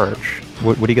lose charge.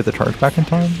 Would he get the charge back in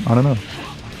time? I don't know.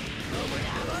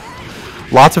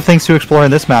 Lots of things to explore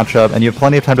in this matchup, and you have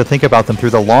plenty of time to think about them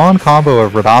through the long combo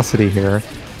of Radosity here,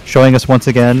 showing us once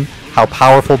again how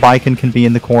powerful Baiken can be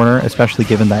in the corner, especially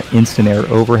given that instant air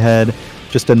overhead.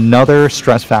 Just another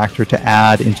stress factor to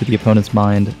add into the opponent's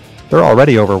mind. They're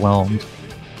already overwhelmed.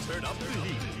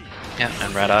 Yeah,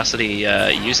 and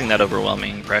Radosity using that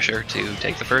overwhelming pressure to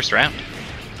take the first round.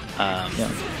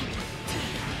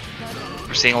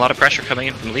 We're seeing a lot of pressure coming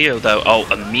in from Leo, though.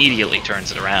 Oh, immediately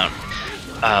turns it around.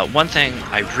 One thing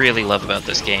I really love about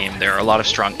this game, there are a lot of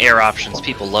strong air options.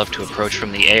 People love to approach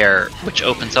from the air, which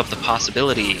opens up the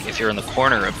possibility, if you're in the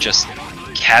corner, of just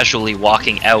casually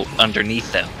walking out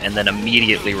underneath them and then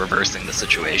immediately reversing the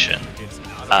situation.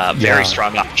 Very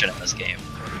strong option in this game.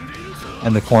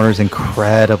 And the corner is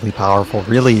incredibly powerful.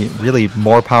 Really, really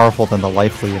more powerful than the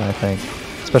life lead, I think.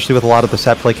 Especially with a lot of the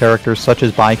set play characters, such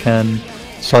as Baiken,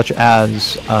 such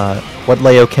as what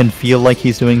Leo can feel like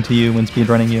he's doing to you when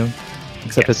speedrunning you.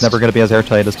 Except it's never going to be as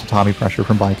airtight as Tatami pressure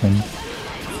from Baiken.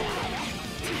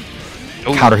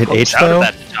 Counter hit H though.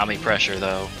 That Tatami pressure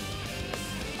though.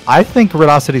 I think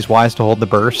Redocity's wise to hold the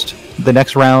burst. The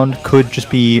next round could just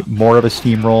be more of a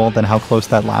steamroll than how close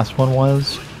that last one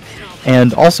was.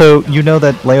 And also, you know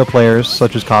that Leo players,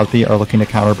 such as Cosby, are looking to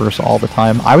counter burst all the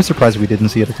time. I was surprised we didn't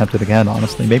see it attempted again,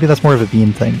 honestly. Maybe that's more of a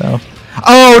Bean thing, though.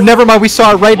 Oh, never mind, we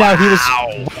saw it right now. He was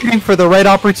waiting for the right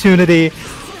opportunity,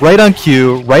 right on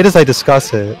cue, right as I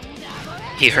discuss it.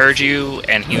 He heard you,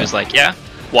 and he was like, yeah,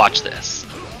 watch this.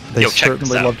 They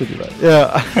certainly love to do that.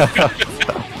 Yeah.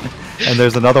 And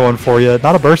there's another one for you.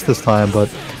 Not a burst this time, but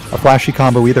a flashy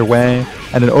combo either way.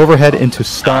 And an overhead into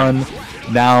stun.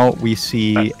 Now we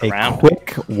see a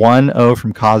quick 1-0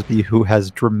 from Cosby, who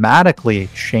has dramatically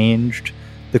changed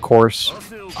the course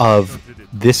of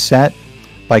this set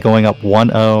by going up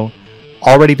 1-0,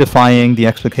 already defying the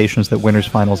expectations that Winners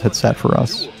Finals had set for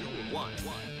us.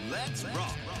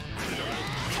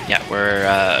 Yeah,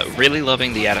 we're really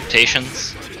loving the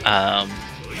adaptations, and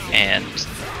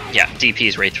yeah,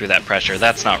 DP's right through that pressure.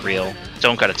 That's not real.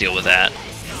 Don't gotta deal with that.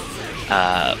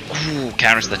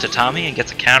 Counters the Tatami and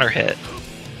gets a counter hit.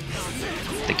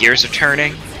 The gears are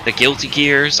turning. The guilty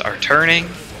gears are turning.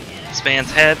 This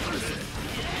man's head.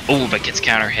 Ooh, but gets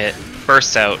counter hit.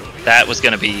 Bursts out. That was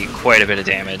going to be quite a bit of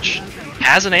damage.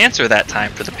 Has an answer that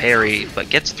time for the parry, but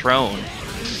gets thrown.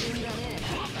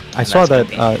 I saw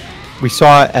that we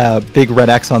saw a big red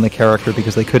X on the character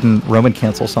because they couldn't Roman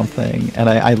cancel something, and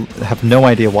I have no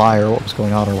idea why or what was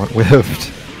going on or what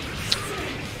whiffed.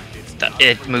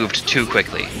 It moved too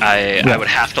quickly. I would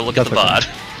have to look at the VOD.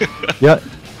 Yeah.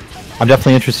 I'm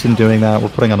definitely interested in doing that. We're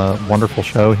putting on a wonderful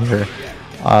show here.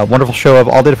 Wonderful show of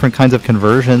all the different kinds of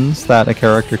conversions that a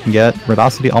character can get.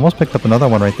 Redocity almost picked up another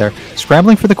one right there.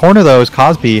 Scrambling for the corner, though, is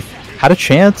Cosby. Had a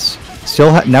chance.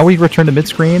 Now we return to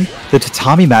mid-screen. The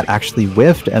Tatami mat actually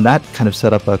whiffed, and that kind of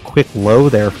set up a quick low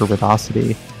there for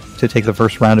Redocity to take the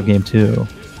first round of Game 2.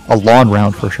 A long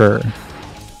round for sure.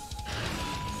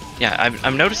 Yeah,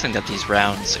 I'm noticing that these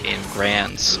rounds in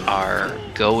Grands are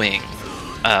going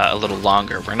a little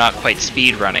longer. We're not quite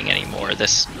speed running anymore.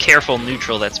 This careful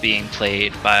neutral that's being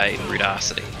played by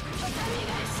Redocity.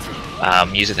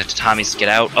 Using the Tatamis to get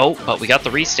out. Oh, but we got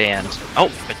the restand.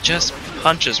 Oh, it just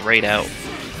punches right out.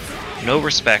 No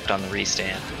respect on the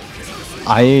restand.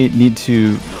 I need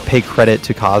to pay credit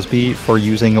to Cosby for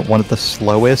using one of the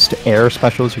slowest air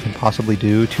specials you can possibly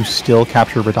do to still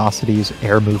capture Redocity's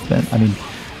air movement. I mean,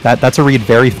 that's a read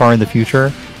very far in the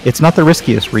future. It's not the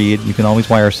riskiest read. You can always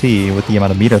YRC with the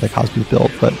amount of meter that Cosby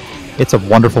built, but it's a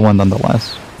wonderful one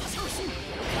nonetheless.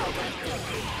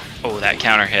 Oh, that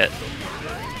counter hit.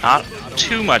 Not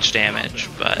too much damage,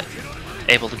 but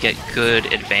able to get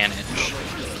good advantage.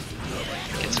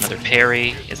 Gets another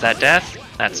parry. Is that death?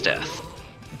 That's death.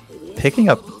 Picking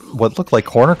up what looked like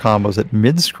corner combos at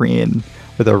mid-screen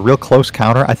with a real close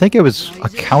counter. I think it was a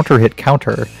counter hit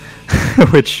counter,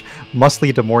 which must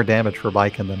lead to more damage for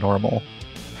Baiken than normal.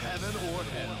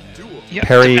 Yep,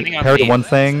 parry to one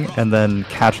thing, and then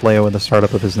catch Leo in the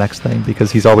startup of his next thing, because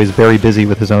he's always very busy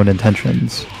with his own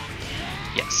intentions.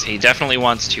 Yes, he definitely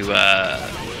wants to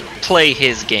play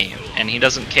his game, and he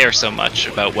doesn't care so much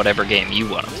about whatever game you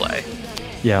want to play.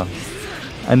 Yeah,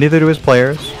 and neither do his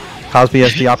players. Cosby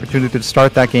has the opportunity to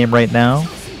start that game right now.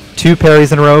 2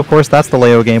 parries in a row, of course, that's the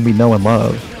Leo game we know and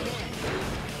love.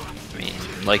 I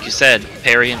mean, like you said,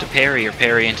 parry into parry or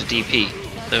parry into DP.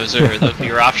 Those are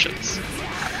your options.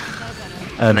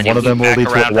 And one of them will lead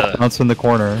to a wall bounce in the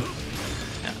corner.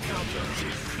 Yeah.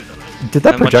 Did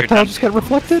that projectile just get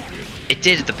reflected? It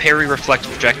did. The parry reflect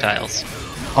projectiles.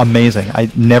 Amazing.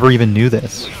 I never even knew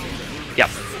this.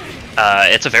 Yep.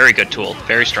 It's a very good tool.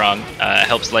 Very strong.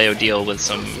 Helps Leo deal with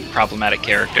some problematic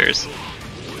characters.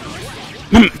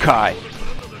 Kai.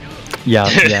 Yeah.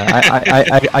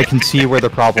 I can see where the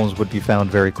problems would be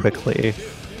found very quickly.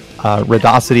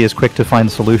 Redocity is quick to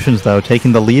find solutions, though,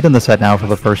 taking the lead in the set now for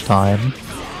the first time,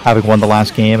 having won the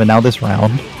last game, and now this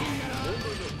round.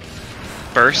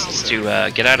 Bursts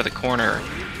to get out of the corner.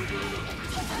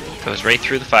 Goes right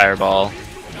through the fireball.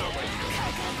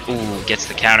 Ooh, gets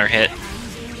the counter hit.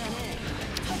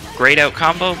 Great out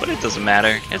combo, but it doesn't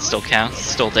matter. It still counts. It's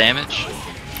still damage.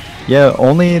 Yeah,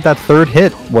 only that third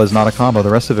hit was not a combo. The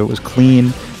rest of it was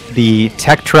clean. The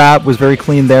tech trap was very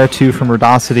clean there too from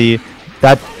Redosity.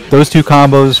 Those two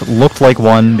combos looked like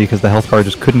one because the health bar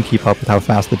just couldn't keep up with how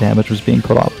fast the damage was being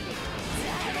put up.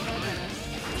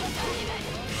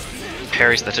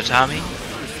 Parries the tatami.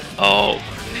 Oh,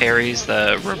 parries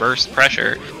the reverse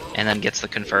pressure and then gets the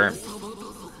confirm.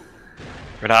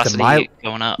 Redosity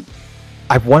going up.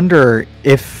 I wonder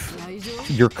if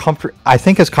you're comfortable. I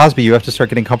think as Cosby, you have to start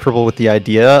getting comfortable with the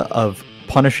idea of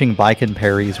punishing Baiken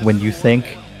parries when you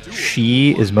think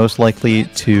she is most likely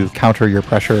to counter your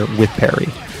pressure with parry.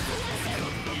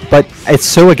 But it's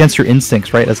so against your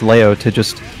instincts, right, as Leo, to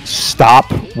just stop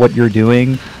what you're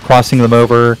doing, crossing them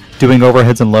over, doing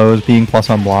overheads and lows, being plus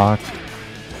on block.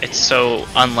 It's so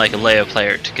unlike a Leo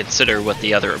player to consider what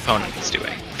the other opponent is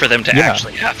doing, for them to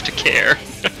actually have to care.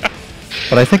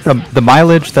 But I think the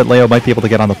mileage that Leo might be able to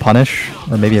get on the punish,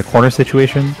 or maybe a corner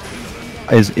situation,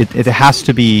 it has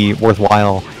to be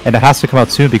worthwhile, and it has to come out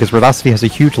soon because Redosity has a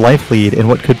huge life lead in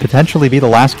what could potentially be the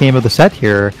last game of the set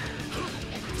here.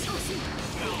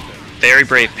 Very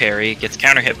brave parry, gets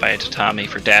counter hit by a tatami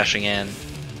for dashing in.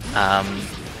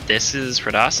 This is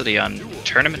Redosity on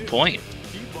tournament point.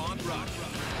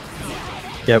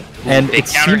 Yep, and big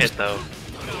counter hit though.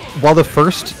 While the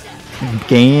first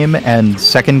game and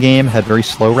second game had very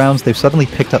slow rounds, they've suddenly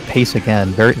picked up pace again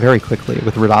very, very quickly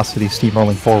with Redosity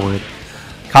steamrolling forward.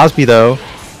 Cosby, though,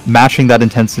 matching that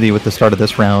intensity with the start of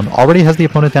this round, already has the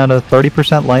opponent down to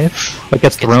 30% life, but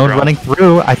gets thrown running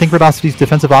through. I think Redosity's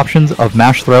defensive options of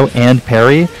mash throw and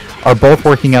parry are both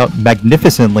working out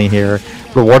magnificently here,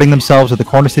 rewarding themselves with the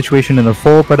corner situation in a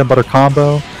full bread and butter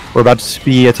combo. We're about to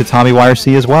be a Tatami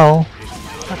YRC as well.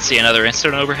 Let's see another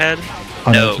instant overhead.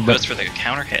 No, goes for the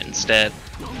counter hit instead.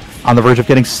 On the verge of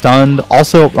getting stunned,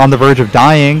 also on the verge of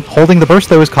dying. Holding the burst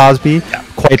though is Cosby. Yeah,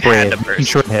 quite brave, making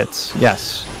short hits.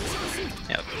 Yes.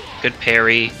 Yep. Good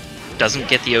parry. Doesn't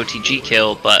get the OTG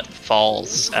kill, but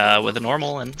falls with a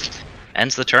normal and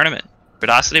ends the tournament.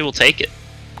 Redosity will take it.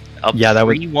 Up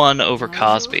 3-1 over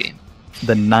Cosby.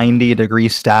 The 90-degree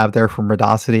stab there from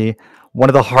Redosity. One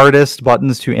of the hardest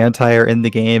buttons to anti-air in the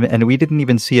game, and we didn't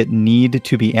even see it need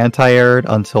to be anti-aired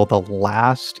until the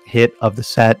last hit of the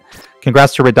set.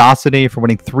 Congrats to Redosity for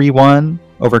winning 3-1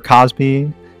 over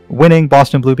Cosby, winning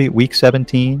Boston Blue Beat Week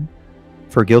 17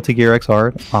 for Guilty Gear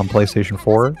Xrd on PlayStation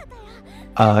 4.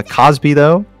 Cosby,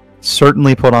 though,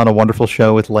 certainly put on a wonderful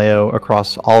show with Leo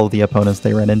across all of the opponents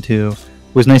they ran into. It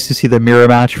was nice to see the mirror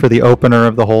match for the opener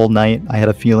of the whole night. I had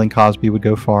a feeling Cosby would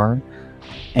go far.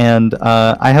 And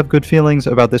I have good feelings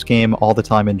about this game all the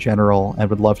time in general, and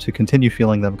would love to continue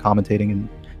feeling them commentating in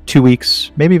 2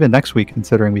 weeks, maybe even next week,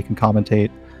 considering we can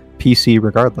commentate PC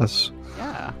regardless.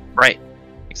 Yeah, right.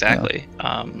 Exactly.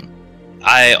 Yeah.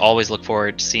 I always look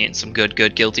forward to seeing some good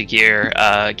Guilty Gear.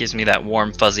 It gives me that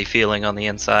warm, fuzzy feeling on the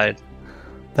inside.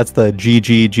 That's the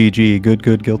GG,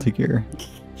 good Guilty Gear.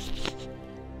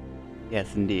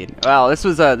 Yes, indeed. Well, this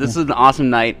was an awesome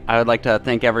night. I would like to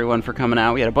thank everyone for coming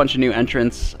out. We had a bunch of new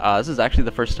entrants. This is actually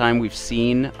the first time we've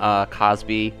seen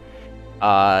Cosby.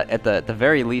 At the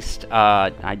very least,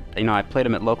 I played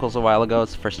him at locals a while ago.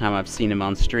 It's the first time I've seen him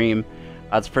on stream.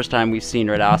 It's the first time we've seen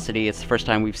Redosity. It's the first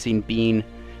time we've seen Bean.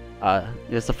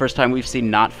 It's the first time we've seen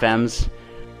Not Fems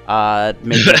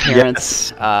make an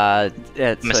appearance.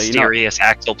 Mysterious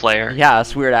Axel player. Yeah,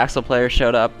 this weird Axel player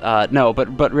showed up. No,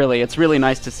 but really, it's really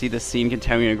nice to see this scene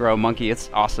continue to grow. Monkey, it's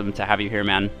awesome to have you here,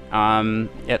 man.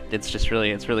 It's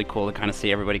really cool to kind of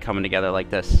see everybody coming together like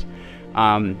this.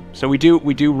 So we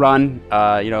do run.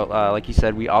 Like you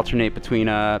said, we alternate between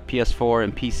PS4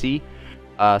 and PC.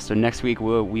 So next week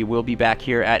we will be back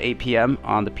here at 8 p.m.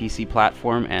 on the PC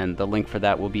platform, and the link for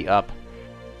that will be up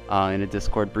in a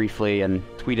Discord briefly and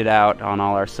tweeted out on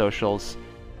all our socials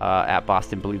at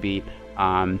Boston Blue Beat.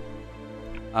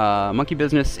 Monkey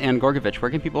Business and Gorgovich, where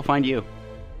can people find you?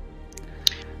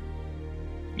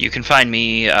 You can find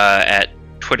me at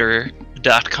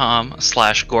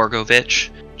twitter.com/Gorgovich,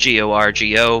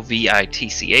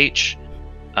 GORGOVITCH.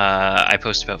 I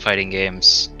post about fighting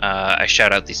games. I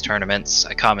shout out these tournaments.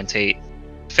 I commentate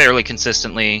fairly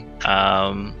consistently.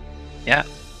 Yeah.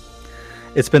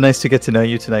 It's been nice to get to know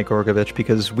you tonight, Gorgovich,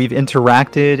 because we've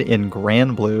interacted in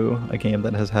Grand Blue, a game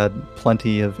that has had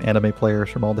plenty of anime players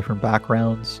from all different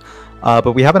backgrounds.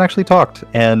 But we haven't actually talked.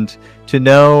 And to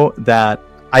know that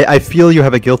I feel you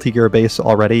have a Guilty Gear base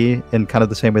already in kind of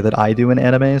the same way that I do in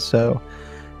anime. So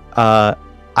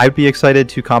I'd be excited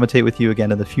to commentate with you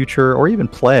again in the future, or even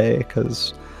play,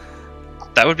 because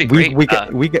that would be great. We got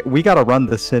to run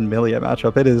the Sin Milia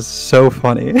matchup. It is so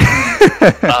funny.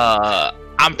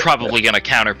 I'm probably gonna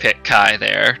counterpick Kai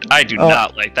there. I do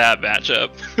not like that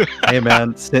matchup. Hey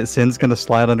man, Sin's gonna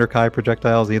slide under Kai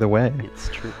projectiles either way. It's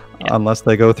true. Yeah. Unless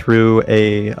they go through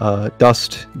a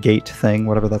dust gate thing,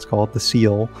 whatever that's called, the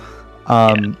seal.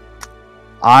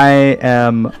 I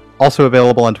am also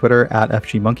available on Twitter at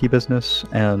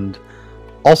FGMonkeyBusiness, and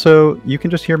also you can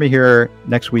just hear me here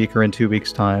next week or in 2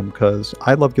 weeks' time, because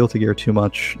I love Guilty Gear too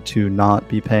much to not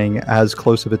be paying as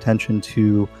close of attention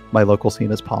to my local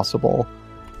scene as possible.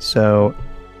 So,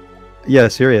 yeah,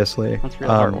 seriously. That's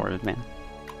real heartwarming, man.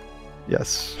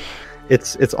 Yes,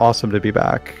 it's awesome to be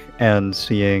back and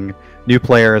seeing new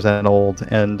players and old,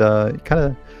 and kind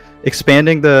of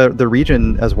expanding the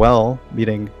region as well,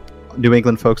 meeting New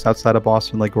England folks outside of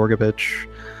Boston like Gorgovich,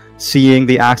 seeing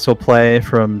the Axel play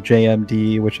from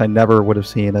JMD, which I never would have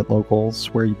seen at locals,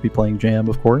 where you'd be playing Jam,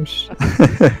 of course.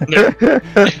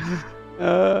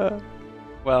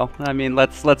 Well, I mean,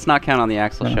 let's not count on the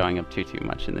Axel showing up too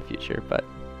much in the future, but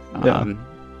oh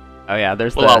yeah,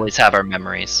 we'll always have our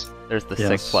memories. There's the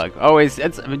sick plug. Always,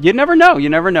 you never know. You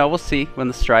never know. We'll see when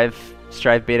the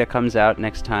Strive beta comes out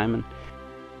next time,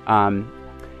 and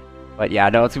but yeah,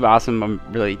 no, it's awesome. I'm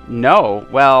really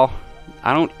well.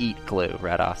 I don't eat glue,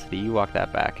 Radosity. You walk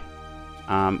that back.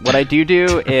 What I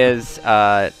do is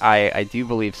I do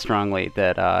believe strongly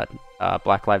that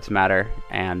Black Lives Matter,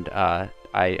 and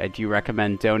I do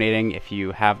recommend donating if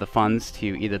you have the funds to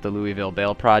either the Louisville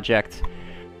Bail Project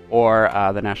or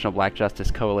the National Black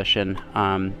Justice Coalition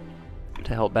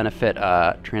to help benefit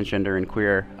transgender and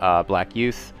queer black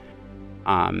youth.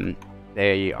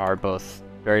 They are both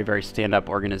very, very stand-up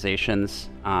organizations,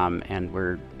 and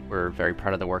we're very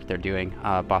proud of the work they're doing.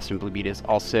 Boston Blue Beat is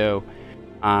also,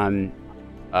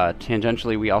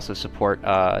 tangentially, we also support,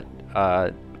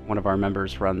 one of our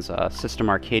members runs System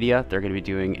Arcadia. They're going to be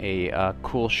doing a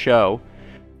cool show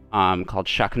called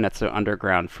Shakunetsu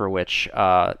Underground, for which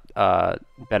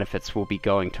benefits will be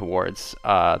going towards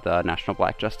the National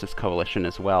Black Justice Coalition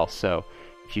as well. So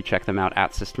if you check them out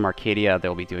at System Arcadia,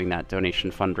 they'll be doing that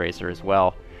donation fundraiser as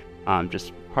well.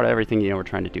 Just part of everything we're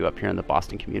trying to do up here in the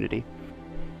Boston community.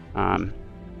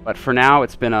 But for now,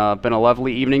 it's been a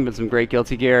lovely evening, been some great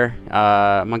Guilty Gear,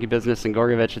 Monkey Business and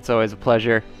Gorgovich. It's always a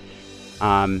pleasure.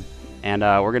 And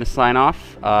we're gonna sign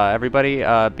off. Everybody,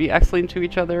 be excellent to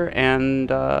each other and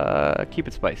keep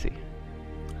it spicy.